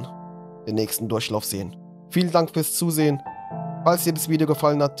natürlich dann den nächsten Durchlauf sehen. Vielen Dank fürs Zusehen. Falls dir das Video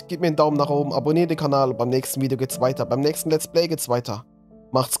gefallen hat, gib mir einen Daumen nach oben, abonniere den Kanal. Beim nächsten Video geht's weiter. Beim nächsten Let's Play geht's weiter.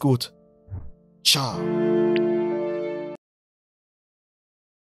 Macht's gut. Ciao.